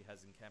though she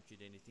hasn't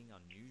captured anything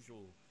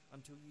unusual,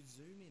 until you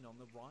zoom in on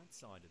the right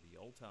side of the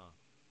altar.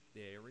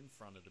 There, in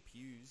front of the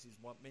pews, is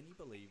what many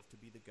believe to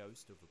be the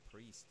ghost of a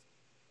priest.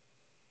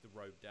 The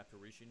robed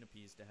apparition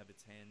appears to have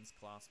its hands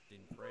clasped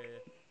in prayer,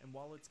 and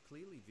while it's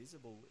clearly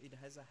visible, it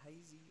has a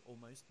hazy,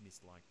 almost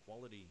mist-like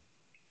quality.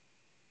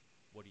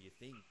 What do you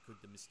think? Could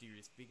the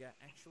mysterious figure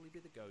actually be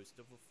the ghost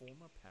of a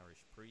former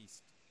parish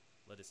priest?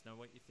 Let us know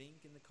what you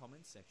think in the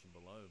comments section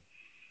below.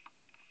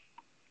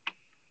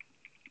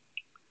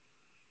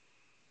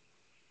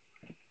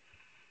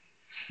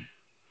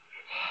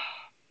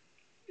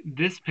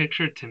 This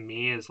picture to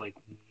me is like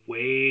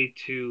way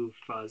too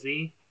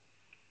fuzzy.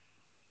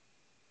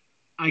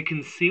 I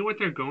can see what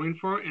they're going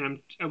for, and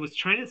I was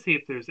trying to see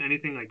if there's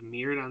anything like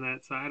mirrored on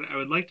that side. I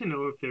would like to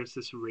know if there's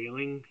this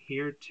railing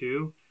here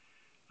too.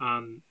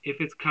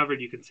 If it's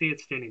covered, you can see it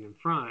standing in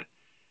front.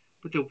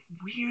 But the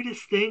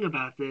weirdest thing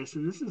about this,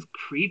 and this is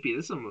creepy,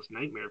 this is almost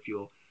nightmare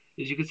fuel,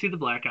 is you can see the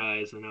black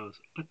eyes and nose,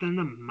 but then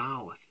the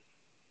mouth.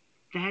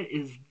 That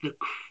is the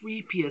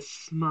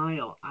creepiest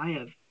smile I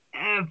have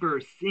ever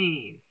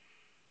seen.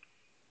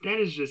 That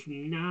is just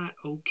not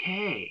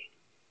okay.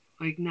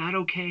 Like, not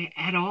okay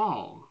at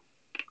all.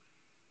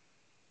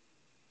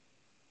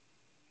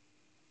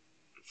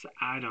 So,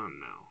 I don't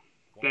know.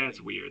 That's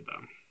weird,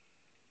 though.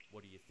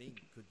 What do you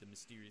think? Could the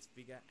mysterious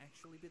figure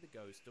actually be the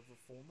ghost of a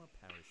former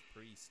parish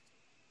priest?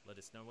 Let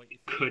us know what you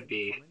think. Could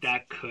be.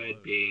 That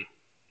could be.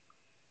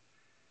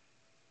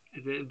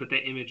 But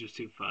the image is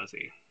too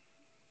fuzzy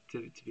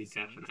to be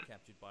definite.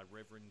 Captured by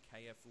Reverend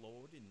K.F.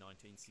 Lord in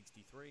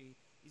 1963,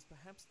 is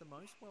perhaps the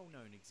most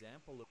well-known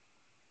example of...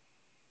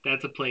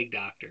 That's a plague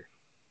doctor.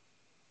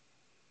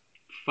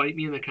 Fight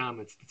me in the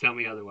comments to tell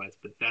me otherwise,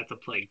 but that's a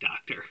plague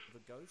doctor.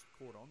 ...of a ghost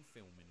caught on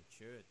film in a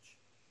church.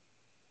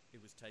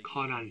 It was taken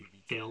caught on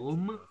film?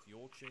 in North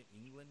Yorkshire,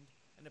 England,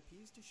 and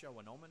appears to show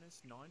an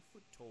ominous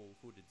 9-foot-tall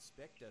hooded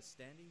spectre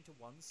standing to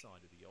one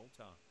side of the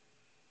altar.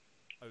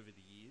 Over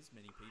the years,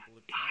 many people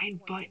have tried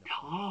to 9 foot identify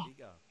tall. the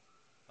figure.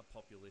 A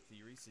popular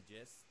theory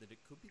suggests that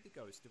it could be the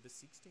ghost of a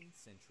 16th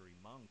century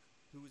monk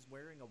who was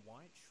wearing a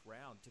white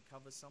shroud to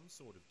cover some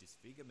sort of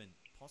disfigurement,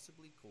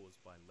 possibly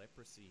caused by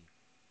leprosy.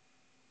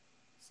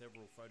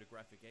 Several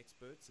photographic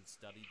experts have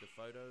studied the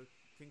photo,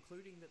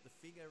 concluding that the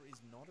figure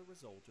is not a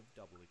result of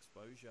double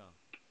exposure.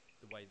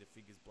 The way the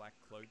figure's black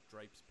cloak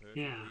drapes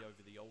perfectly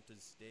over the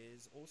altar's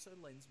stairs also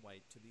lends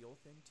weight to the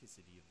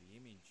authenticity of the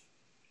image.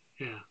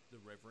 Yeah.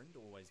 The Reverend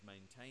always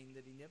maintained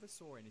that he never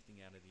saw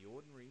anything out of the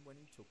ordinary when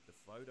he took the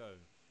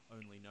photo,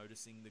 only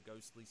noticing the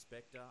ghostly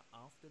spectre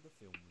after the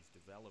film was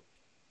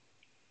developed.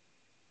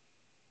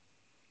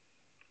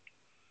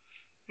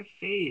 Her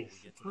Before we face.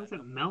 get to How is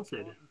that it number one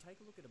melted? spot and take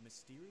a look at a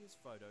mysterious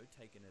photo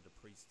taken at a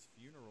priest's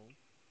funeral,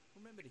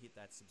 remember to hit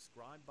that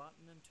subscribe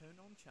button and turn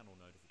on channel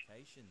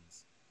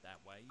notifications. That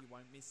way you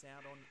won't miss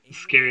out on any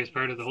Scariest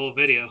part of the whole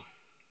video.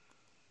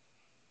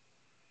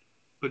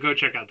 But go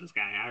check out this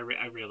guy. I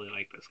really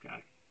like this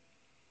guy.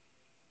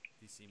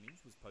 This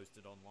image was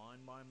posted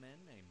online by a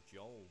man named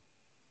Joel.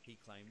 He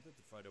claimed that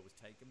the photo was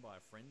taken by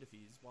a friend of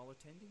his while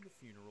attending the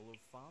funeral of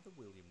Father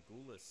William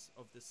Goulis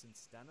of the St.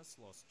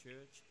 Stanislaus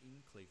Church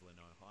in Cleveland,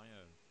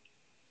 Ohio.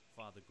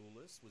 Father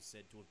Goulis was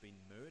said to have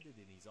been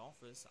murdered in his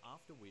office,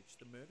 after which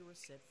the murderer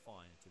set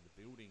fire to the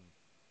building.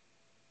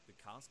 The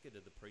casket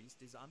of the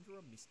priest is under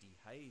a misty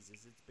haze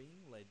as it's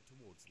being led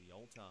towards the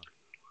altar.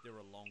 There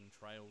are long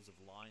trails of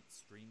light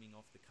streaming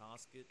off the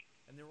casket,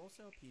 and there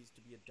also appears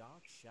to be a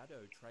dark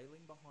shadow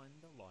trailing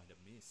behind the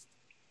lighter mist.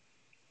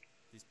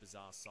 This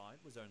bizarre sight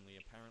was only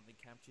apparently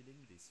captured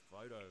in this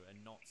photo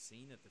and not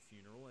seen at the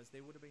funeral, as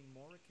there would have been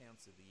more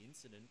accounts of the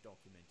incident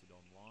documented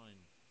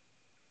online.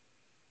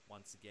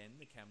 Once again,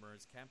 the camera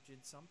has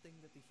captured something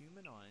that the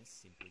human eye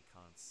simply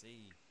can't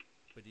see.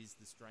 But is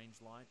the strange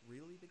light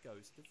really the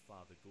ghost of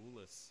Father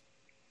Goulis?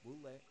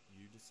 We'll let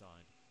you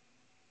decide.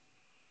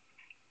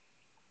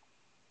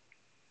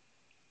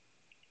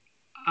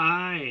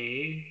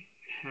 I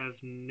have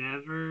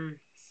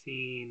never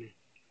seen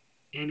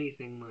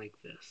anything like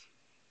this.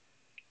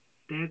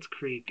 That's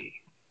creepy.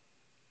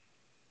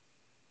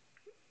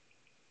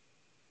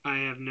 I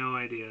have no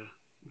idea.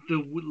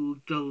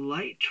 The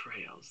light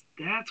trails,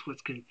 that's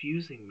what's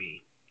confusing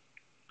me.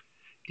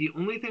 The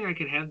only thing I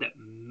could have that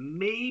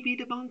maybe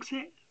debunks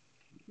it,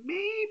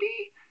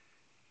 maybe,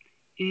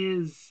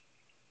 is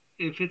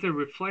if it's a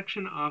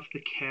reflection off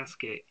the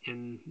casket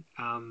and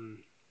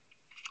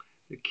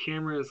the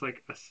camera is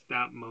like a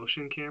stop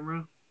motion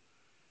camera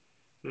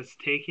that's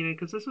taking it,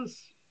 because this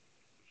was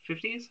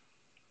 50s,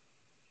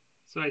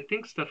 so I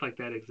think stuff like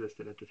that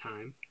existed at the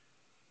time.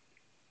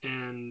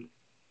 And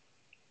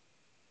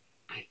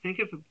I think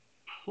if it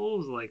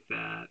pulls like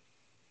that,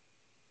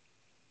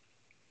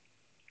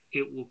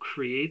 it will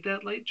create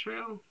that light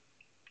trail.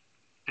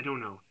 I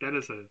don't know. That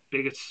is the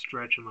biggest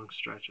stretch among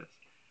stretches.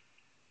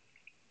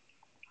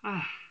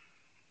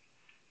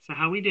 So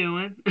how we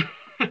doing?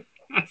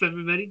 How's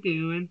everybody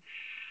doing?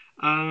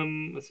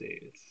 Let's see.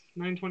 It's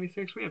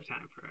 9:26. We have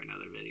time for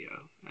another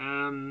video.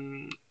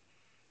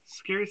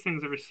 Scariest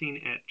things ever seen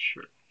at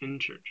in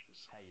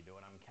churches. How you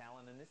doing? I'm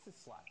Callan and this is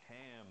Slapped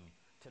Ham.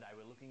 Today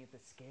we're looking at the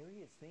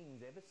scariest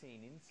things ever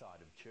seen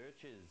inside of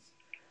churches.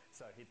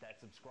 So hit that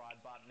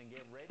subscribe button and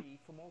get ready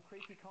for more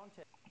creepy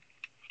content.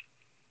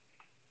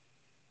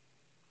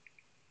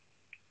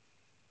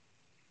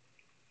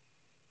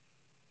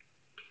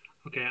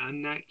 Okay,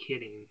 I'm not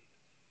kidding.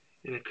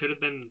 And it could have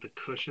been the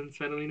cushion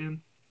settling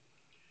in,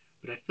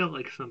 but I felt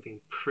like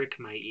something pricked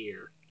my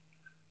ear.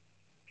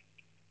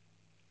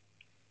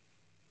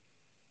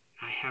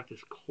 I have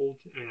this cold,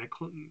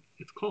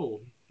 it's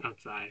cold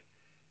outside.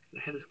 I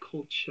have this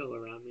cold chill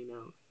around me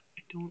now.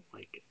 I don't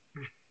like it.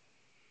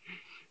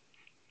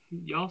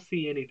 Y'all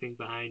see anything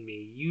behind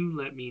me, you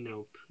let me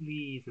know,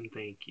 please and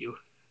thank you.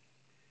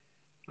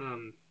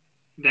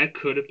 That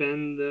could have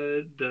been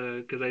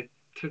because I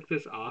took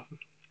this off.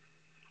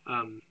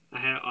 I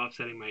had it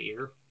offsetting my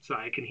ear so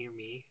I can hear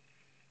me.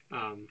 I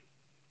don't know.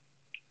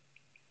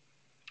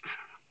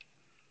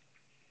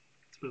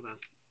 Let's move on.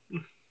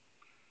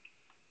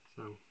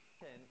 So.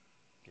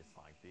 Just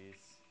like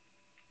this.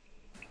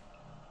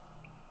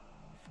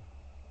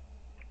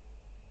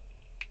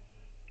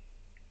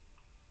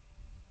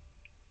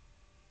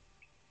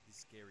 This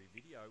scary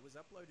video was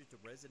uploaded to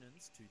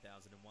Resonance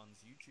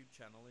 2001's YouTube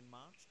channel in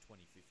March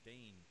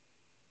 2015.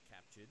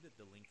 Captured at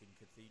the Lincoln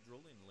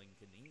Cathedral in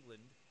Lincoln,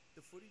 England,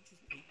 the footage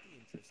has piqued the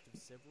interest of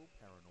several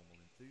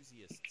paranormal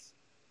enthusiasts.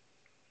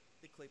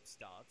 The clip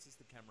starts as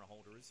the camera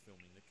holder is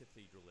filming the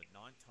cathedral at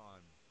night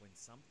time, when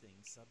something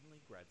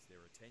suddenly grabs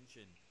their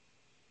attention.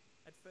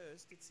 At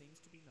first, it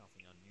seems to be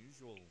nothing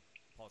unusual,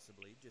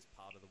 possibly just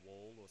part of the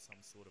wall or some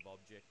sort of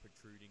object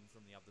protruding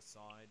from the other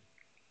side.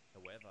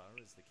 However,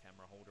 as the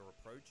camera holder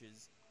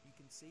approaches, you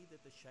can see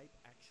that the shape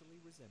actually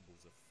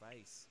resembles a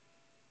face.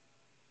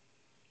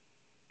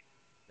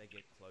 They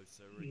get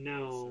closer and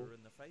closer,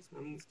 and the face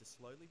begins to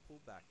slowly pull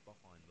back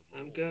behind the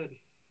wall. I'm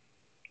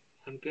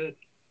good.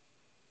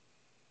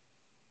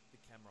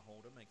 The camera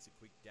holder makes a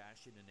quick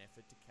dash in an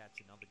effort to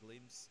catch another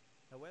glimpse,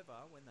 However,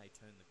 when they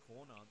turn the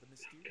corner, the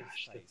mysterious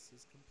Gosh, face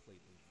has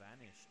completely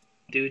vanished.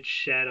 dude's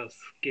shadow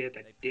scared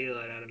the They pan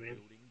daylight out around of the me.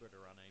 building but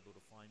are unable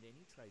to find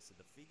any trace of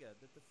the figure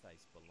that the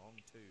face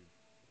belonged to.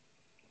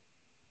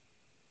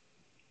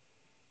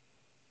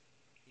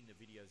 In the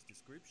video's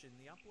description,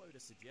 the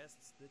uploader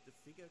suggests that the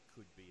figure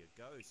could be a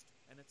ghost,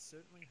 and it's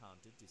certainly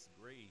hard to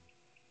disagree.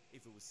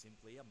 If it was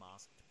simply a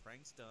masked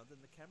prankster, then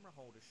the camera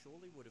holder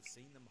surely would have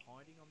seen them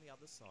hiding on the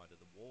other side of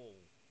the wall.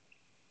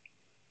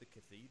 The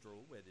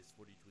cathedral, where this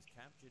footage was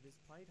captured, has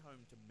played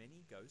home to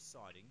many ghost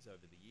sightings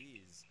over the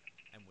years,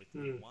 and with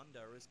little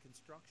wonder as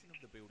construction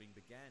of the building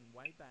began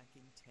way back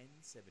in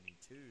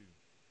 1072.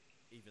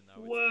 Even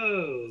though it's thought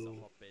of as a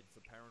Whoa. hotbed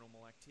for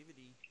paranormal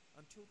activity,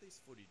 until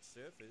this footage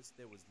surfaced,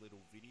 there was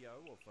little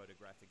video or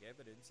photographic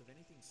evidence of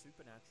anything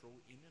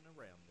supernatural in and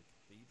around the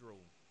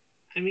cathedral.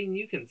 I mean,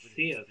 you can With a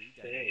see a history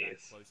dating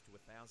back face. close to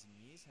 1,000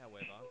 years,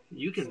 however,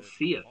 You it's can certainly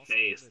see a possible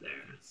face that there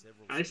there. could be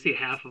several I see spirits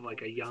half that of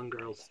like call a this young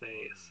girl's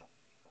place face. home.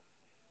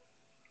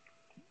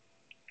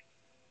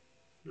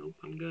 Nope,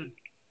 I'm good.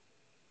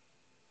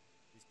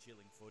 This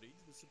chilling footage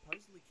was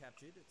supposedly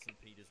captured at St.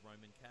 Peter's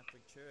Roman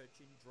Catholic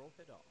Church in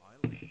Drogheda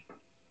Island.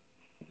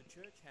 The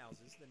church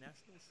houses the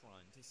national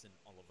shrine to St.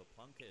 Oliver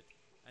Plunkett,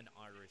 an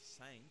Irish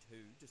saint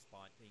who,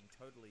 despite being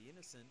totally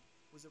innocent,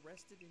 was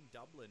arrested in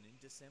Dublin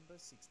in December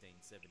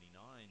 1679.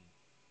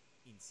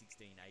 In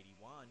 1681,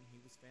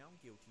 he was found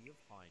guilty of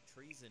high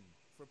treason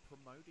for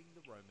promoting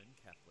the Roman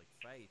Catholic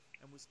faith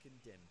and was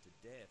condemned to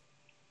death.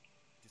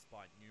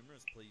 Despite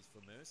numerous pleas for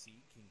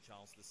mercy, King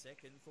Charles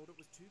II thought it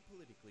was too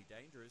politically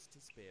dangerous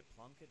to spare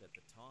Plunkett at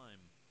the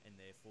time, and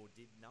therefore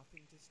did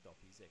nothing to stop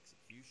his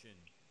execution.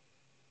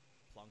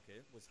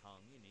 Plunkett was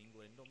hung in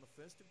England on the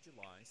 1st of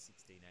July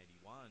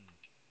 1681.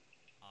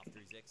 After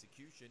his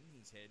execution,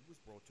 his head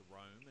was brought to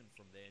Rome and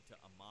from there to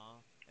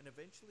Armagh, and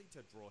eventually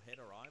to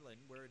Drogheda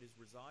Island, where it has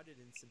resided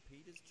in St.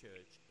 Peter's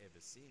Church ever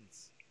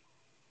since.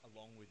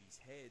 Along with his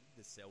head,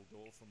 the cell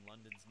door from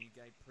London's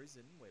Newgate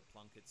prison, where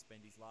Plunkett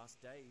spent his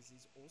last days,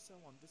 is also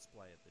on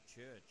display at the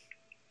church.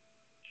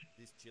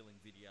 This chilling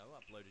video,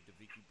 uploaded to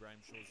Vicky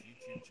Bramshaw's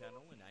YouTube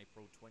channel in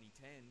April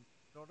 2010,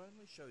 not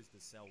only shows the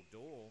cell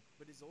door,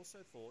 but is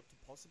also thought to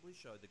possibly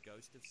show the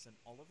ghost of St.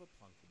 Oliver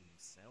Plunkett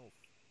himself.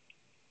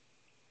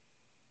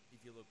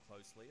 If you look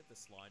closely at the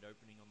slide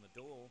opening on the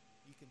door,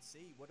 you can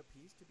see what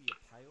appears to be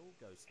a pale,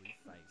 ghostly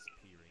face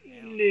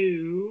peering out.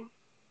 No.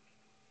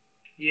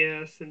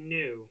 Yes and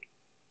no.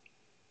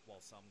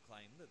 While some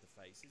claim that the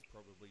face is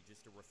probably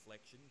just a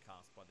reflection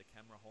cast by the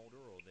camera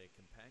holder or their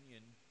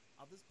companion,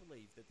 others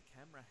believe that the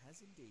camera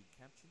has indeed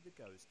captured the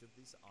ghost of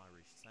this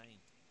Irish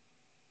saint.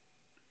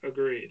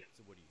 Agreed.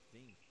 So what do you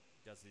think?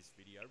 Does this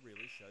video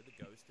really show the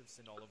ghost of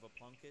St. Oliver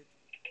Plunkett?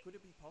 Could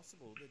it be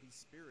possible that his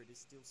spirit is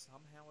still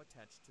somehow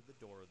attached to the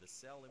door of the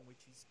cell in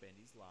which he spent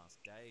his last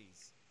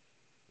days?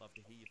 Love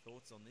to hear your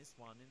thoughts on this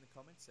one in the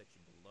comments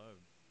section below.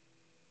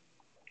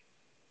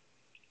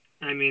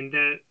 I mean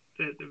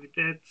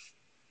that's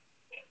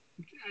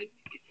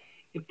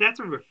if that's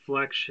a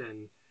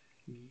reflection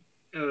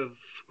of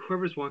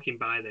whoever's walking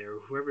by there, or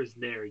whoever's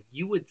there,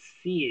 you would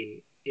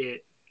see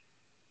it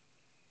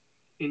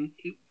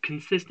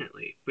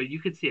consistently, but you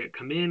could see it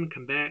come in,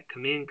 come back,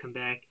 come in, come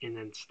back, and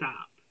then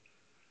stop.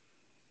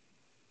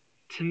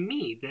 To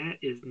me, that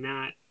is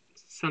not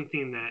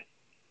something that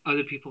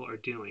other people are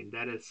doing.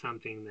 That is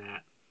something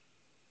that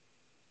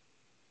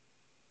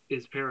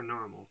is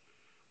paranormal.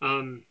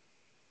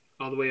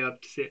 All the way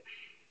up to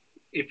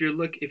if you're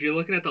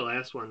looking at the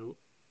last one,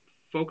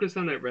 focus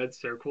on that red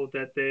circle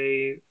that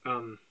they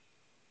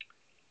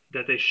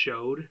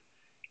showed,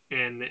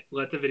 and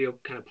let the video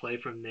kind of play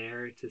from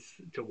there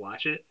to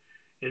watch it,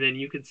 and then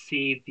you could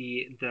see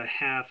the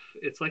half.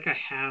 It's like a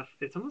half.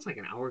 It's almost like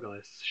an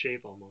hourglass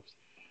shape almost,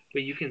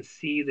 but you can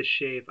see the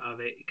shape of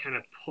it kind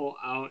of pull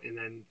out and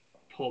then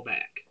pull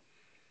back.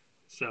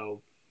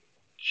 So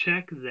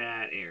check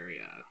that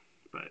area,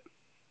 but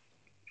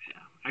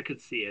yeah, I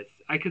could see it.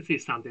 I could see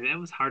something. It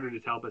was harder to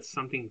tell, but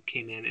something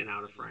came There's in and very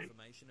out of little frame.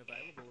 information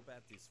available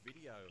about this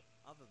video,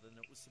 other than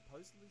it was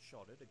supposedly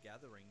shot at a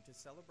gathering to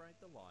celebrate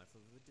the life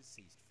of a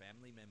deceased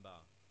family member.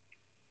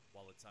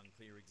 While it's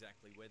unclear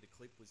exactly where the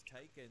clip was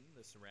taken,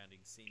 the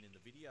surrounding scene in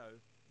the video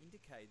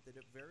indicate that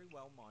it very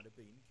well might have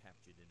been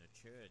captured in a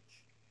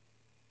church.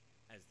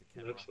 As the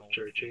camera Looks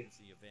holder churchy. films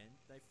the event,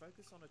 they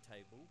focus on a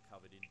table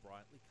covered in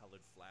brightly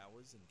coloured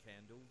flowers and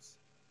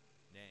candles.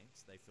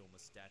 Next, they film a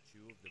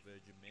statue of the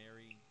Virgin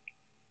Mary,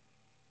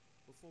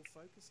 before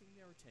focusing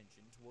their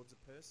attention towards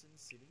a person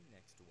sitting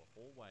next to a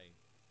hallway.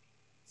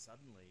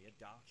 Suddenly, a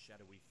dark,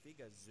 shadowy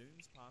figure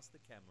zooms past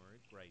the camera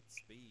at great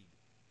speed.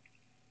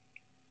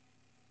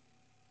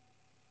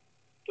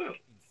 Well,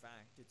 In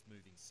fact, it's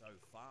moving so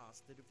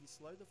fast that if you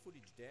slow the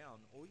footage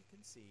down, all you can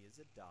see is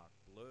a dark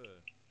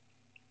blur.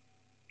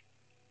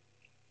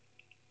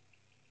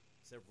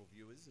 Several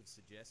viewers have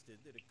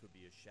suggested that it could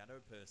be a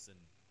shadow person,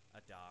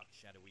 a dark,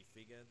 shadowy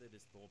figure that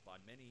is thought by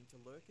many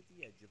to lurk at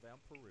the edge of our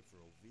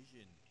peripheral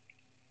vision.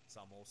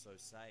 Some also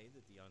say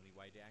that the only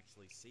way to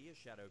actually see a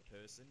shadow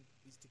person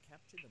is to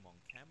capture them on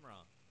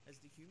camera, as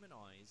the human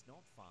eye is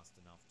not fast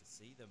enough to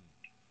see them.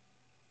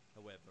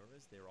 However,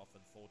 as they're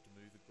often thought to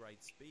move at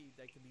great speed,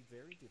 they can be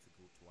very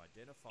difficult to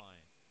identify.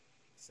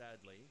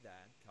 Sadly,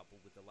 that,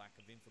 coupled with the lack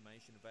of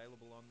information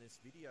available on this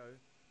video,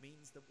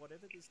 means that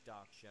whatever this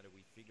dark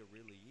shadowy figure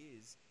really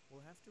is,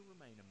 will have to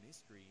remain a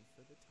mystery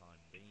for the time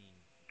being.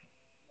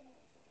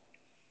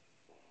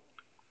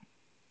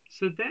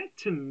 So that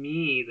to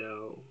me,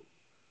 though,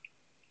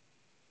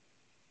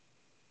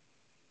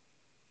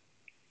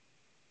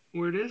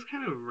 where it is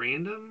kind of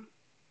random,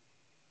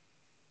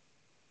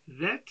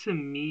 that to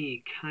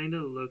me kind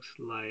of looks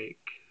like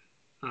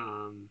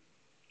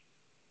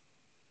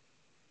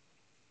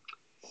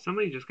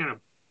somebody just kind of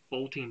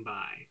bolting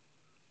by.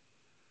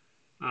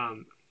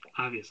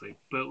 Obviously,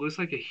 but it looks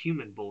like a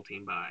human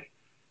bolting by.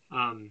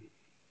 Um,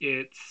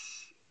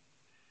 it's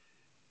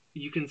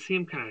you can see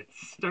him kind of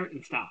start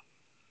and stop.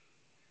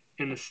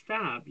 And the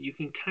stop, you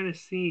can kind of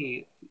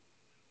see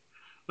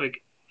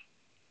like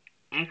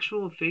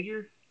actual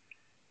figure.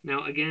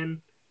 Now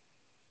again,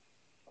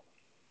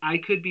 I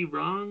could be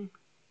wrong,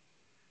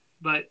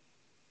 but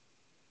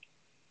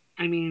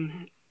I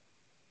mean,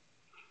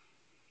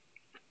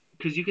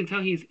 because you can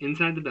tell he's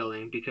inside the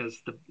building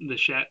because the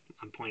shadow.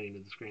 I'm pointing to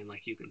the screen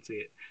like you can see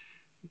it,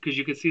 because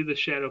you can see the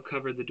shadow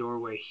cover the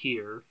doorway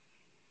here,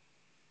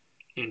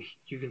 and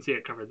you can see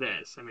it cover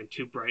this. I mean,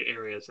 two bright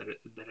areas that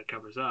it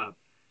covers up,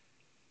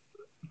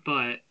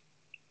 but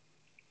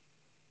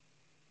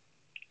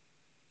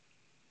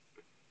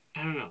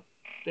I don't know.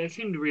 That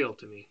seemed real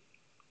to me,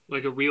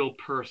 like a real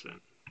person.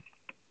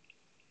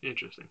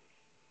 Interesting.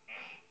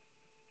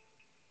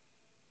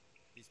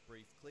 This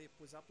brief clip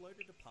was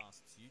uploaded to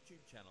Past's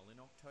YouTube channel in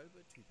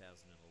October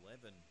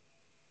 2011.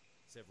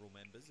 Several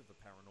members of a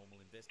paranormal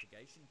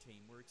investigation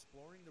team were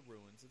exploring the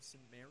ruins of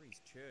St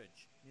Mary's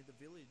Church near the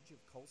village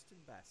of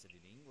Colston Bassett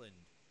in England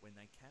when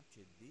they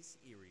captured this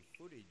eerie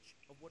footage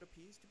of what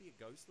appears to be a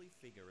ghostly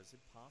figure as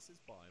it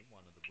passes by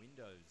one of the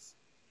windows.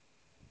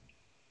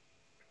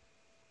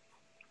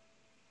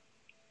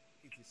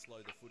 If you slow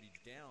the footage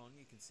down,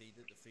 you can see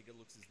that the figure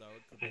looks as though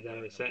it could be I thought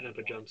I wearing was setting a up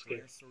a white jump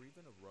scare. dress or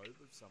even a robe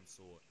of some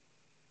sort.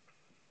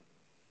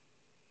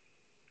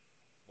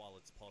 While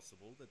it's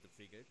possible that the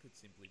figure could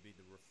simply be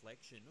the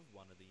reflection of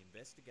one of the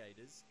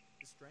investigators,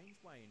 the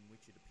strange way in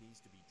which it appears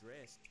to be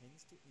dressed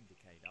tends to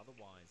indicate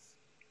otherwise.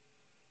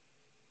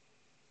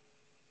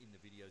 In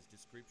the video's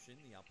description,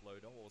 the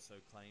uploader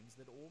also claims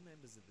that all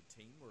members of the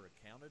team were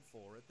accounted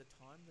for at the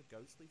time the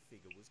ghostly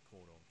figure was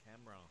caught on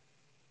camera.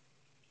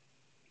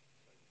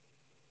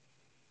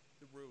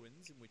 The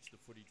ruins in which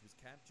the footage was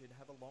captured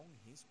have a long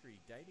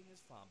history dating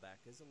as far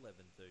back as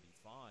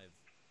 1135.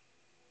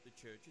 The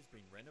church has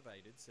been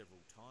renovated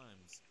several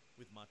times,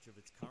 with much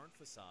of its current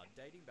facade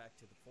dating back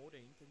to the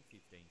 14th and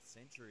 15th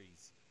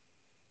centuries.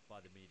 By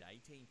the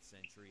mid-18th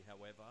century,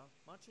 however,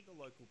 much of the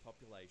local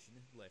population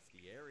had left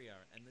the area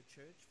and the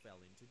church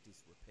fell into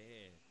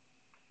disrepair.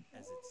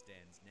 As it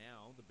stands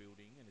now, the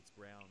building and its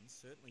grounds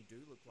certainly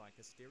do look like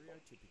a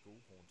stereotypical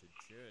haunted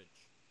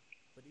church.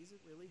 But is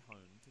it really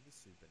home to the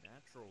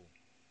supernatural?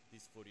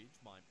 This footage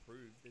might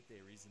prove that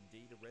there is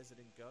indeed a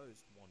resident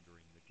ghost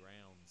wandering the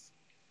grounds.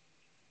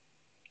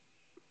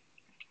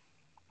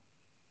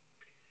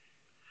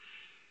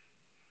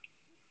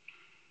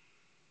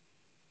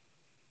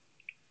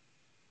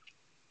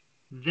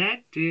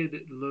 That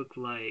did look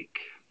like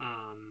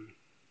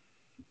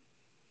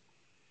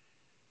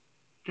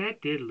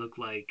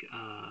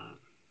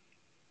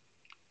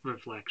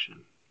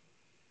reflection.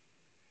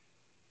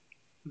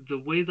 The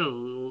way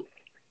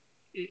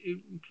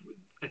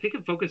I think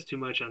it focused too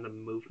much on the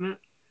movement,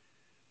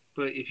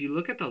 but if you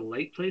look at the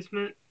light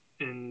placement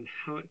and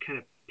how it kind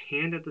of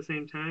panned at the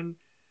same time,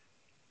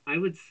 I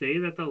would say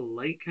that the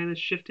light kind of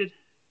shifted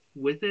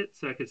with it,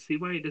 so I could see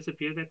why it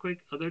disappeared that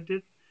quick.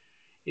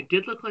 It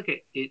did look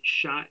like it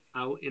shot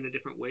out in a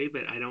different way,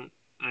 but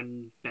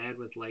I'm bad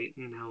with light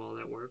and how all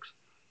that works.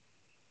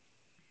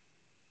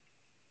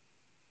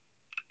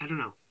 I don't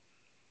know.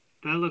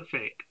 That looked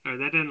fake, or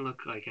that didn't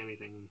look like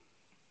anything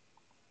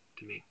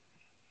to me.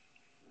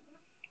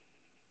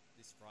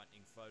 This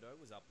frightening photo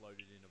was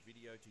uploaded in a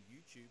video to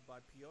YouTube by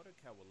Piotr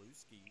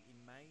Kowalewski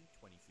in May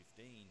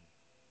 2015.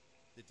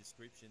 The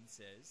description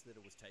says that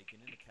it was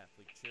taken in a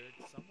Catholic church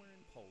somewhere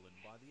in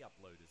Poland by the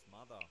uploader's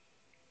mother.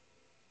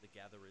 The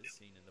gatherers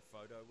seen in the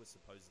photo were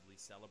supposedly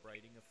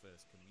celebrating a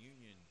First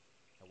Communion.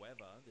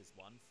 However, there's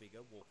one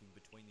figure walking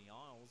between the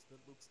aisles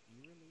that looks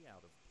eerily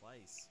out of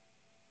place.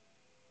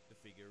 The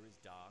figure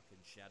is dark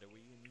and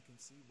shadowy, and you can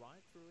see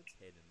right through its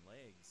head and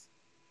legs.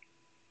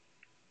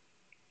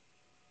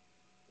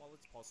 While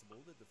it's possible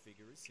that the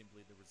figure is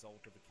simply the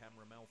result of a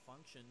camera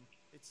malfunction,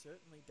 it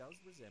certainly does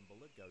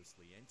resemble a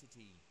ghostly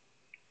entity.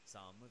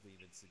 Some have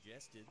even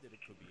suggested that it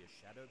could be a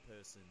shadow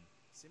person,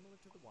 similar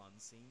to the one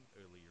seen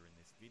earlier in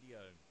this video.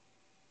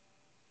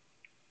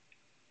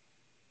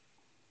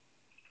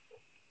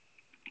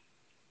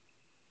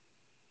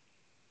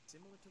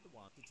 Similar to the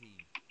one entity.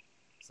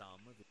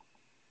 Some have...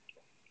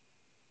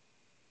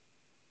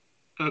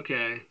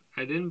 Okay,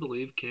 I didn't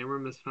believe camera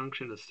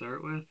misfunction to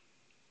start with.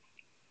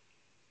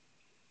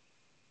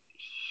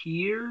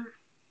 here,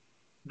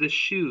 the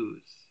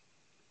shoes.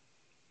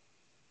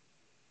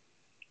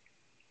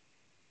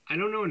 I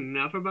don't know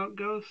enough about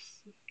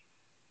ghosts,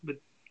 but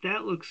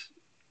that looks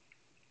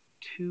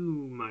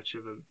too much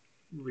of a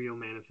real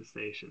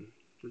manifestation.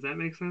 Does that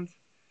make sense?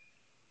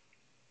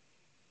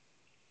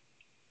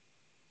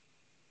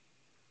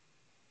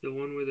 The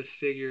one where the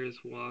figure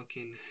is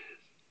walking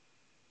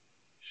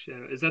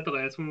shadow. Is that the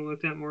last one we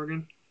looked at,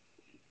 Morgan?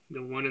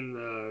 The one in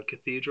the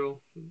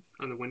cathedral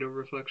on the window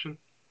reflection?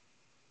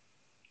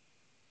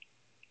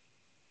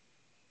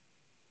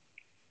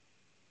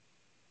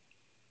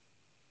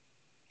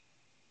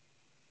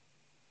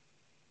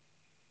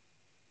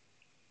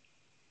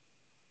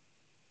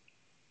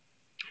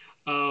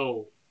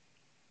 Oh,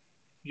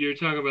 you're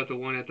talking about the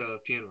one at the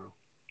funeral.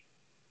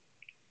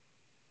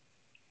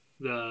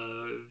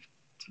 The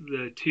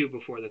the two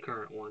before the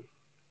current one.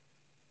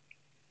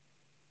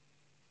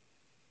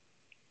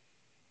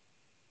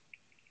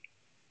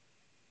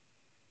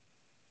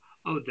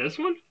 Oh, this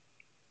one?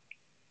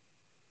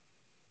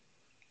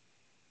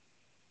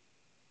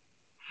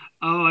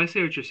 Oh, I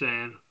see what you're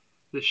saying.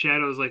 The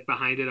shadow's like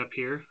behind it up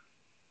here.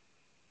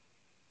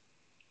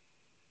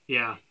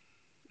 Yeah.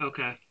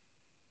 Okay.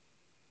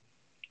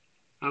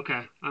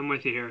 Okay. I'm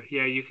with you here.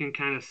 Yeah, you can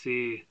kind of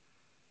see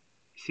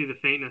the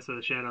faintness of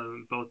the shadow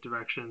in both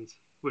directions,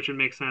 which would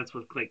make sense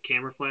with like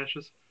camera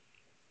flashes.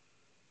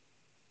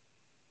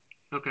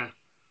 Okay.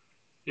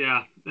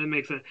 Yeah, that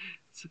makes sense.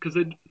 Because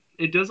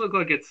it does look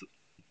like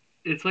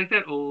it's like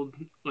that old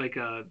like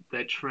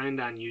that trend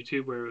on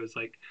YouTube where it was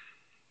like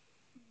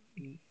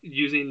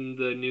using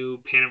the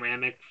new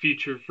panoramic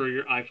feature for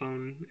your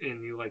iPhone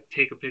and you like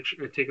take a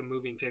picture or take a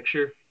moving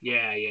picture.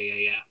 Yeah.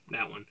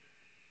 That one.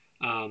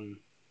 Um,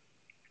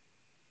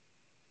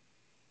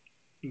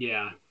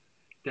 yeah,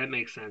 that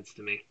makes sense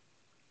to me.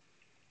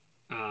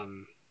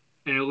 Um,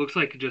 and it looks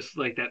like just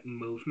like that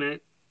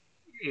movement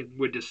it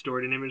would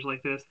distort an image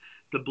like this.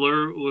 The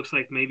blur looks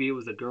like maybe it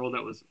was a girl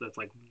that's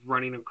like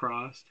running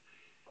across.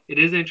 It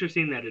is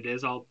interesting that it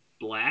is all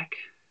black.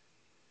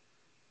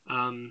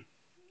 Um,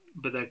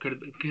 but that could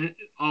have been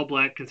all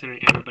black considering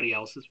everybody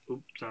else is.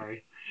 Oops,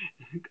 sorry,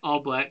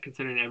 all black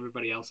considering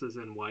everybody else is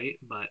in white.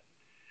 But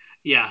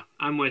yeah,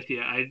 I'm with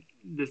you.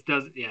 This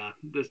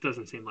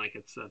doesn't seem like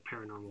it's a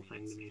paranormal It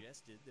thing to me.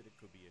 suggested that it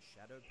could be a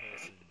shadow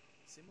person,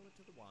 similar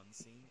to the one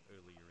seen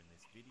earlier in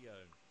this video.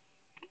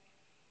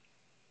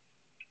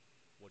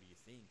 What do you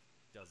think?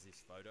 Does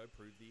this photo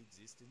prove the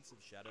existence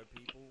of shadow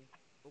people?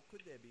 Or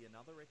could there be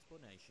another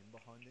explanation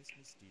behind this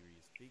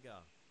mysterious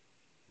figure?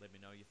 Let me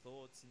know your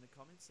thoughts in the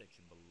comments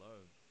section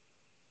below.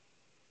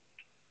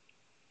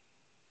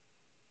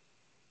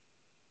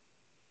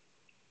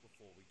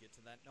 Before we get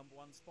to that number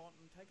one spot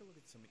and take a look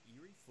at some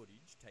eerie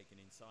footage taken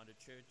inside a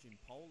church in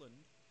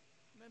Poland,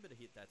 remember to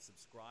hit that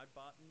subscribe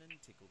button and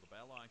tickle the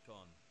bell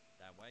icon.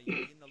 That way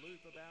you'll be in the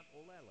loop about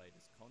all our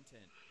latest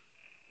content.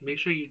 Make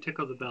sure you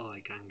tickle the bell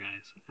icon,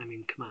 guys. I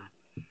mean, come on.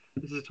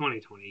 This is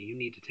 2020. You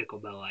need to tickle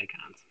bell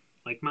icons,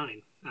 like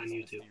mine on This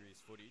YouTube.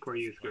 mysterious footage Core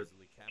was Youth Group.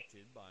 supposedly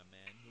captured by a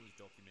man who was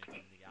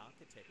documenting the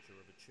architecture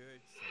of a church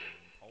somewhere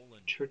in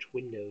Poland. Church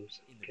windows.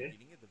 In the Okay.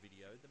 beginning of the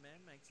video, the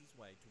man makes his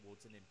way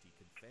towards an empty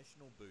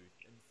confessional booth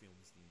and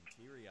films the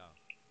interior.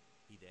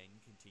 He then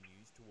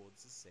continues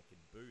towards the second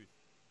booth.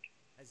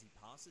 As he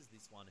passes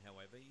this one,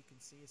 however, you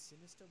can see a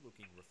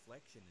sinister-looking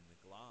reflection in the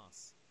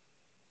glass.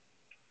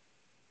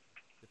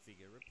 The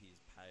figure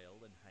appears pale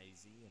and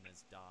hazy and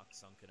has dark,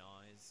 sunken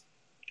eyes.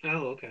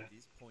 Oh, okay. At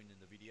this point in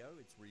the video,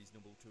 it's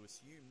reasonable to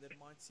assume that it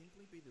might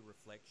simply be the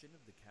reflection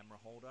of the camera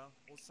holder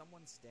or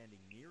someone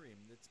standing near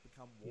him that's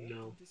become warped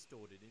and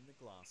distorted in the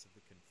glass of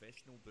the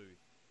confessional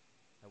booth.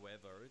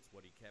 However, it's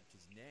what he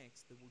captures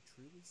next that will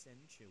truly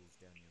send chills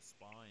down your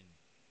spine.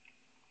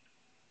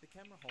 The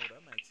camera holder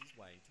makes his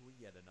way to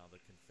yet another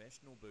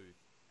confessional booth,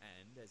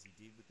 and, as he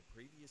did with the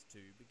previous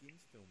two,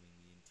 begins filming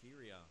the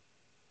interior.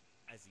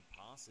 As he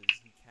passes,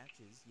 he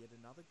catches yet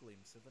another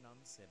glimpse of an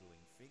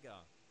unsettling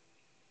figure.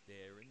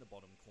 There, in the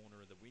bottom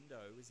corner of the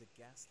window, is a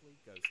ghastly,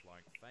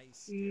 ghost-like face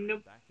staring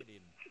back at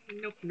him.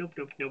 Nope.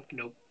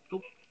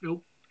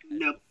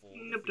 As before,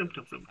 the figure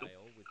looks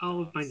pale with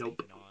dark,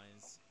 sunken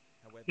eyes.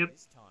 However,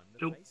 this time, the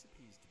face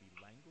appears to be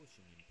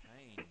languishing in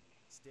pain,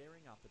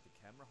 staring up at the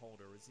camera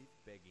holder as if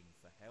begging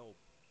for help.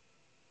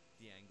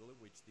 The angle at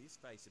which this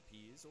face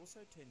appears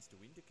also tends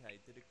to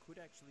indicate that it could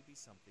actually be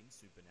something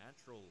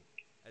supernatural,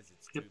 as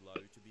it's too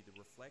low to be the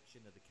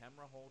reflection of the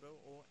camera holder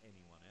or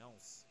anyone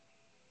else.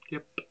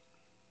 Yep.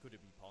 Could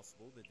it be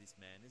possible that this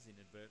man has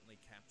inadvertently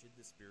captured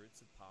the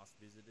spirits of past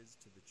visitors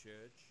to the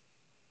church?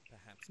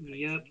 Perhaps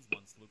patrons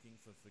once looking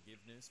for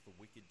forgiveness for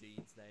wicked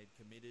deeds they had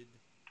committed,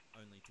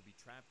 only to be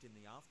trapped in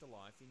the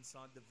afterlife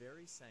inside the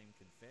very same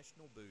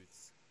confessional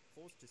booths,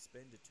 forced to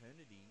spend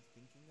eternity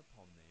thinking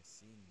upon their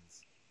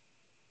sins.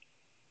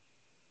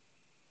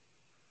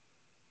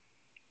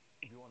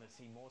 If you want to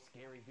see more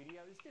scary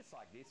videos just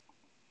like this,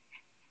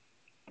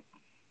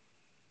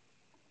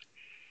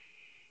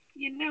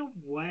 You know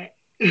what?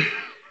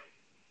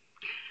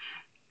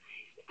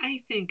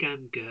 I think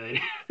I'm good.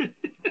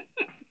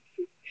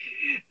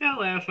 That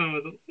last one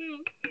was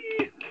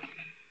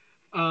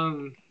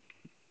Um.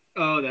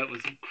 Oh,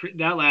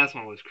 that last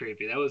one was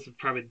creepy. That was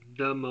probably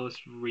the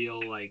most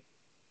real like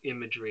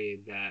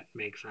imagery that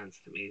makes sense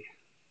to me.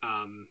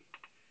 Um.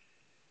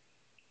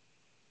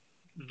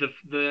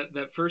 The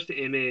that first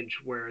image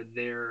where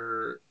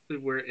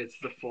it's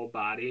the full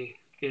body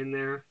in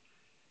there.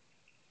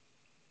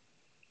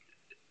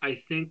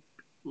 I think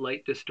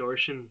light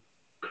distortion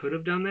could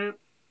have done that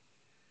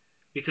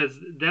because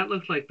that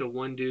looked like the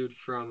one dude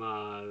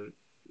from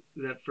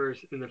that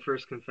first in the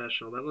first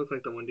confessional. That looked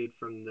like the one dude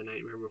from The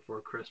Nightmare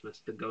Before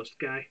Christmas, the ghost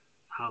guy.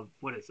 How?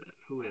 What is it?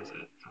 Who is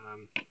it?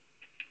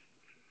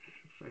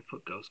 If I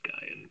put ghost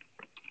guy in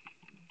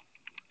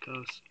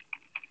ghost,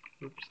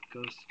 oops,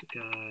 ghost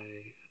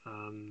guy.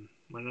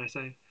 What did I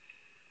say?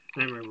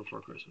 Nightmare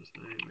Before Christmas.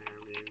 Nightmare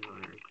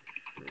Before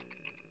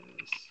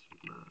Christmas.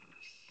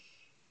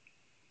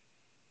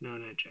 No,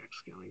 not Jack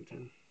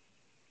Skellington.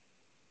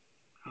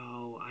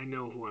 Oh, I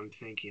know who I'm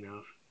thinking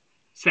of.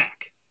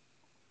 Sack.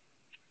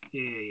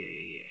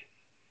 Yeah.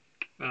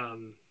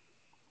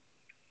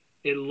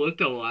 It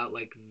looked a lot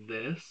like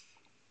this.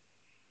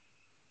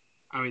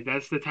 I mean,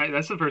 that's the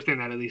first thing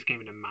that at least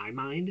came into my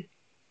mind.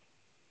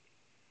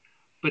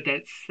 But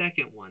that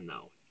second one,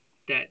 though,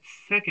 that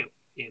second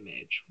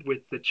image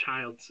with the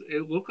child's,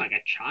 it looked like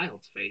a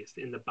child's face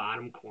in the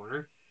bottom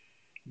corner.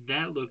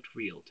 That looked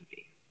real to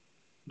me.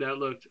 That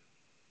looked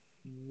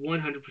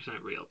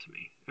 100% real to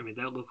me. I mean,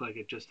 that looked like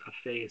it just a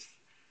face.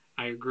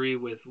 I agree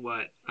with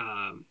what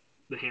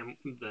the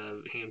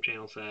ham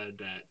channel said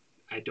that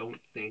I don't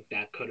think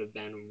that could have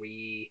been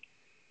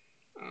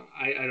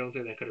I don't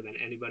think that could have been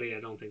anybody.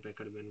 I don't think that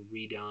could have been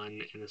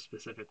redone in a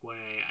specific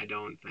way. I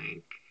don't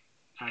think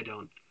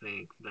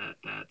that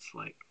that's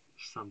like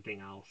something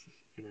else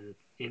in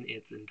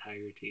its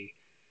entirety.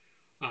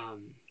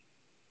 Um,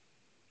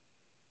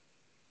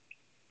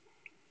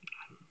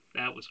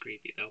 that was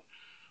creepy though.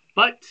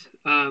 But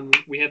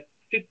we have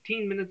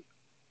 15 minutes.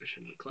 I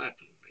shouldn't have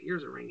clapped. My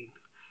ears are ringing.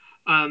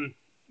 Um,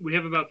 we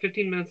have about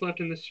 15 minutes left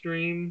in the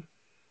stream.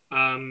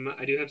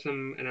 I do have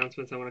some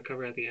announcements I want to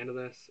cover at the end of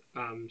this.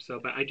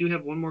 But I do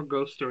have one more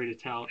ghost story to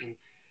tell, and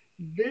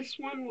this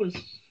one was,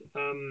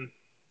 um,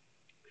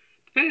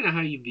 depending on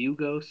how you view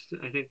ghosts,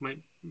 I think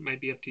might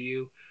be up to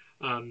you.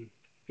 Um,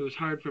 it was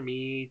hard for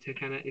me to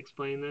kind of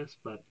explain this,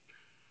 but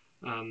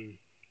um,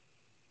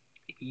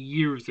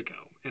 years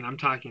ago, and I'm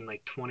talking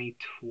like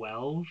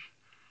 2012,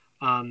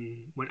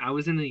 when I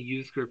was in the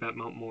youth group at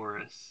Mount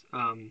Morris,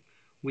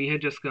 we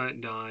had just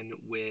got done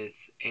with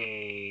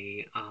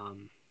a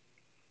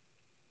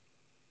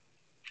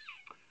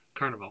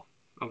carnival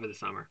over the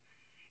summer,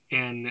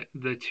 and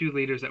the two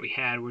leaders that we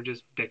had were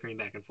just bickering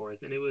back and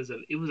forth, and it was a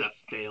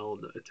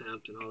failed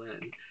attempt and all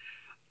that. And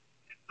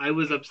I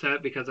was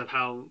upset because of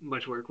how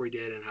much work we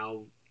did and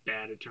how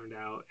bad it turned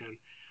out, and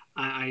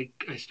I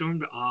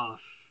stormed off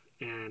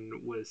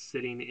and was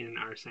sitting in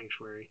our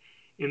sanctuary.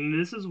 And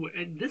this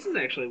is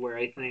actually where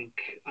I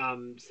think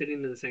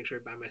sitting in the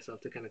sanctuary by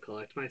myself to kind of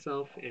collect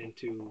myself and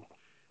to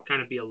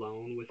kind of be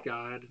alone with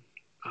God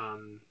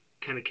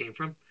kind of came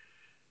from.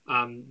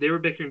 They were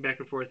bickering back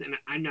and forth, and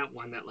I'm not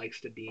one that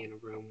likes to be in a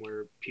room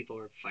where people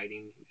are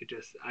fighting. It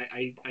just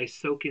I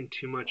soak in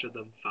too much of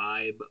the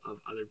vibe of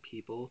other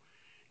people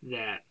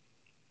that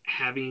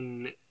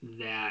having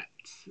that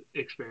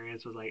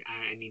experience was like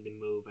I need to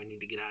move. I need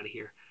to get out of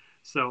here.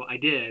 So I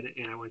did,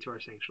 and I went to our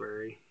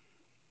sanctuary,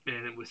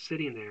 and it was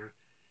sitting there,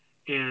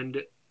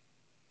 and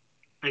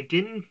I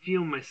didn't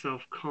feel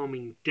myself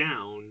calming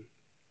down.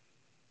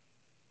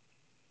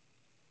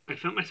 I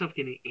felt myself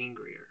getting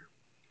angrier,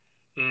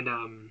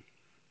 and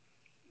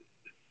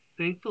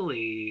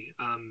thankfully,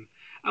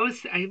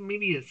 I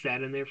maybe had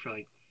sat in there for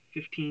like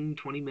 15,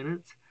 20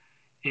 minutes,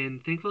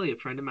 and thankfully, a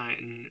friend of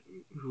mine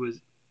who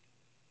was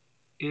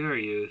in our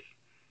youth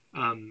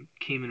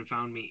came and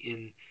found me,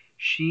 and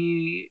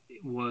she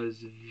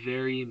was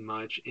very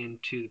much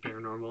into the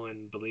paranormal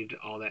and believed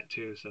all that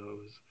too, so it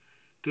was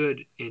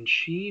good. And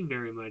she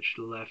very much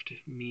left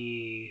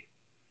me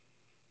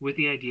with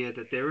the idea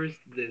that there was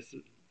this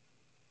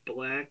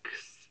black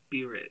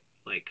spirit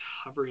like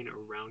hovering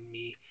around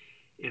me,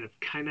 and it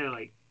kind of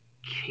like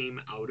came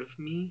out of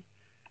me.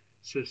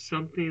 So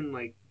something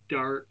like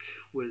dark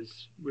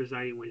was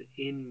residing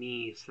within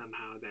me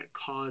somehow that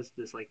caused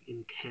this like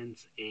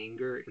intense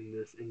anger and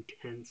this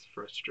intense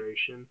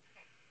frustration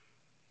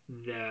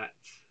that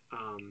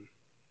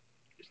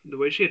the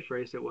way she had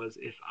phrased it was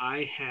if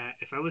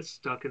I was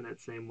stuck in that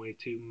same way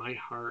too, my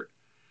heart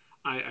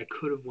I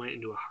could have went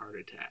into a heart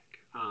attack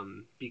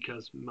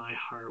because my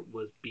heart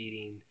was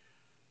beating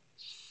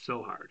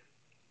so hard.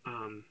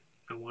 Um,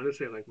 I want to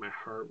say like my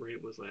heart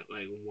rate was like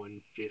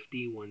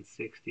 150,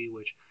 160,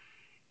 which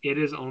it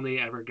has only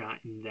ever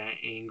gotten that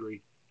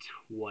angry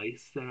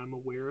twice that I'm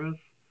aware of.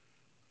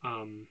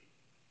 Um,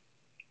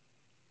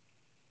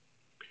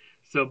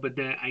 but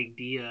that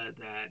idea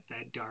that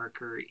that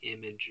darker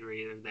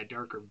imagery and that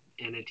darker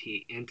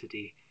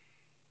entity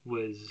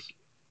was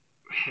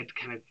had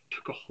kind of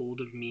took a hold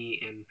of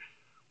me and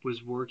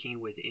was working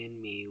within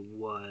me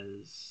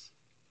was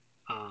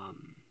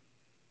um,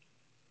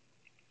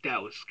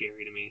 that was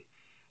scary to me.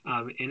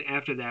 And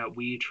after that,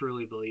 we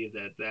truly believe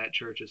that that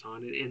church is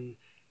haunted. And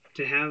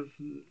to have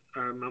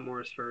our Mount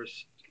Morris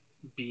First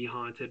be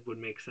haunted would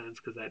make sense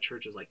because that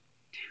church is like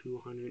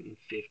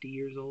 250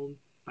 years old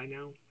by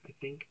now, I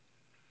think.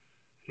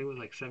 I think it was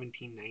like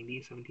 1790,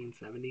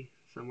 1770,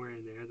 somewhere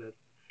in there that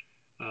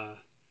uh,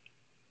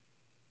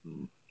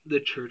 the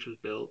church was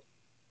built.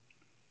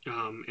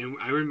 And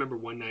I remember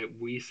one night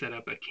we set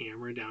up a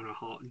camera down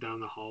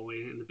the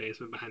hallway in the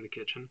basement behind the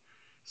kitchen.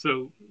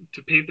 So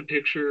to paint the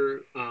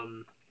picture,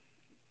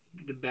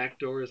 the back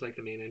door is like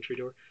the main entry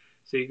door.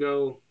 So you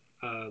go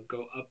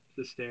up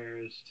the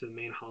stairs to the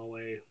main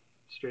hallway.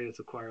 Straight is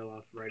the choir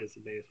loft, right is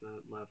the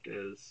basement, left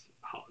is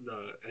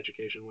the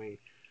education wing.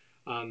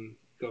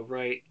 Go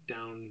right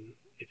down.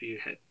 If you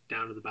head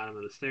down to the bottom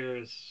of the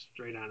stairs,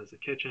 straight on is the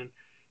kitchen.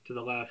 To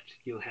the left,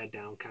 you'll head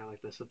down kind of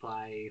like the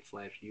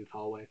supply/youth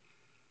hallway.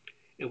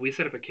 And we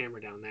set up a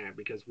camera down there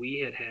because we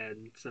had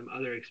some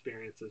other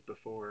experiences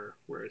before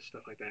where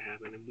stuff like that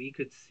happened, and we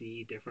could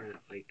see different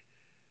like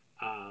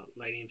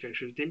lighting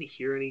fixtures. Didn't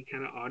hear any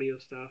kind of audio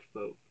stuff,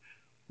 but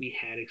we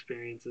had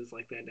experiences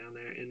like that down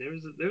there. And there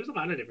was a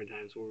lot of different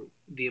times where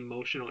the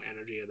emotional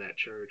energy of that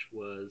church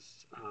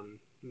was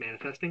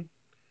manifesting.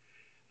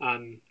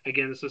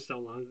 Again, this was so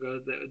long ago.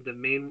 The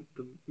main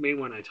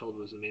one I told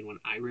was the main one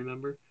I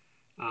remember.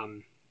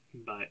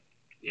 But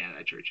yeah,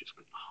 that church is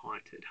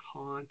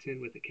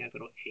haunted with a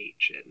capital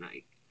H at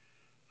night.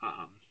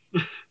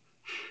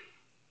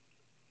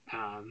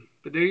 Um,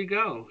 but there you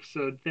go.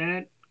 So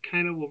that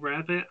kind of will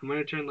wrap it. I'm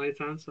gonna turn lights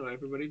on, so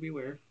everybody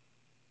beware,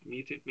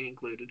 me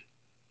included.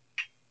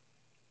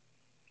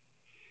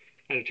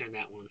 I had to turn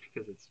that one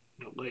because it's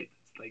not light.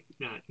 It's like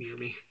not near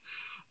me.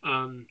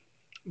 Um,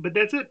 but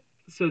that's it.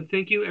 So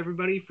thank you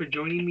everybody for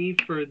joining me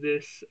for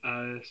this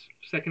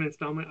second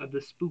installment of the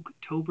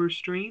Spooktober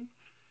stream.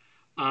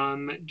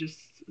 Just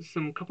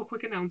some couple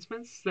quick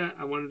announcements that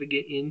I wanted to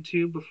get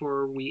into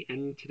before we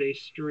end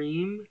today's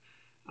stream.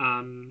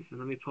 And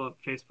let me pull up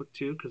Facebook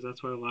too, because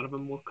that's where a lot of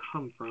them will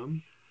come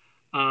from.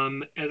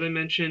 As I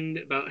mentioned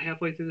about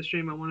halfway through the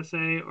stream, I want to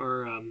say,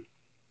 or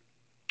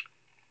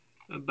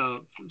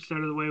about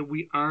start of the way,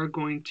 we are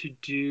going to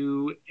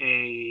do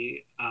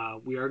the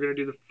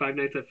Five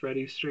Nights at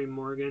Freddy's stream,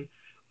 Morgan.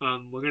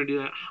 We're going to do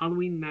that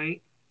Halloween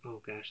night. Oh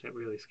gosh, that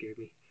really scared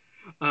me.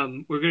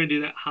 We're going to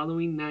do that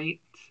Halloween night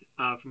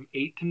from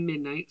 8 to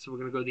midnight. So we're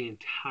going to go the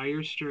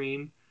entire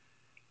stream.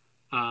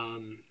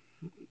 And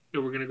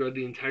we're going to go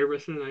the entire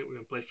rest of the night. We're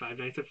going to play Five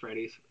Nights at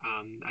Freddy's.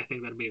 I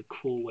think that'd be a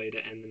cool way to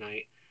end the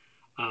night.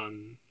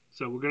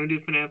 So we're going to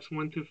do FNAFs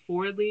 1 through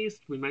 4 at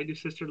least. We might do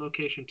Sister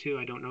Location 2.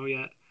 I don't know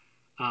yet.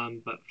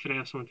 But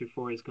FNAFs 1 through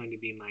 4 is going to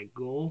be my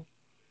goal.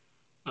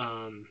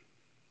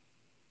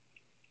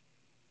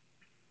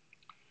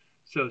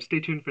 So stay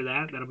tuned for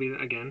that. That'll be,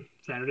 again,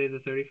 Saturday the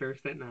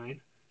 31st at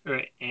 9. Or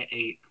at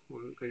 8.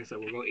 Like I said,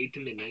 we'll go 8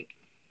 to midnight.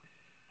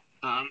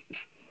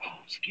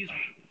 Excuse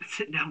me.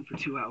 Sitting down for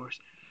 2 hours.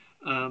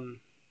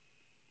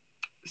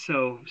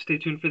 So stay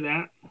tuned for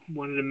that.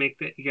 Wanted to make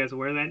that you guys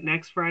aware of that.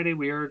 Next Friday,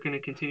 we are going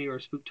to continue our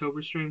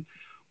Spooktober stream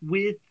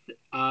with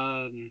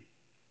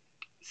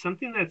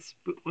something that's.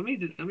 Let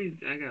me.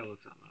 I gotta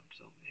look something up.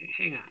 So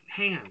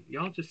hang on.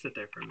 Y'all just sit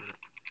there for a minute.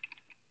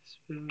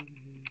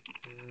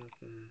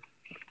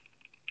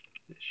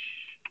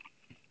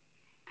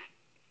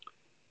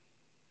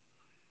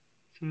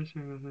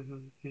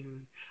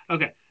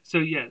 Okay, so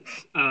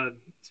yes,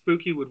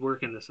 spooky would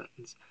work in the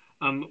sentence.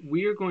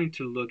 We are going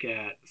to look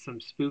at some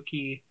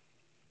spooky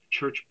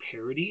church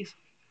parodies,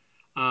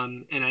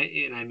 and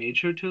I made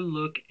sure to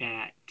look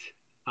at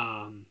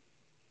the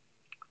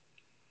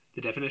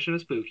definition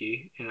of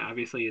spooky, and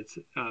obviously it's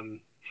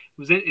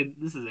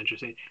this is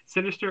interesting: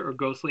 sinister or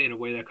ghostly in a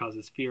way that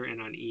causes fear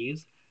and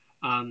unease,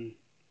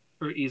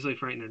 or easily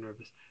frightened or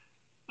nervous.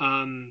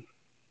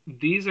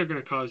 These are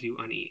going to cause you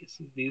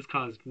unease. These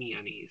caused me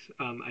unease.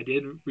 I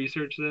did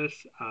research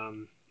this.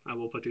 I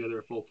will put together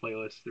a full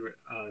playlist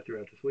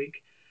throughout this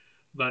week.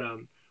 But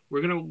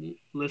we're going to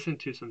listen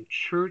to some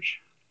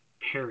church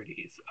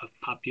parodies of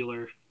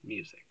popular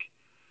music.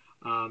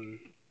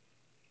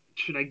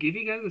 Should I give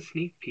you guys a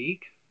sneak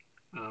peek?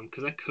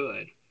 Because I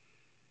could.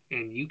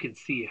 And you can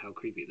see how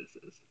creepy this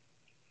is.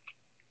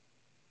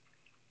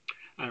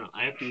 I don't know.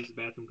 I have to use the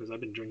bathroom because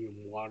I've been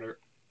drinking water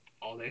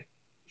all day.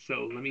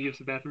 So let me use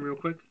the bathroom real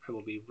quick. I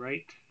will be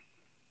right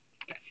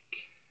back.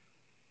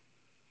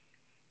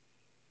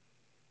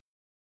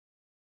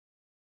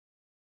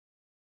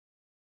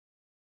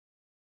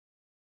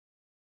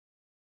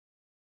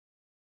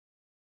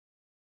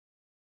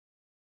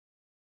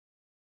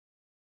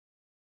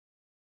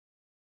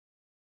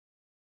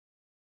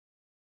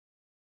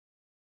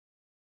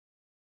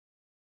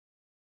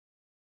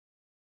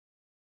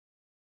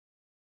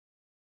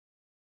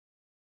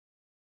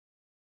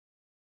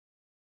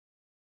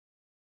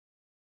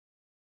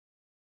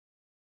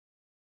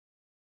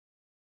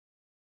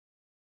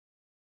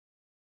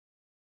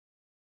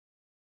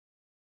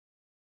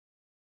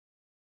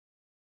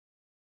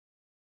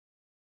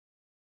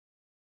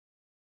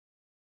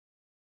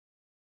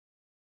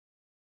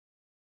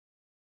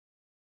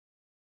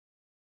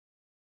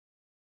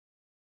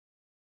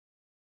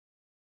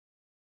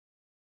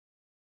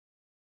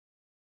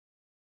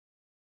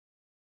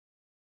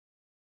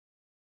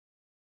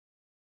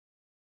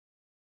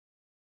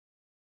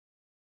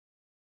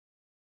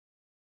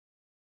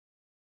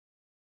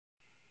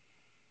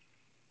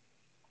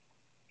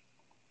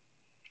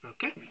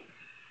 Okay.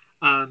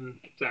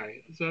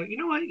 Sorry. So you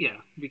know what? Yeah,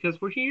 because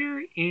we're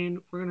here and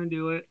we're gonna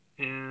do it,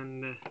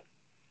 and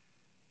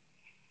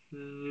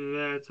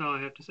that's all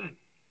I have to say.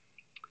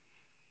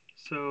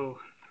 So,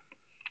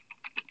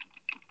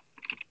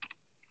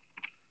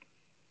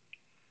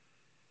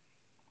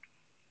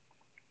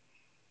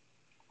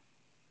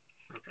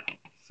 okay.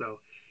 So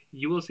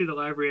you will see the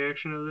live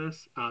reaction of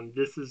this.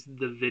 This is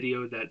the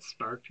video that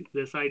sparked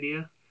this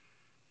idea.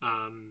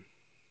 All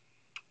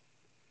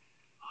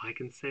I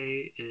can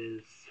say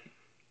is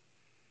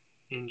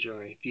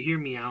enjoy. If you hear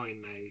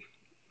meowing, my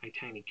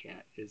tiny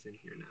cat is in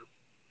here now.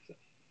 So,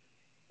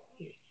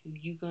 here,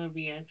 you gonna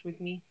react with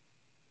me?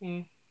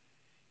 Hmm?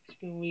 You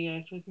gonna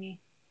react with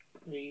me?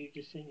 Or are you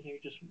just sitting here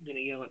just gonna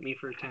yell at me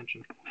for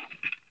attention?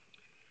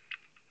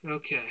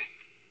 Okay,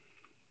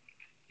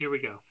 here we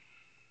go.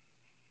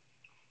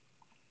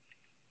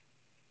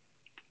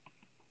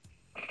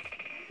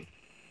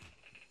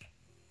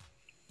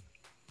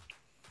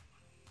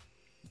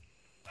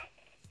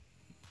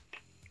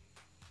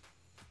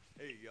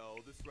 Hey y'all,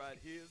 this right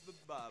here is the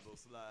Bible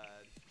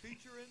slide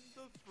featuring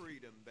the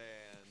Freedom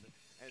Band.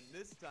 And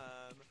this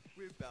time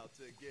we're about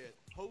to get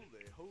holy,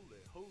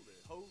 holy, holy,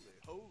 holy,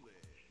 holy.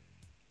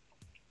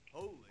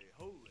 Holy,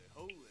 holy,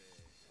 holy.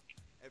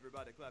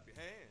 Everybody clap your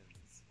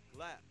hands.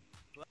 Clap,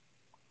 clap.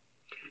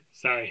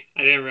 Sorry,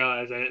 I didn't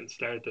realize I didn't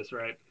start this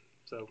right.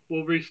 So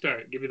we'll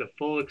restart, give you the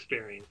full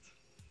experience.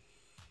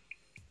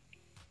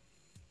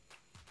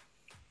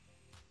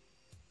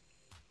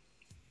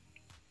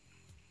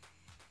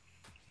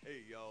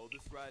 Hey y'all,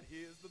 this right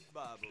here is the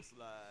Bible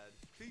slide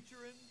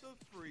featuring the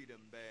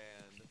Freedom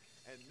Band.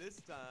 And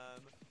this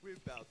time we're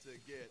about to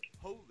get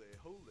holy,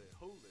 holy,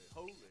 holy,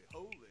 holy,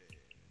 holy.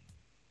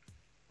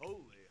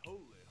 Holy,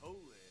 holy,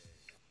 holy.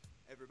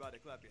 Everybody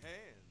clap your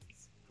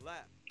hands.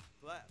 Clap,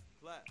 clap,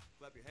 clap,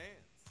 clap your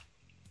hands.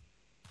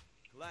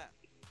 Clap,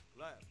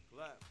 clap,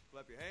 clap,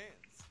 clap your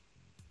hands.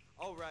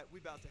 All right, we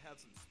about to have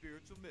some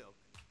spiritual milk.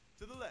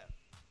 To the left.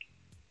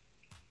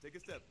 Take a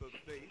step of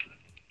faith.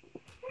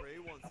 Pray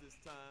once this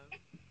time.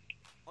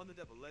 On the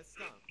devil, let's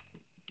stomp.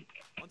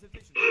 On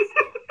temptation, let's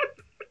stomp.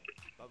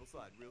 Bible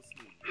slide real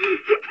smooth.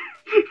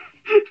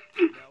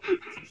 Now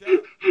please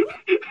shout.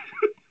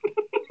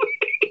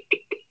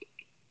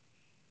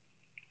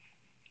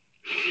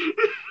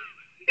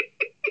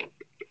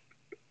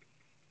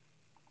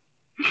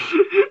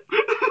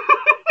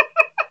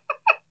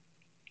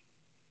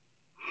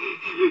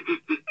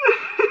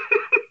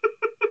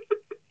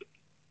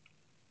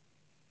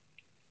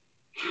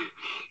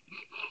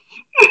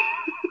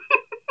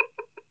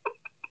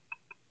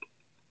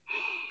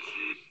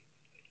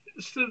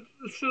 so,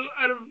 so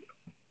out of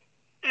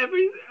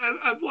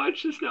I've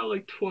watched this now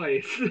like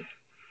twice.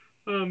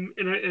 And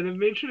I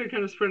made sure to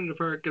kind of spread it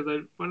apart because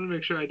I wanted to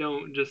make sure I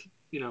don't just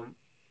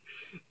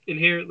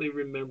inherently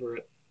remember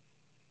it.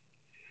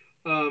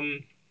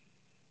 Um,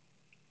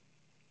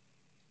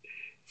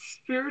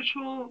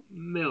 spiritual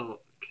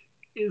milk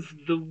is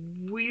the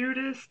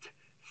weirdest.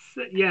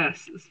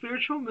 Yes,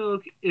 spiritual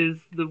milk is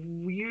the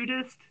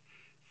weirdest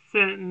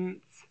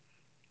sentence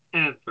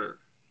ever.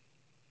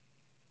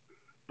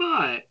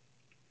 But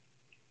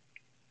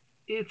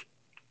it's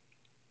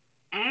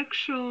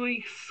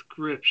actually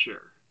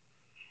scripture.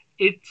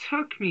 It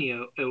took me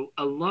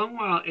a long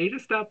while, A, to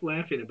stop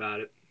laughing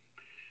about it,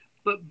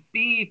 but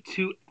B,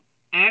 to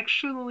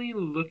actually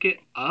look it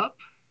up.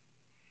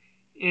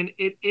 And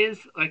it is,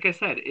 like I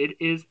said, it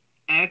is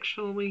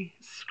actually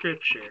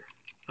scripture.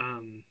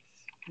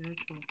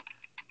 Spiritual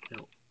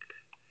milk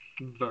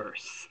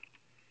verse.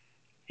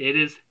 It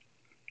is,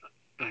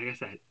 like I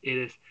said, it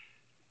is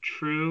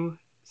true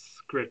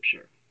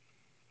scripture.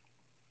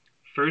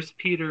 1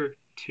 Peter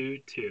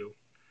 2:2.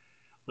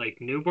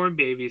 Like newborn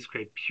babies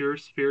crave pure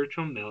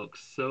spiritual milk,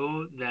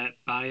 so that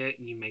by it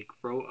you may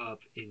grow up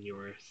in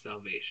your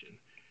salvation.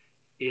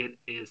 It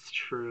is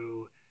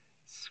true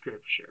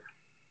scripture.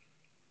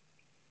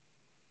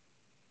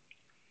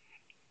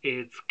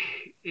 It's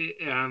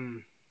if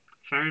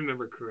I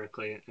remember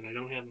correctly, and I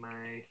don't have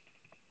my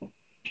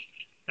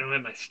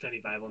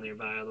study Bible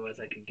nearby, otherwise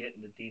I could get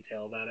into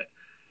detail about it.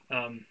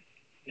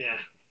 Yeah.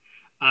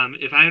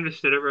 If I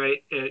understood it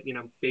right,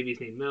 babies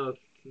need milk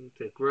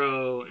to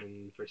grow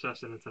and for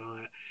sustenance and all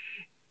that.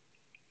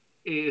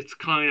 It's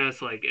calling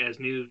us like as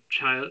new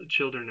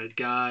children of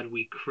God,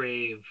 we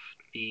crave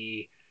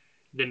the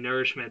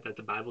nourishment that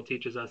the Bible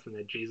teaches us and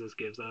that Jesus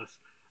gives us.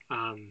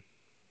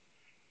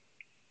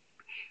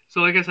 So,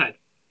 like I said,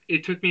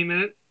 it took me a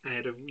minute. I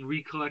had to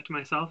recollect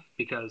myself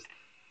because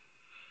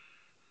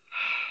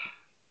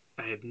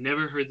I have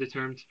never heard the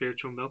term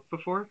spiritual milk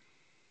before,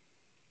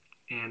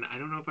 and I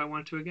don't know if I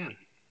want to again.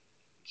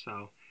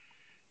 So,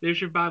 there's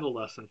your Bible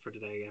lesson for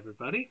today,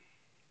 everybody.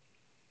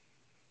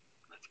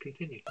 Let's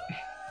continue.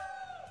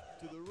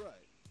 To the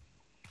right.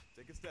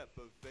 Take a step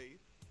of faith.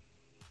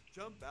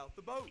 Jump out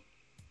the boat.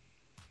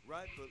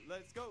 Right foot,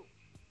 let's go.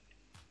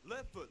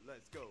 Left foot,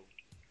 let's go.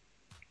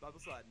 Bible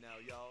slide now,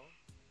 y'all.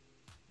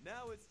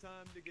 Now it's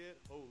time to get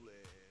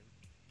holy.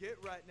 Get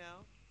right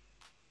now.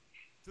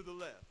 To the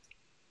left.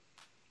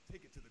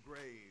 Take it to the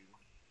grave.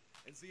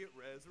 and see it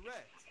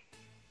resurrect.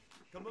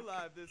 Come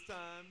alive this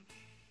time.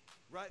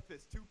 Right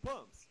fist, 2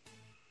 pumps.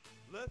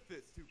 Left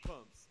fist, 2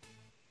 pumps.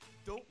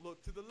 Don't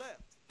look to the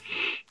left.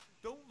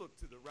 Don't look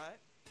to the right.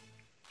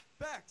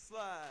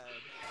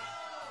 Backslide.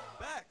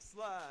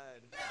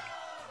 Backslide.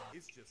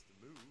 It's just a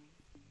move.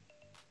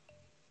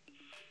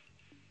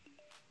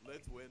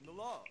 Let's win the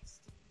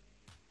lost.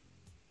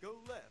 Go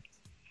left.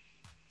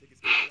 Take a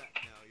step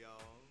back now,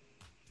 y'all.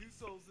 2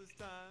 souls this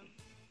time.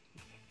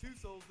 2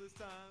 souls this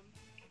time.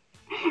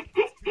 Right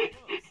fist, 2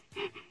 pumps.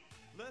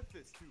 Left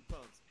fist, 2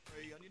 pumps.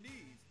 Pray on your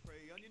knees.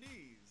 Pray on your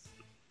knees.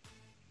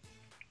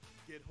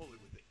 Get holy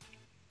with it.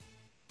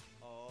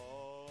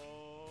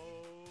 Oh.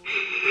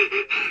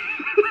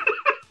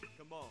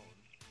 Come on.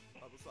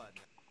 Bible slide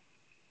now.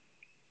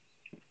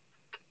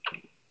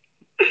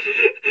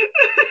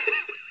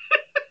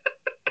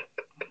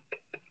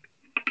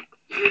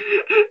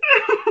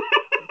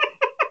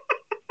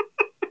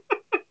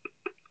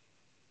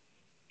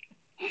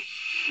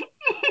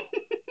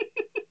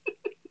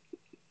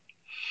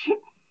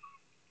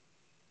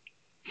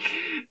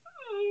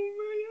 Oh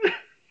my god.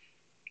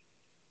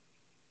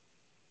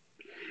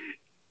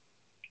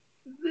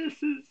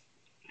 This is.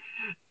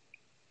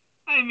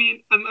 I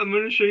mean, I'm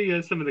going to show you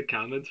guys some of the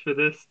comments for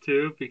this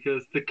too,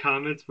 because the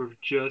comments were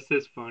just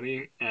as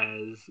funny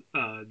as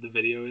the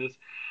video is.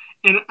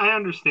 And I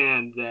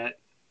understand that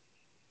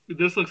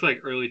this looks like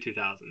early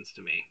 2000s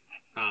to me.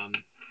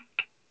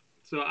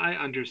 So I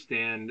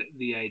understand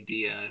the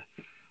idea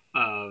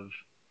of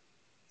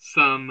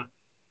some,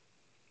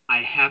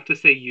 I have to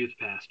say, youth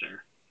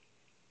pastor.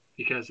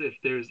 Because if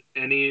there's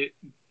any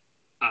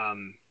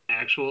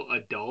actual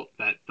adult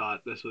that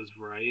thought this was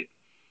right,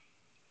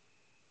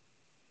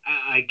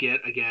 I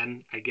get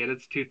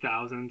it's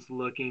 2000s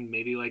looking,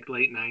 maybe like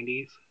late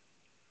 90s.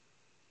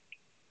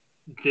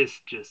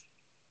 This just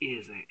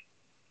isn't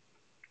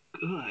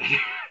good.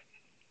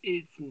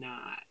 It's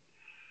not.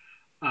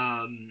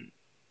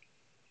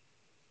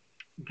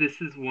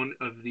 This is one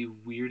of the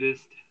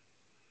weirdest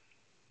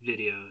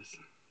videos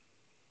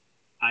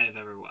I have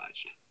ever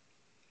watched.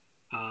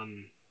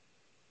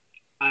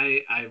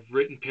 I've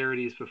written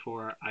parodies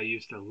before. I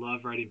used to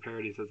love writing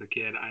parodies as a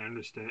kid. I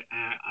understand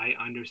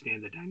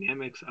the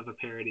dynamics of a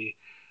parody.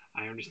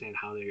 I understand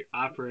how they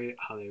operate,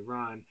 how they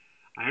run.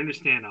 I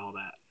understand all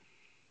that.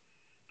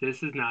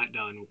 This is not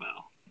done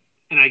well,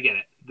 and I get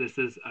it. This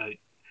is a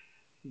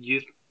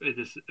youth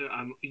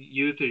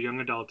youth or young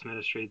adults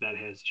ministry that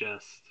has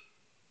just,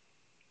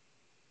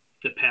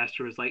 the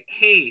pastor was like,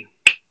 hey,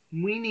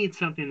 we need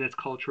something that's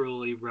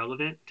culturally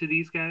relevant to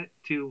these guys,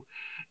 to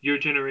your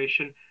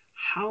generation.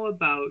 How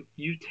about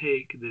you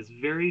take this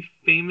very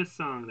famous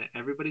song that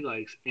everybody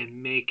likes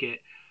and make a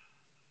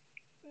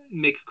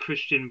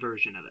Christian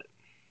version of it?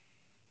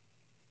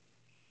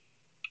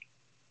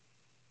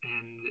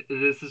 And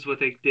this is what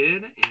they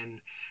did,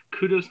 and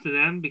kudos to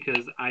them,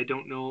 because I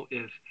don't know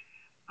if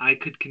I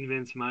could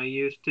convince my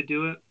youth to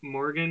do it.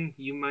 Morgan,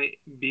 you might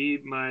be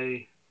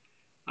my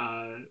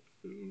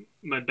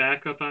my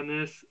backup on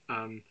this.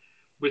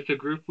 With the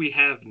group we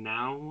have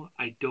now,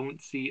 I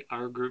don't see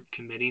our group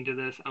committing to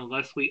this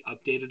unless we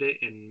updated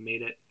it and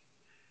made it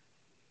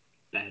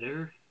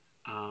better.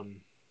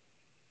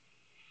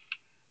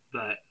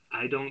 But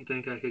I don't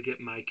think I could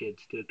get my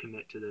kids to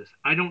commit to this.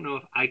 I don't know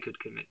if I could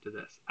commit to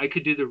this. I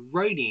could do the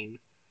writing,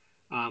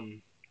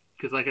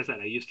 because like I said,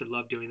 I used to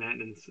love doing that,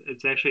 and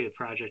it's actually a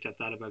project I've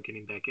thought about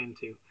getting back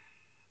into.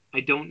 I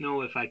don't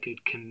know if I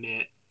could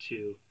commit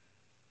to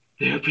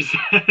They're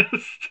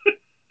Possessed.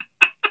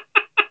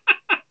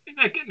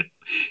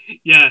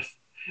 Yes,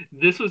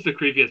 this was the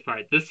creepiest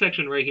part. This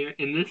section right here,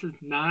 and this is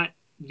not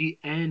the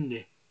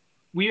end.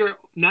 We are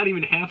not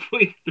even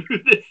halfway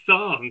through this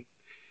song.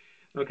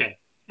 Okay,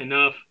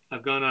 enough.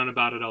 I've gone on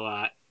about it a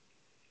lot.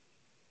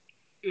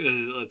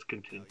 Let's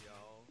continue. Now,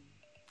 y'all.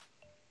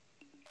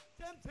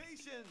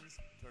 Temptations!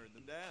 Turn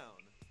them down.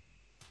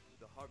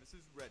 The harvest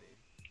is ready.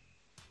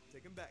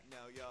 Take them back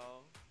now,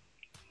 y'all.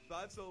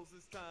 5 souls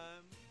this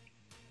time.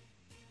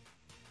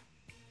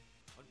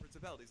 On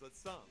principalities, let's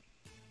stomp.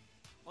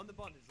 On the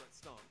bondage, let's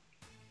stomp.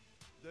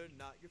 They're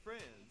not your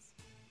friends.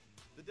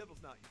 The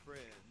devil's not your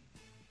friend.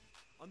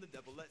 On the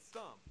devil, let's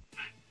stomp.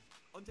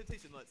 On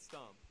temptation, let's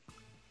stomp.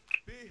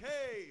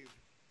 Behave!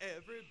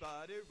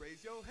 Everybody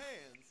raise your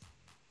hands.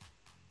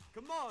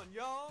 Come on,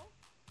 y'all.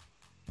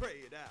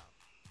 Pray it out.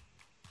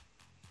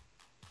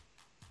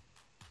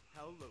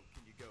 How low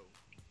can you go?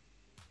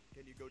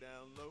 Can you go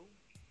down low?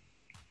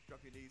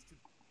 Drop your knees to...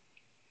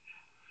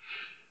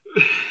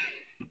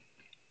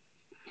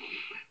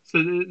 So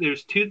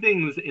there's two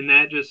things in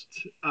that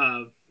just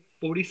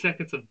 40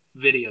 seconds of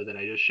video that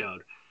I just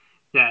showed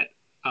that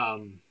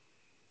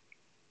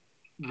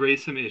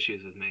raised some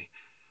issues with me.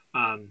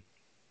 And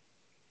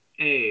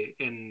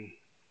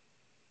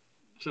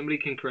somebody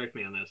can correct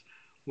me on this.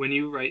 When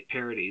you write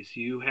parodies,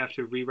 you have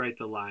to rewrite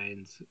the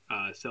lines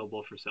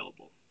syllable for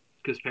syllable,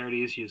 because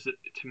parodies use it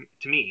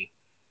to me,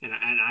 and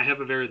I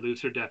have a very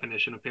looser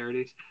definition of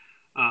parodies.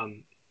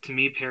 To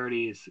me,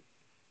 parodies,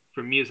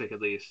 for music at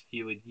least,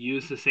 you would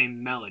use the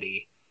same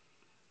melody,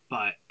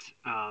 but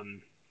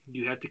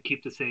you have to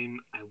keep the same,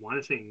 I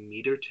want to say,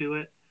 meter to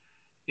it.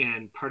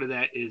 And part of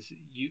that is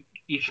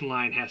each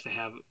line has to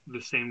have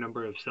the same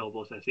number of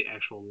syllables as the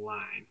actual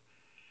line.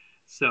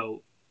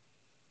 So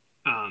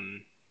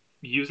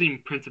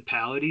using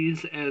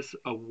principalities as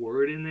a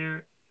word in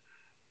there,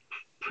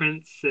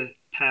 principalities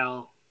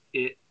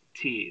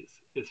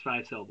is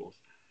 5 syllables.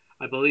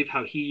 I believe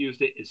how he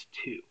used it is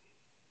 2,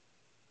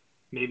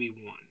 maybe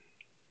 1.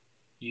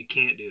 You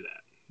can't do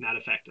that, not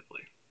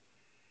effectively.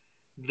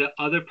 The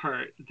other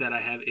part that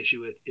I have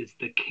issue with is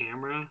the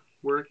camera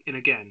work. And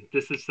again,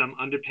 this is some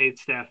underpaid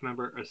staff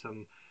member or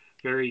some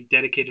very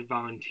dedicated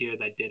volunteer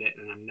that did it,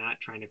 and I'm not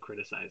trying to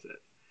criticize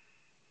it.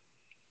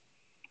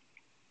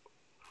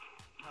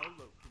 How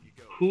low can you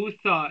go? Who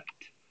thought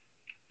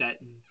that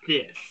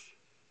this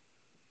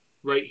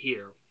right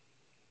here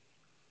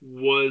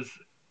was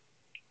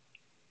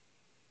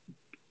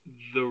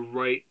the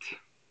right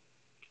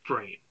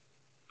frame?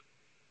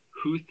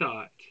 Who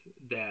thought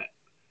that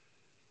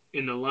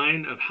in the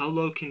line of how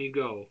low can you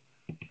go,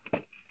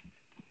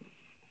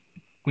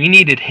 we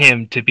needed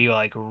him to be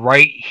like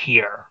right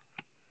here?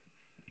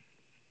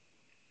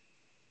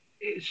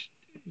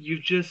 You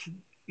just,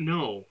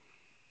 no.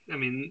 I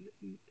mean,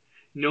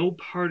 no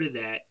part of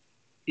that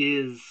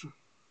is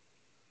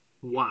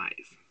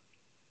wise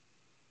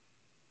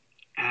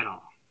at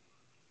all.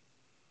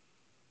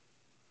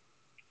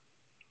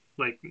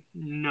 Like,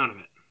 none of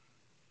it.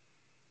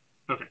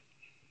 Okay.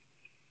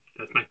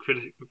 That's my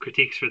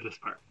critiques for this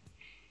part.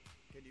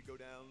 Can you go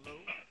down low?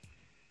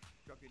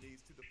 Drop your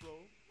knees to the floor.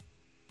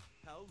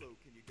 How low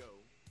can you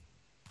go?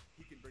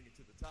 He can bring it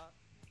to the top.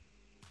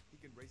 He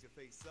can raise your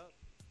face up.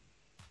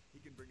 He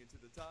can bring it to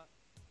the top.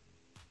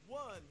 1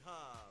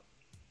 hop.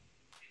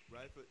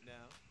 Right foot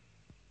now.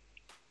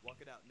 Walk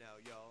it out now,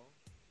 y'all.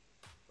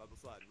 Bible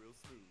slide real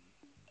smooth.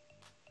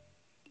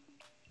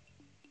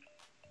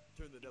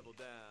 Turn the devil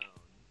down.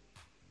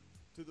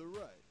 To the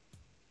right.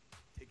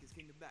 Take his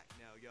kingdom back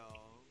now,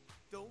 y'all.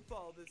 Don't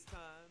fall this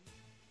time.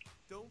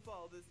 Don't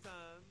fall this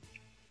time.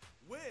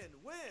 Win,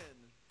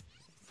 win.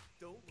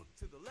 Don't look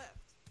to the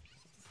left.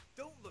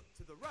 Don't look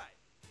to the right.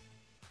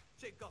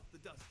 Shake off the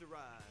dust to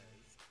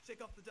rise.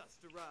 Shake off the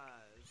dust to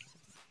rise.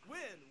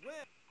 Win,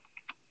 win.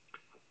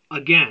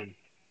 Again,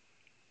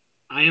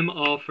 I am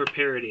all for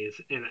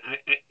parodies, and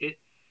it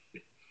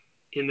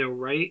in the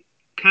right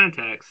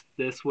context,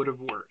 this would have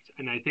worked,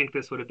 and I think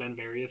this would have been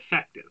very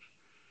effective.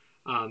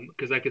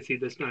 Because I could see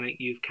this done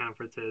at youth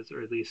conferences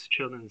or at least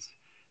children's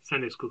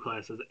Sunday school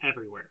classes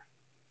everywhere.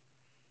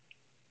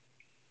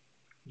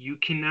 You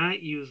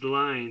cannot use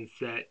lines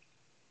that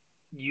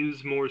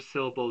use more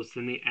syllables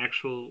than the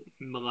actual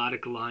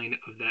melodic line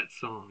of that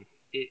song.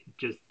 It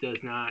just does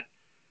not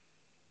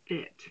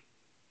fit.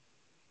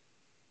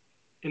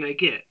 And I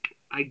get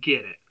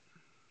it.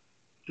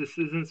 This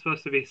isn't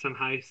supposed to be some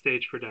high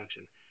stage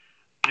production.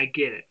 I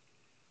get it.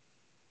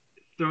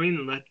 Throwing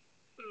the let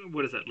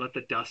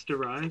the dust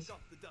arise? Shake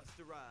off the dust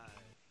to rise.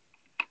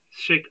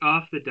 Shake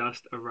off the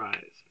dust,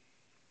 arise.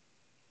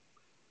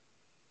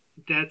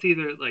 That's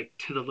either like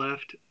to the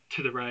left,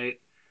 to the right.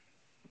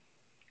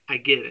 I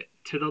get it.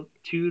 To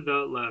the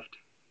left.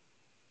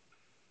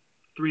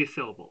 3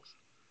 syllables.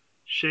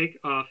 Shake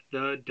off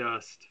the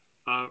dust,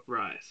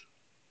 arise.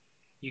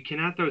 You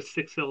cannot throw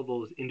 6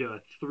 syllables into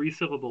a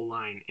 3-syllable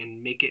line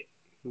and make it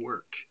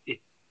work.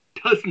 It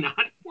does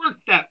not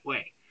work that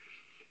way.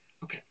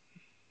 Okay.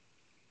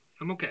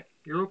 I'm okay.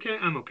 You're okay?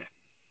 I'm okay.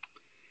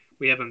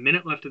 We have a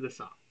minute left of the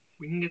song.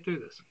 We can get through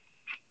this.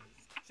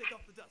 Shake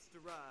off the dust to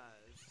rise.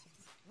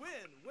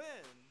 Win,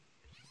 win.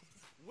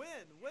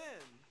 Win,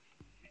 win.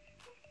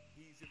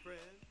 He's your friend.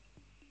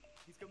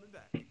 He's coming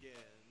back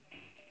again.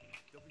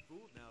 Don't be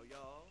fooled now,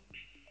 y'all.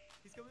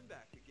 He's coming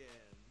back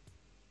again.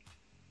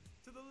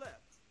 To the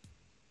left.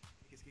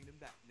 Take his kingdom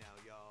back now,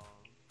 y'all.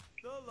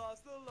 The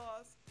lost, the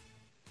lost.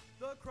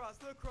 The cross,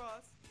 the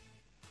cross.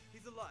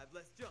 He's alive,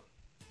 let's jump.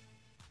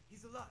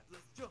 He's alive,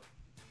 let's jump.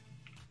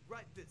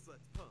 Right fist,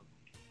 let's pump.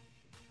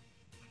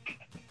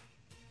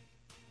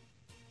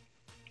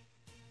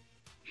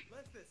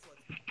 Left fist,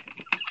 let's pump.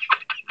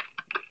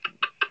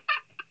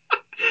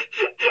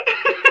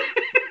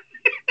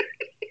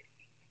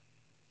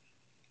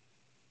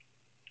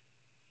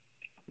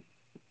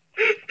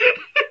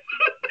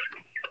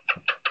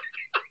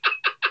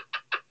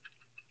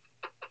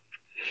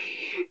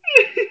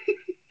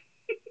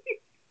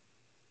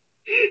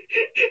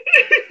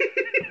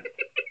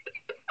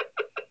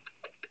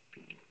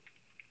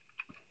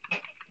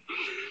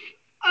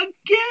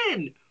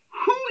 Again,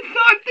 who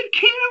thought the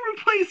can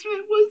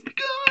replacement was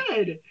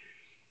good?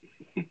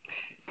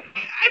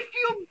 I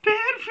feel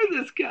bad for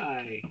this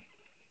guy.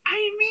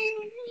 I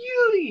mean,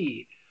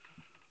 really.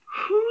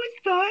 Who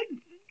thought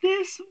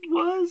this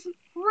was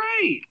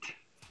right?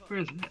 Where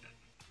is it?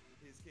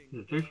 Is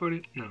it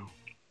 340? No.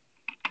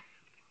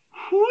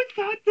 Who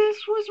thought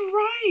this was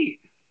right?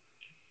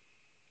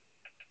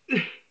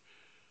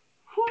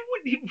 Who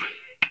would...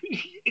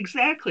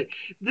 Exactly.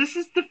 This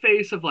is the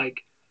face of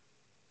like,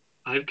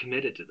 I've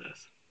committed to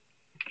this.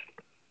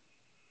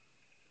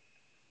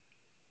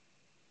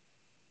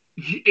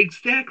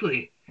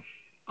 Exactly.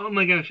 Oh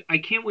my gosh, I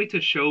can't wait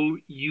to show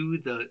you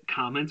the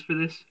comments for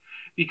this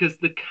because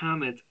the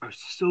comments are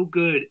so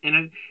good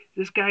and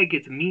this guy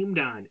gets memed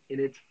on and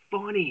it's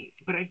funny,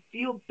 but I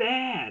feel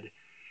bad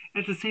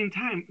at the same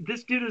time.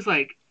 This dude is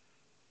like,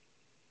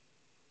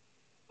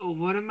 oh,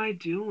 what am I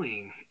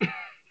doing?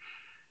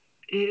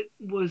 It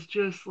was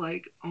just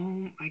like,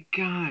 oh my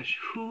gosh,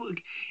 who?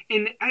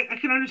 And I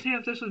could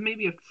understand if this was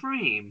maybe a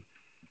frame,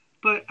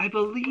 but I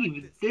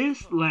believe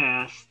this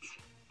lasts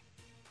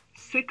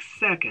 6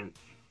 seconds.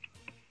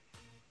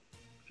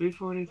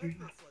 3:43.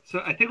 So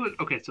I think it was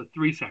okay. So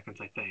 3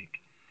 seconds, I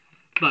think.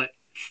 But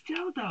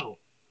still, though,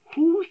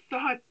 who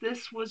thought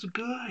this was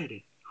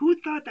good? Who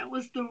thought that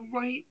was the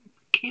right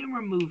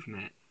camera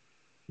movement?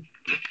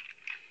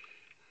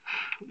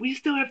 We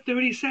still have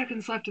 30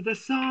 seconds left of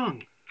this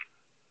song.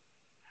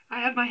 I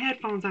have my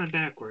headphones on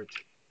backwards.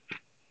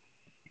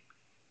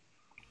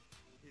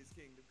 His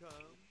kingdom come,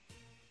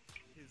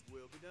 his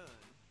will be done.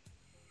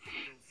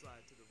 Don't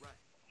slide to the right.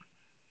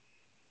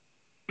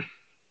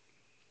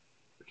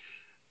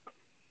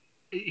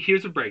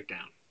 Here's a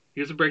breakdown.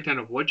 Here's a breakdown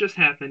of what just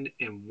happened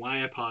and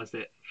why I paused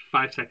it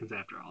 5 seconds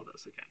after all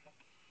this again.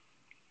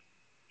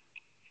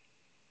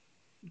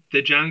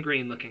 The John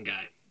Green looking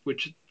guy,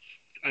 which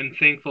I'm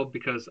thankful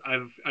because I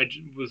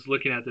was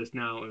looking at this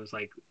now and it was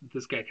like,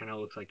 this guy kind of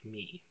looks like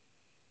me.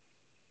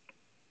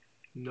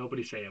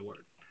 Nobody say a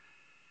word.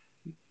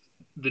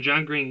 The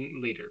John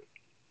Green leader.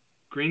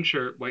 Green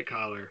shirt, white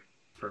collar,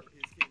 perfect.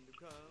 His kingdom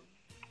come,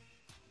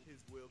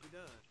 his will be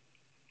done.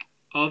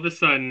 All of a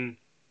sudden,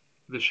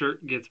 the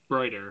shirt gets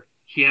brighter.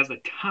 He has a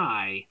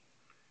tie,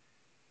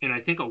 and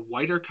I think a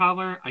whiter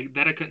collar. I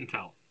couldn't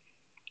tell.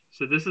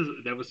 So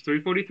that was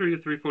 3:43 to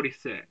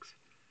 3:46.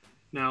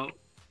 Now,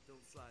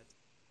 Don't slide.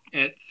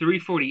 at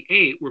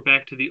 3:48, we're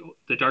back to the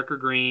darker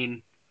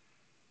green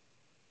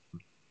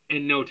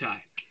and no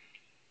tie.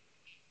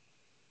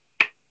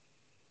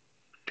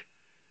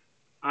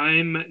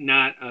 I'm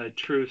not a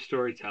true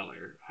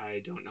storyteller. I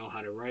don't know how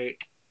to write.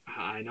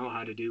 I know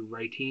how to do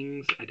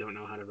writings. I don't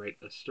know how to write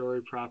a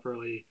story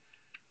properly.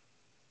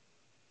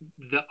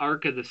 The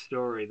arc of the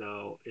story,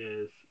 though,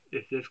 is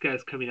if this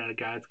guy's coming out of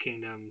God's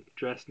kingdom,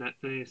 dressed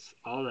nice,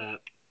 all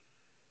that,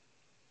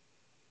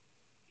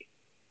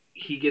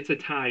 he gets a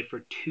tie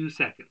for 2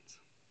 seconds.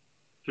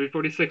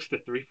 3:46 to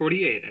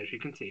 3:48, as you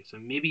can see. So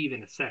maybe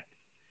even a second.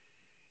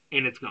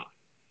 And it's gone.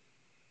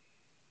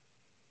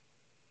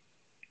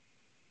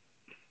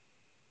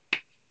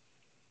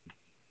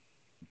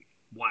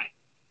 Why?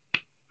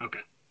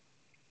 Okay.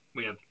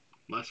 We have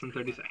less than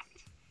 30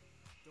 seconds.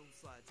 Don't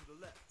slide to the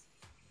left.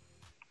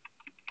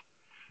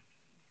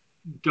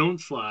 Don't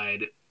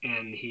slide,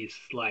 and he's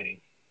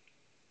sliding.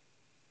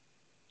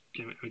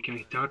 Can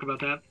we talk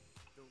about that?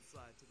 Don't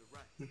slide to the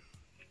right.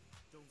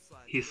 Don't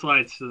slide. He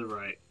slides to the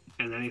right,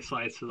 and then he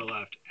slides to the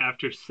left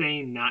after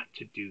saying not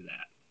to do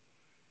that.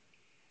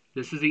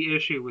 This is the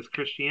issue with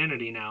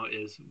Christianity now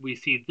is we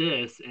see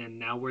this, and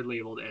now we're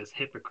labeled as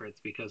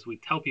hypocrites because we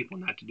tell people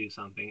not to do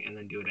something and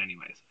then do it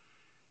anyways.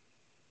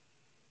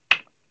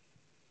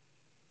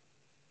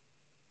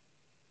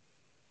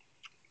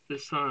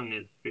 This song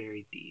is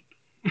very deep.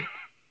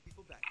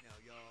 People back now,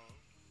 y'all.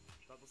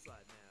 Bible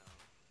slide now.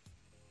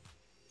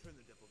 Turn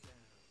the devil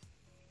down.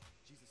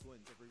 Jesus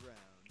wins every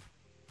round.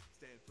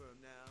 Stand firm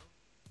now.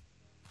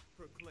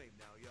 Proclaim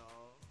now,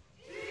 y'all.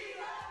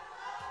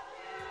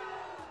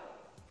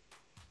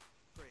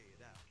 Pray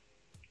it out.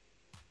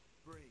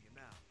 Bring him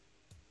out.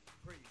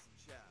 Praise and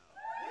shout.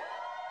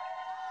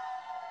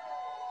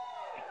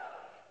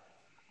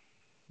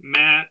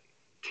 Matt,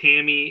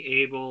 Tammy,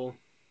 Abel,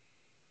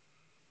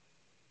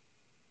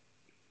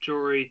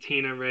 Jory,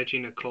 Tina, Reggie,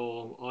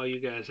 Nicole, all you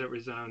guys at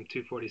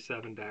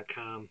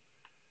resound247.com.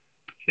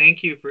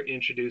 Thank you for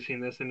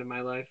introducing this into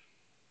my life.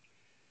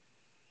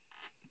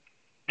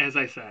 As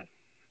I said,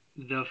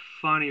 the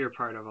funnier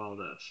part of all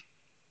this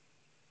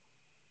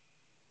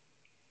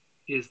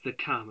is the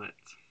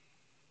comments.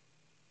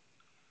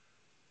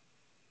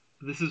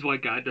 This is why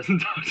God doesn't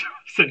talk to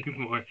us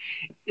anymore.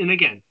 And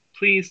again,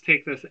 please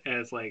take this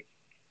as like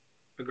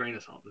a grain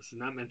of salt. This is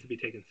not meant to be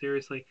taken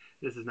seriously.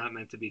 This is not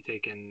meant to be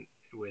taken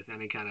with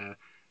any kind of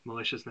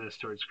maliciousness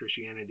towards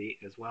Christianity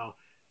as well.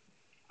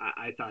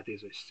 I thought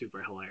these were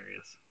super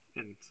hilarious.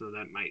 And so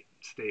that might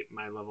state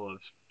my level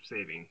of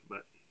saving.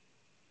 But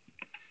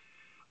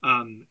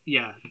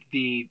yeah,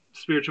 the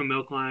spiritual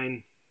milk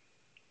line,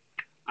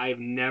 I've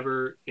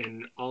never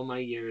in all my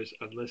years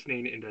of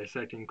listening and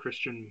dissecting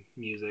Christian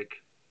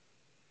music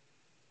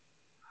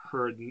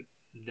heard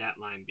that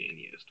line being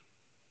used.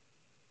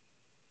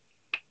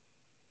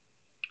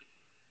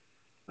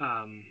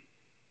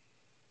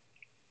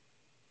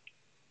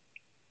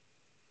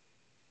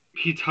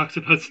 He talks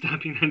about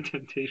stopping on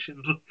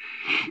temptation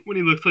when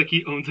he looks like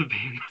he owns a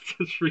van that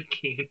says free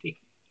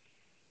candy.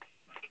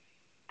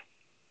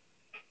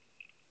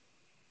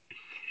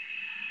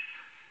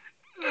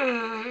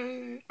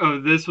 Oh,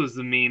 this was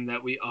the meme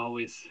that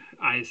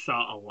I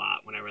saw a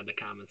lot when I read the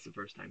comments the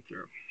first time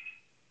through.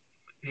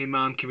 Hey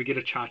mom, can we get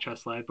a cha-cha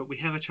slide? But we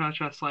have a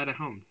cha-cha slide at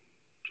home.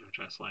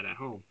 Cha-cha slide at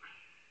home.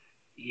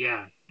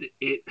 yeah,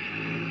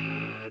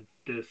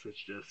 this is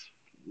just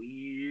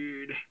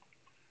weird.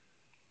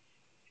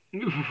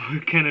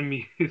 What kind of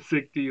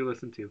music do you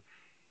listen to?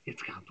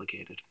 It's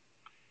complicated.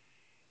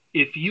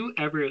 If you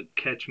ever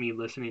catch me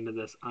listening to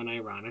this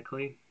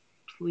unironically,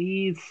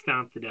 please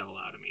stomp the devil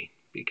out of me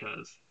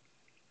because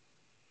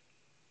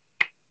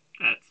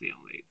that's the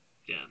only,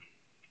 yeah.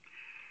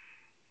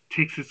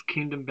 Takes his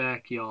kingdom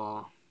back,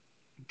 y'all.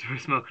 Do a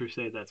small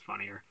crusade, that's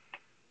funnier.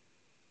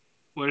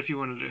 What if you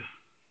wanted to?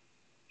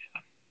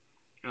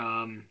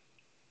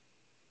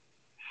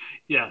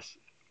 Yes,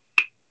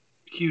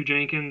 Hugh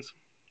Jenkins,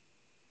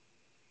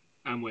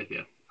 I'm with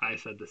you. I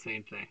said the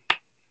same thing.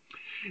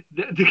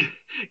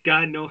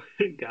 God, no,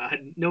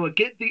 God, Noah,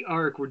 get the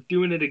ark. We're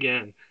doing it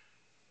again.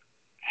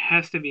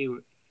 Has to be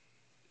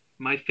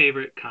my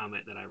favorite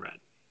comment that I read.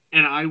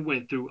 And I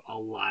went through a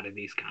lot of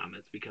these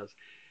comments because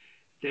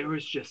there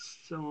was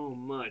just so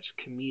much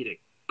comedic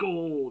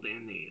gold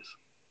in these.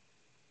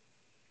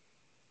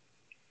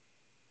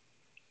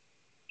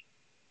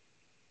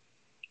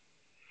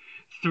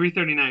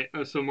 339.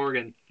 Oh, so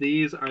Morgan,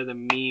 these are the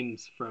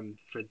memes for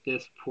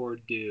this poor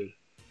dude.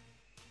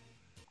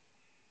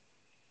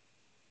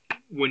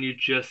 When you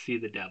just see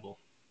the devil.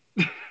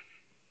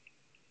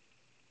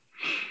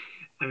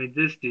 I mean,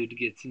 this dude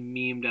gets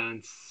memed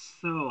on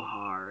so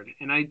hard,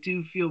 and I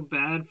do feel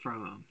bad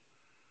from him.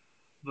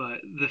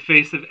 But the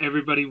face of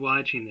everybody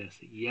watching this,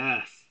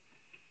 yes.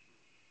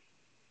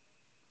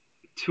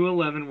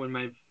 211 when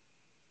my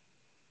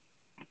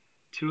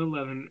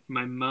 211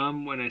 my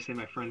mom when I say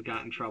my friend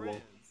got in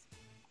trouble.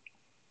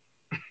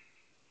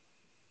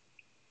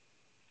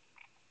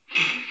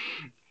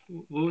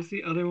 What was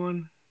the other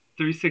one?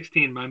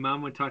 316 my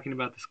mom when talking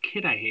about this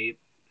kid I hate,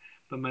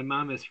 but my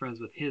mom is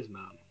friends with his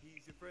mom.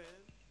 He's your friend.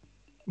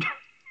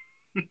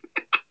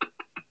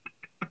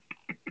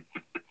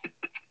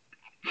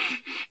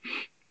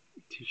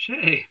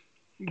 Touche.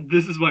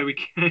 This is why we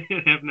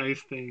can't have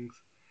nice things.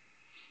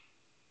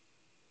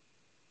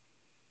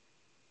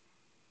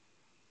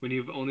 When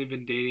you've only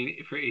been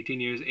dating for 18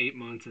 years, 8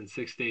 months, and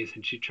 6 days,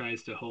 and she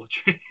tries to hold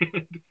your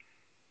hand.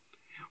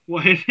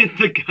 Why did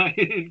the guy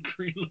in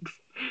green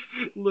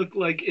look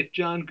like if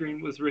John Green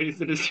was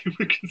raised in a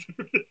super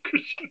conservative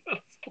Christian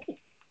household?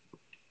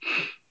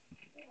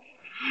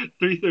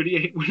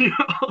 338 when you're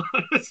all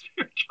out of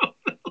spiritual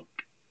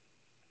milk.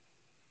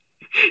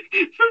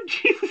 From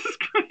Jesus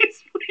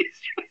Christ,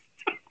 please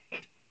just don't.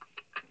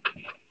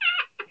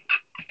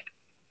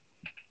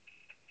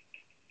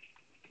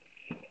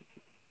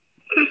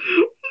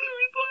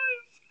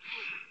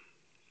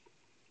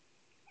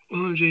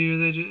 OMG, you're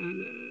that,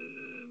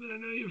 but I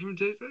know you're from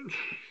Texas.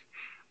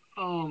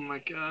 Oh my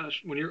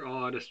gosh, when you're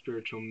all out of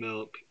spiritual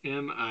milk,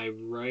 am I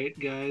right,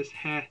 guys?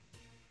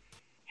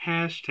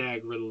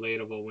 Hashtag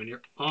relatable when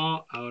you're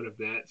all out of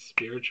that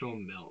spiritual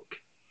milk.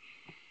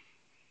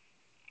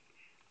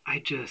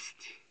 I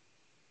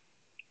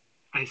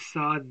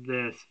saw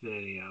this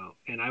video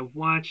and I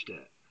watched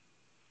it.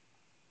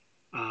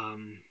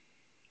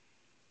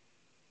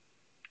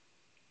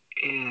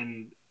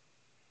 And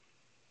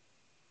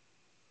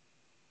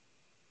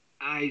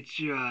I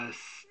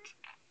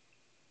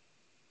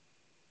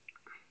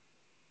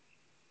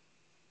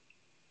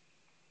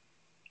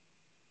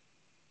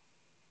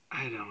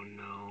don't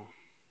know.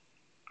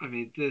 I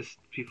mean, this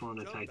people on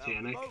the Jump out the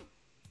Titanic. boat.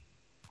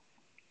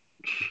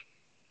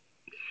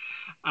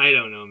 I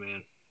don't know,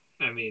 man.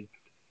 I mean,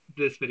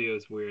 this video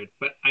is weird,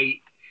 but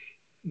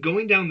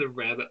going down the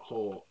rabbit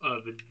hole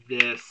of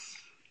this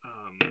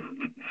song.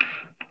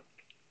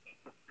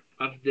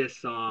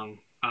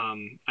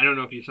 I don't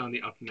know if you saw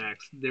the Up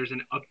Next. There's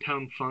an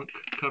Uptown Funk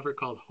cover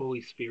called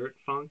Holy Spirit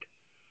Funk.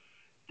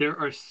 There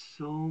are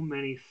so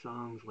many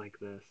songs like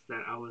this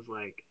that I was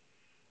like,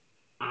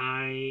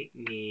 I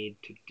need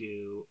to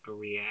do a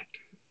React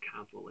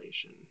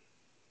compilation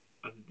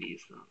of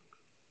these songs.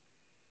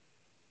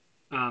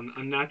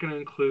 I'm not going to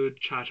include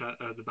Cha-Cha,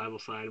 the Bible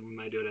slide. We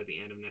might do it at the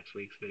end of next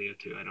week's video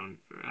too. I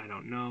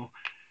don't know.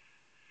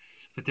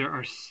 But there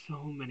are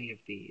so many of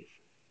these.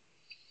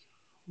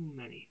 So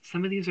many.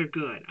 Some of these are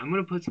good. I'm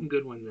going to put some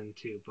good ones in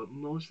too. But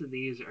most of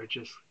these are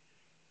just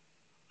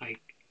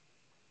like,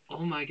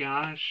 oh my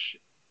gosh,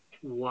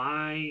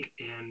 why?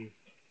 And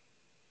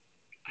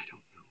I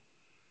don't know.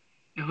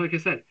 And like I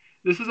said,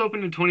 this was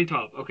opened in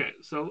 2012. Okay,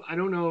 so I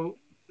don't know.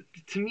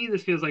 To me,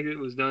 this feels like it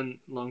was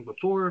done long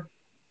before.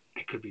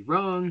 I could be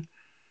wrong.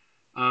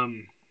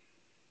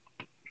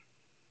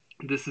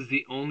 This is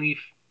the only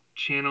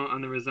channel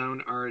on the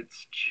Resound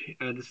Arts.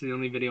 This is the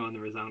only video on the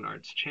Resound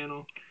Arts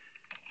channel.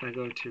 If I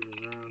go to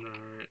Resound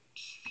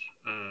Arts,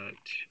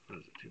 what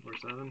is it,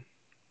 247?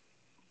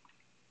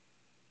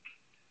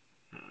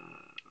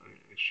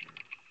 Okay, sure.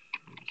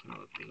 I'm just gonna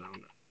look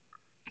Resound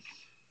Arts.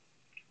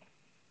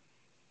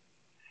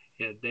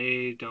 Yeah,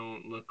 they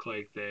don't look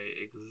like they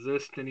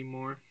exist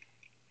anymore.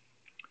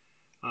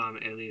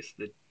 At least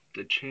the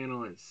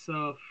channel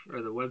itself,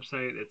 or the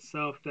website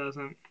itself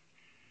doesn't.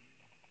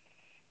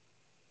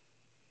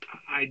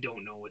 I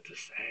don't know what to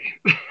say.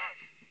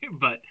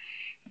 But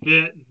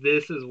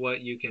this is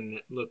what you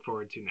can look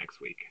forward to next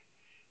week.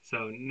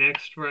 So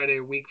next Friday,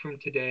 a week from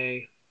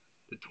today,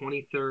 the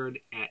 23rd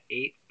at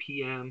 8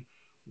 p.m.,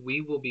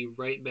 we will be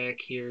right back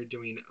here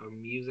doing a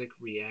music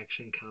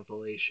reaction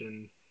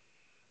compilation.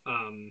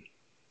 And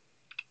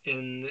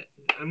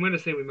I'm going to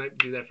say we might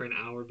do that for an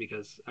hour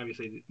because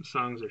obviously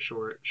songs are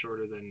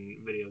shorter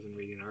than videos and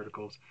reading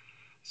articles.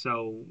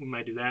 So we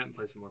might do that and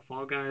play some more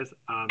Fall Guys.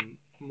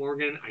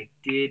 Morgan, I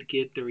did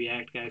get the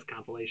React Guys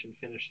compilation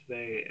finished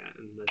today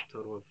in the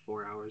total of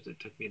 4 hours it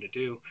took me to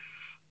do.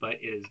 But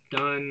it is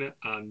done.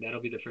 That'll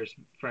be the first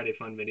Friday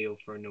Fun video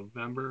for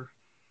November.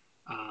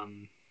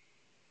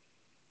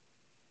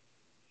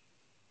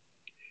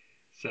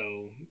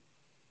 So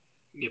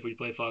if we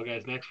play Fall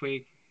Guys next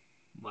week,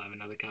 we'll have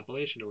another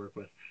compilation to work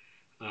with.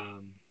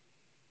 But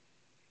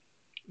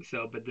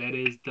that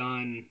is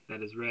done.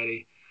 That is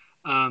ready.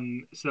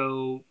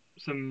 So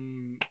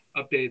some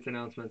updates,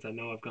 announcements. I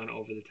know I've gone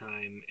over the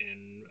time,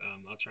 and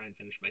I'll try and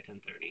finish by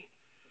 10:30.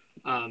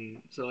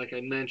 So like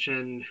I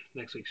mentioned,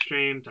 next week's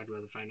stream, talked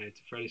about the Five Nights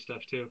at Freddy's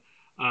stuff too.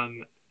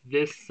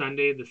 This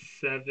Sunday, the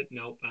 7th,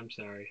 nope, I'm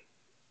sorry.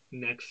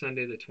 Next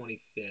Sunday, the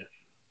 25th,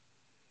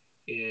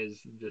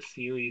 is the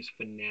series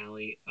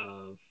finale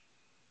of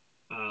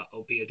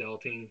OP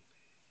Adulting,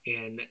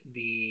 and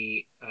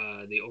the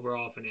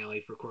overall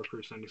finale for Core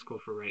Crew Sunday School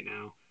for right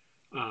now.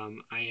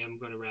 I am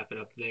going to wrap it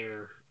up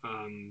there.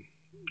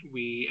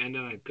 We end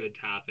on a good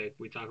topic.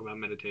 We talk about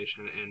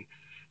meditation, and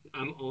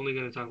I'm only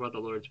going to talk about the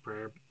Lord's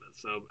Prayer.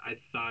 So I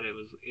thought it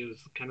was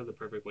kind of the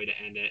perfect way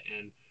to end it.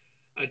 And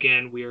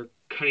again, we are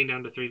cutting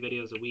down to 3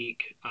 videos a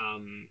week,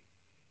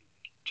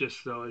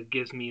 just so it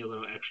gives me a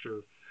little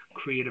extra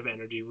creative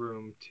energy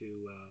room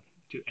to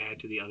add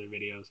to the other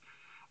videos.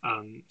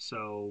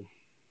 So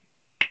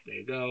there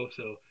you go.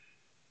 So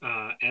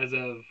as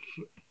of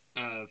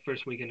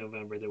first week in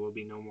November, there will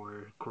be no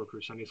more Core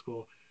Crew Sunday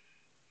School.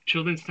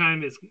 Children's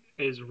Time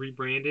is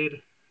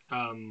rebranded.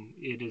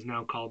 It is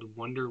now called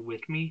Wonder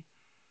With Me,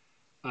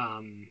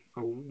 or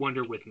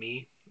Wonder With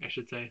Me, I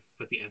should say,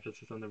 but the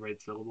emphasis on the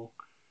right syllable.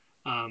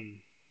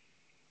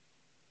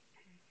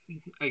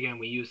 Again,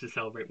 we used to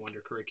celebrate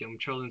Wonder curriculum.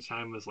 Children's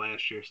Time was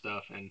last year's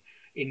stuff, and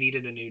it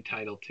needed a new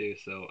title too.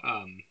 So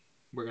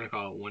we're gonna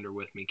call it Wonder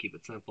With Me. Keep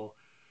it simple.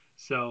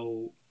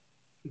 So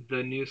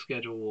the new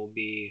schedule will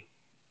be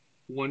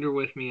Wonder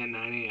With Me at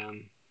 9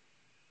 a.m.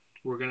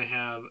 We're gonna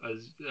have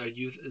a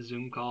youth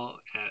Zoom call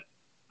at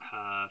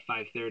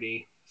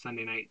 5:30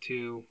 Sunday night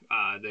too.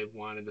 They've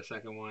wanted a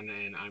second one,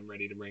 and I'm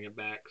ready to bring it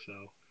back.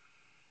 So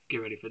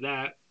get ready for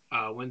that.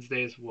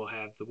 Wednesdays we'll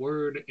have the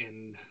Word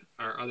and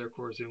our other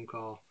core Zoom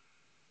call,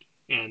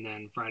 and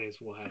then Fridays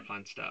we'll have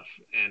fun stuff.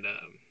 And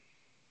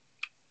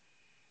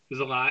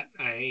there's a lot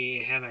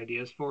I have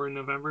ideas for in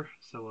November,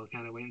 so we'll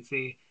kind of wait and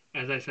see.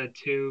 As I said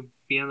too,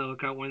 be on the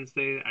lookout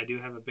Wednesday. I do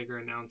have a bigger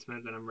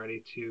announcement that I'm ready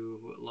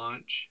to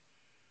launch.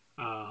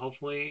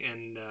 Hopefully,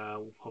 and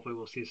hopefully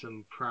we'll see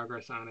some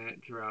progress on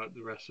it throughout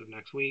the rest of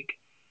next week.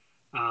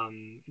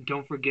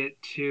 Don't forget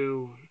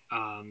to,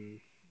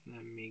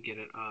 let me get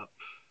it up.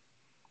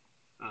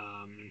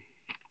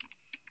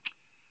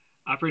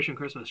 Operation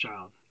Christmas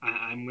Child.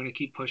 I'm going to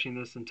keep pushing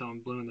this until I'm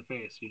blue in the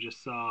face. You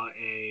just saw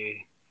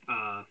I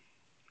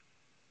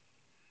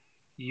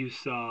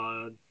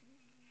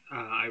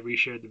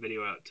reshared the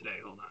video out today.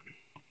 Hold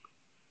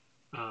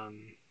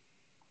on.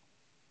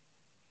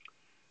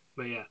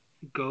 But yeah,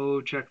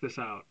 go check this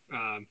out.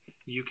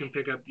 You can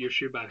pick up your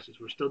shoe boxes.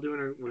 We're still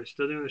doing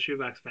the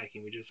shoebox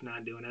packing. We're just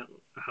not doing it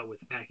with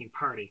the packing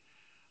party.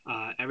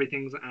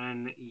 Everything's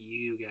on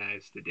you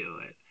guys to do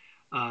it.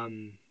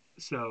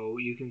 So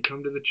you can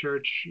come to the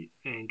church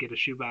and get a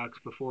shoebox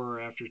before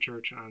or after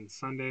church on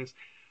Sundays,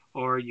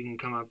 or you can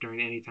come up during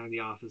any time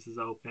the office is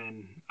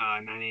open,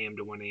 9 a.m.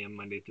 to 1 a.m.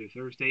 Monday through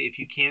Thursday. If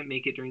you can't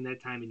make it during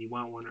that time and you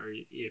want one, or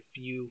if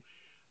you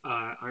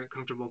aren't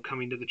comfortable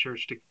coming to the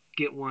church to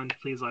get one,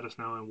 please let us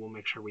know and we'll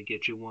make sure we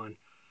get you one.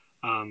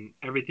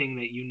 Everything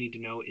that you need to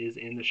know is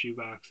in the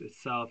shoebox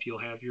itself. You'll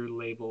have your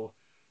label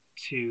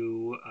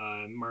to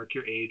mark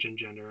your age and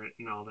gender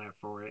and all that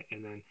for it,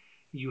 and then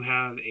you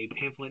have a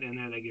pamphlet in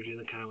there that gives you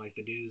the kind of like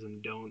the do's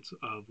and don'ts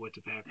of what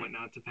to pack, what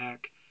not to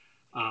pack.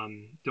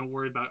 Don't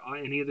worry about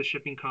any of the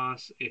shipping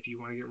costs. If you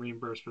want to get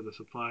reimbursed for the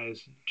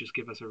supplies, just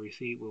give us a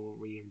receipt. We'll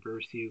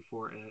reimburse you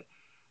for it.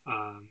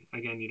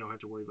 Again, you don't have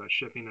to worry about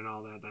shipping and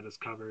all that. That is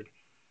covered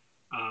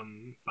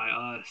by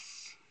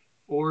us.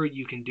 Or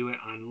you can do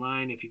it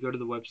online. If you go to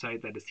the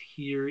website that is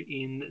here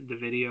in the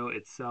video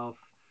itself,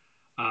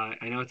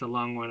 I know it's a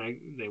long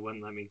one. They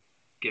wouldn't let me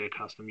get a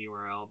custom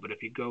URL, but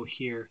if you go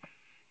here,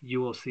 you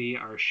will see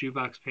our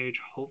shoebox page.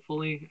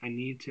 Hopefully, I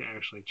need to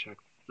actually check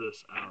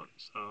this out,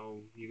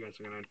 so you guys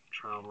are going to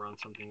trial run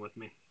something with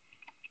me.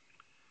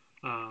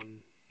 I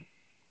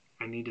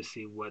need to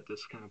see what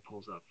this kind of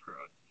pulls up for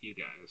you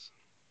guys.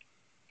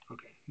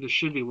 Okay, this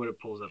should be what it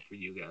pulls up for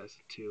you guys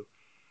too.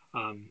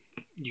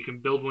 You can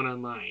build one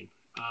online.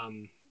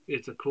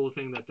 It's a cool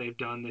thing that they've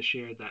done this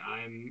year that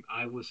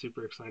I was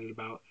super excited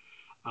about.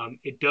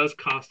 It does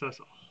cost us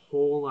a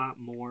whole lot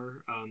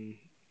more.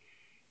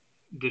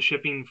 the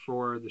shipping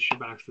for the shoe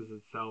boxes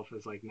itself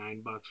is like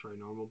 $9 for a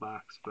normal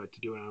box, but to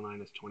do it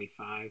online is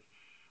 25.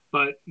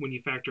 But when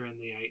you factor in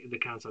the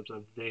concepts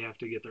of they have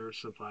to get their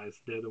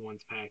supplies, they're the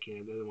ones packing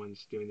it, they're the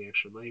ones doing the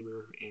extra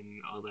labor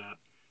and all that,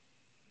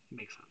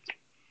 makes sense.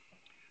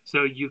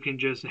 So you can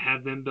just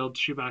have them build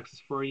shoe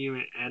boxes for you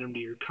and add them to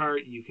your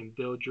cart. You can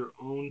build your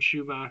own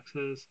shoe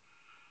boxes.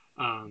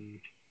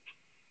 And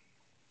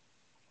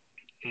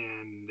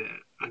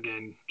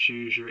again,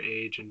 choose your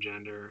age and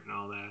gender and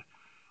all that.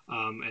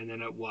 And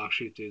then it walks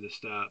you through the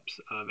steps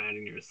of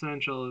adding your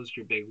essentials,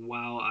 your big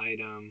wow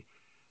item,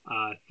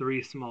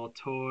 3 small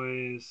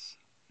toys,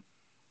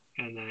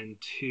 and then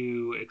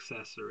 2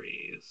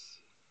 accessories.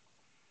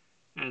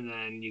 And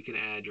then you can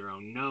add your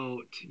own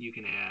note, you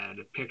can add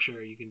a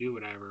picture, you can do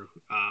whatever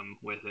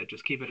with it.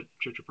 Just keep it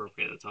church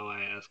appropriate, that's all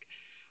I ask.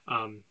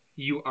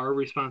 You are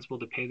responsible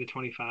to pay the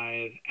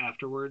 25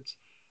 afterwards.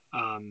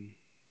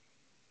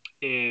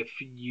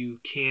 If you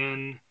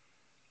can,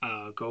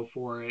 go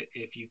for it.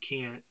 If you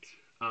can't,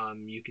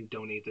 you can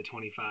donate the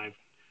 25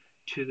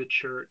 to the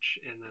church,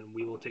 and then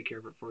we will take care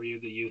of it for you.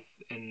 The youth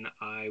and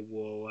I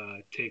will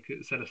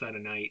set aside a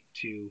night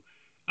to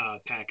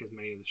pack as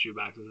many of the shoe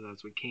boxes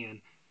as we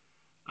can,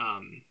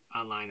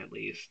 online at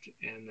least,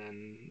 and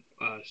then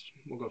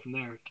we'll go from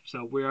there.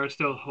 So we are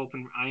still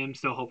hoping. I am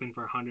still hoping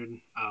for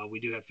 100. We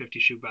do have 50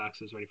 shoe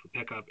boxes ready for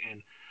pickup,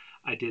 and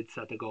I did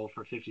set the goal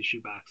for 50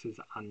 shoe boxes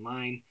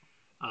online.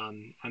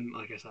 I'm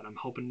like I said, I'm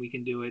hoping we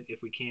can do it.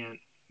 If we can't,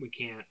 we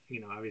can't.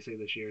 Obviously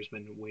this year's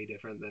been way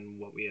different than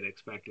what we had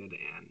expected,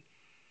 and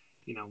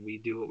we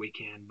do what we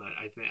can. But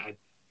I think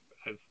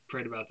I've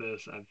prayed about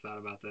this. I've thought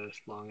about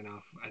this long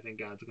enough. I think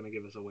God's going to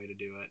give us a way to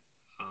do it,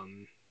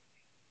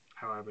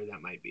 however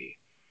that might be.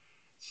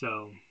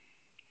 So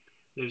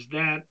there's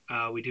that.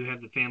 We do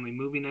have the family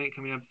movie night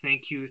coming up.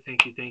 Thank you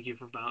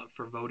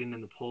for voting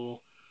in the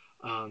poll.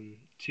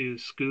 To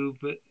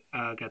Scoob,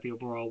 got the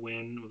overall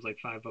win. It was like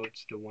 5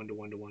 votes to 1 to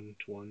 1 to 1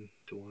 to 1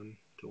 to 1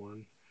 to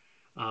 1.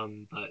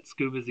 But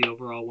Scoob is the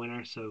overall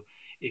winner. So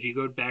if you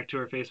go back to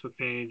our Facebook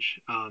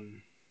page,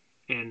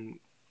 and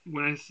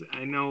when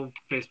I know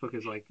Facebook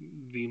is like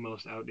the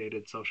most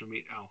outdated social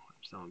media. Oh,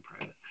 I'm still in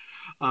private.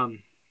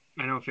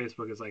 I know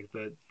Facebook is like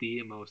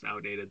the most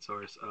outdated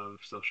source of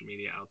social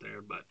media out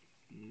there, but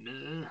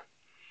nah.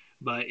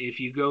 But if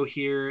you go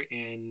here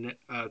and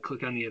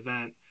click on the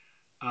event,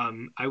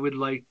 I would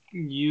like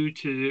you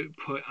to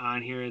put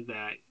on here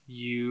that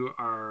you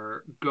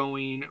are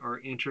going or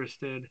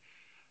interested.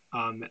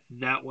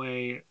 That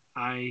way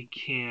I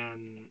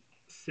can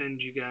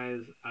send you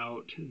guys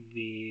out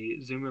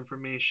the Zoom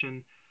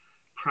information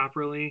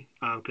properly,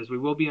 because we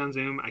will be on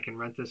Zoom. I can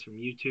rent this from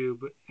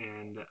YouTube,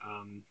 and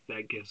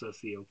that gives us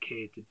the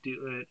okay to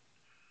do it.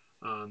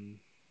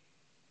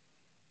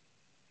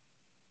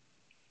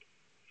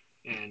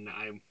 And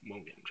I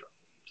won't get in trouble.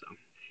 So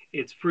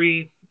it's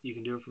free. You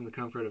can do it from the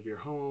comfort of your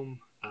home.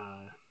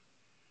 I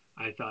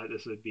thought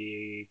this would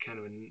be kind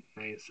of a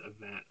nice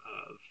event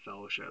of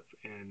fellowship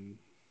and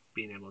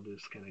being able to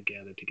just kind of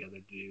gather together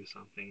to do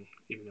something,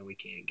 even though we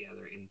can't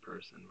gather in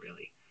person,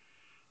 really.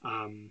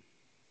 I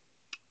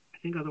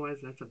think otherwise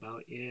that's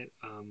about it.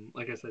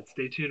 Like I said,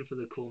 stay tuned for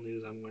the cool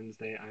news on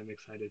Wednesday. I'm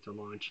excited to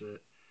launch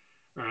it.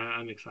 Or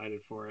I'm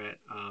excited for it.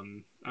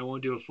 I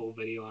won't do a full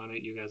video on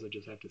it. You guys will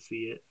just have to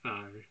see it,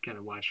 kind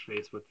of watch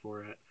Facebook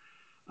for it.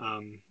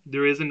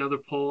 There is another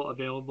poll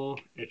available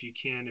if you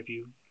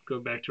go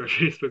back to our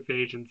Facebook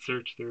page and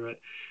search through it.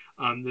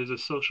 There's a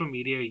social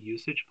media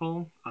usage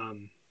poll.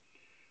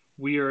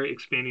 We are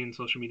expanding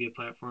social media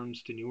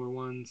platforms to newer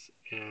ones,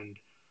 and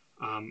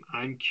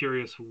I'm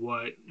curious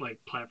what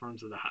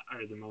platforms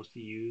are the most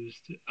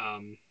used,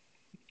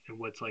 and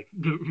what's the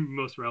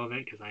most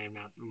relevant, because I am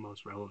not the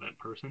most relevant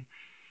person.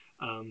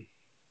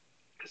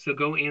 So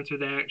go answer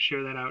that,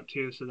 share that out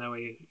too, so that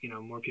way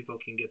more people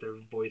can get their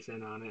voice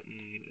in on it,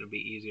 and it'll be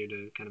easier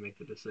to kind of make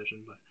the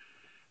decision.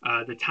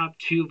 But the top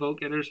 2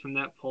 vote getters from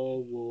that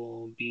poll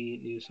will be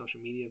new social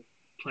media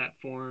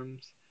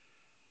platforms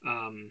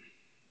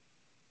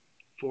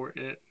for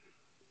it.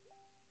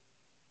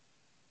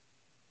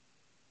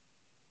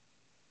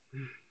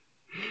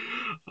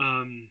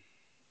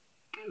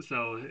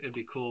 So it'd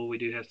be cool. We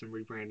do have some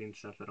rebranding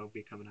stuff that'll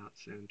be coming out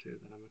soon too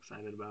that I'm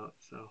excited about.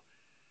 So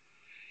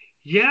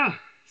yeah,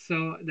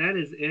 so that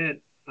is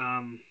it.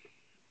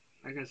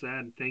 Like I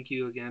said, thank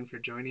you again for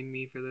joining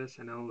me for this.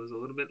 I know it was a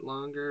little bit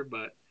longer,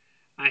 but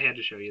I had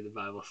to show you the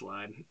Bible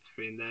slide.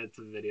 I mean, that's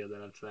a video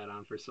that I've sat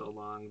on for so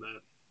long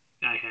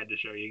that I had to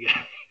show you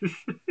guys.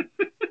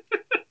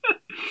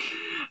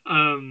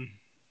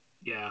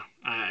 Yeah,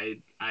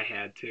 I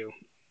had to.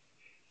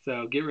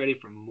 So get ready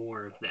for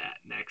more of that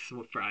next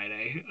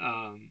Friday.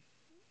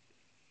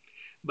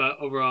 But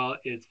overall,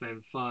 it's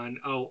been fun.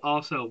 Oh,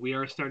 also, we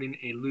are starting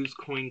a loose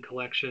coin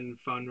collection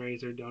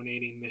fundraiser,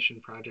 donating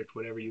mission project,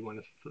 whatever you want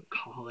to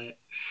call it.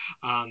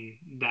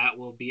 That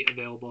will be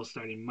available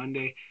starting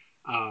Monday.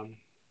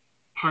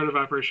 Part of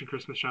Operation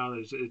Christmas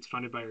Child it's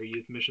funded by our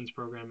youth missions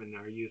program, and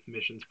our youth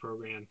missions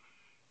program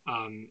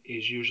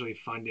is usually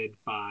funded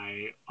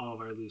by all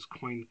of our loose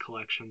coin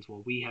collections.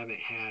 Well, we haven't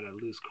had a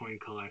loose coin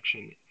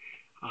collection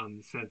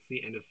since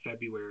the end of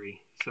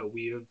February. So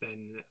we have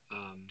been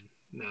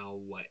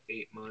now,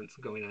 8 months,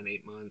 going on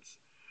 8 months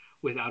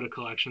without a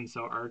collection.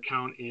 So our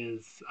account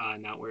is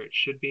not where it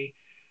should be.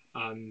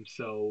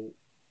 So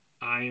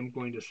I am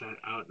going to set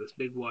out this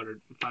big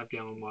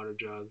 5-gallon water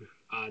jug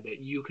that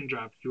you can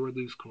drop your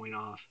loose coin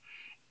off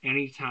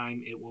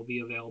anytime. It will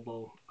be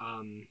available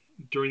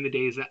during the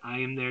days that I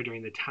am there,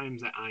 during the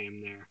times that I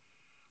am there.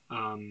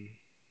 Um,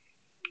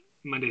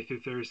 Monday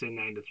through Thursday,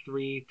 9 to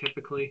 3,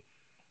 typically.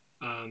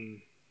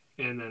 Um,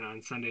 and then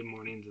on Sunday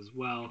mornings as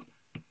well.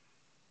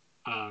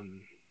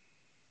 Um,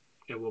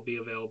 it will be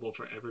available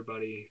for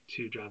everybody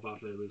to drop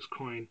off their loose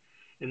coin.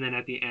 And then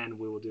at the end,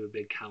 we will do a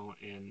big count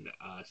and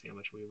see how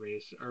much we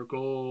raise. Our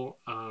goal,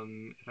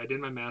 if I did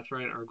my math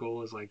right, our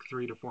goal is like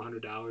 $300 to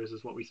 $400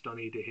 is what we still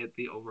need to hit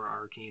the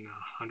overarching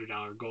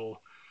 $100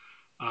 goal.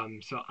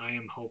 So I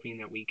am hoping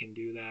that we can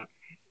do that.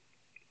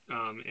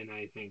 And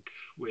I think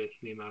with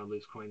the amount of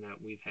loose coin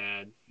that we've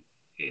had,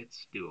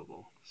 it's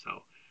doable.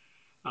 So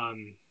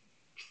um,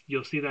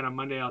 you'll see that on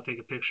Monday. I'll take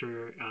a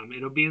picture.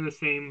 It'll be in the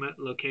same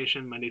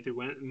location Monday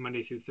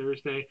through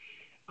Thursday.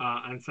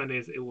 On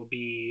Sundays, it will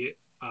be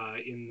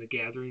in the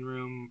gathering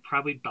room,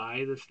 probably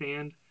by the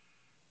stand.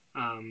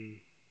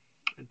 Um,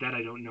 that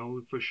I don't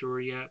know for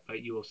sure yet,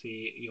 but you will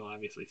see. You'll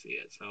obviously see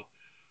it. So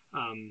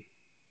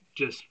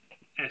just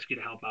ask you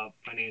to help out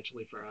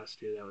financially for us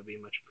too. That would be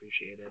much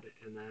appreciated.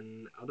 And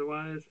then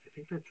otherwise, I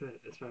think that's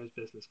it as far as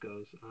business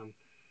goes.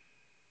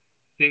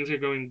 Things are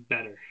going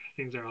better.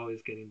 Things are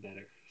always getting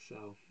better.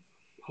 So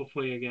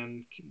hopefully,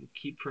 again,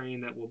 keep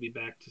praying that we'll be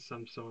back to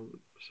some sort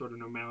of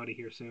normality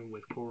here soon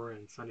with core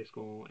and Sunday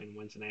school and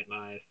Wednesday Night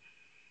Live,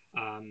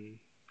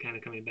 kind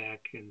of coming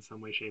back in some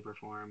way, shape, or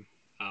form.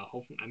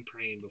 Hopefully, I'm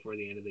praying before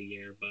the end of the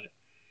year, but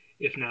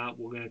if not,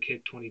 we're going to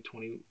kick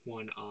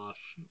 2021 off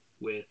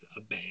with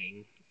a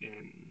bang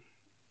and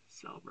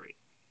celebrate.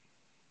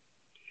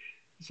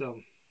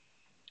 So,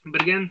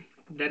 but again,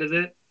 that is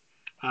it.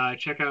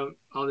 Check out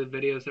all the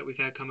videos that we've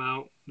had come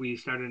out. We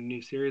started a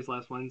new series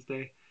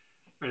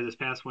this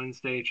past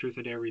Wednesday, Truth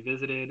or Dare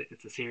Revisited.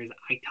 It's a series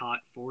I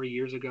taught 4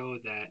 years ago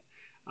that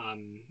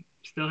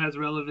still has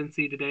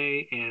relevancy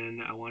today,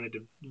 and I wanted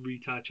to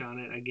retouch on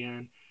it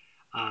again.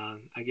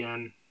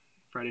 Again,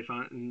 Friday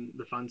fun and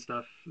the fun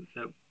stuff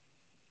that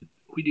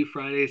we do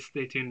Fridays.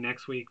 Stay tuned.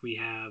 Next week we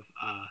have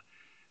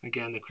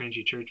again the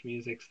cringy church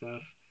music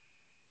stuff,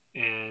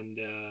 and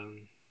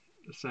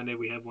Sunday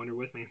we have Wonder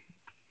With Me.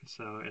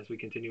 So as we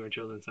continue our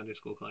children's Sunday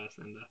school class,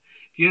 and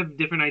if you have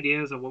different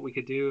ideas of what we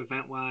could do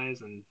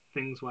event-wise and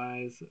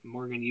things-wise,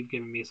 Morgan, you've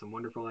given me some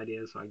wonderful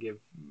ideas, so I give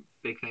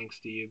big thanks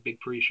to you. Big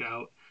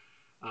pre-shout.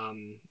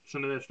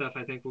 Some of that stuff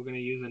I think we're going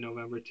to use in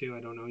November too.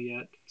 I don't know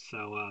yet,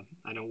 so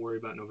I don't worry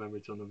about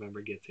November till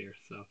November gets here.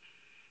 So,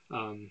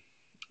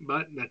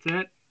 but that's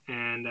it,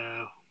 and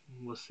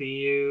we'll see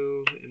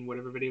you in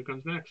whatever video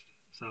comes next.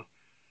 So,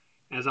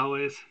 as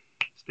always,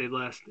 stay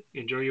blessed.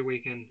 Enjoy your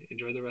weekend.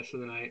 Enjoy the rest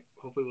of the night.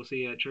 Hopefully, we'll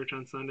see you at church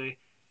on Sunday.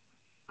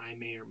 I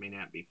may or may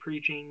not be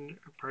preaching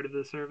or part of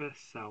the service,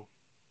 so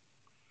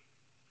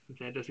if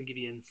that doesn't give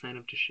you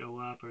incentive to show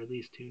up or at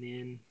least tune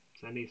in,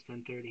 Sundays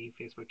 10:30,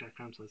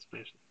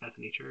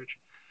 facebook.com/Bethany Church,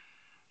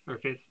 or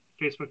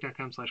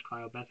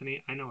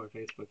facebook.com/ClyleBethany. I know our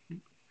Facebook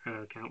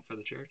account for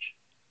the church.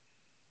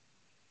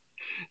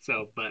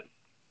 So, but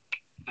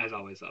as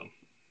always, though,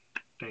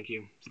 thank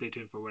you. Stay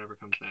tuned for whatever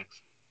comes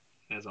next.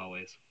 As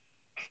always,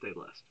 stay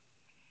blessed.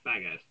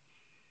 Bye, guys.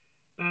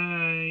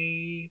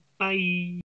 Bye. Bye.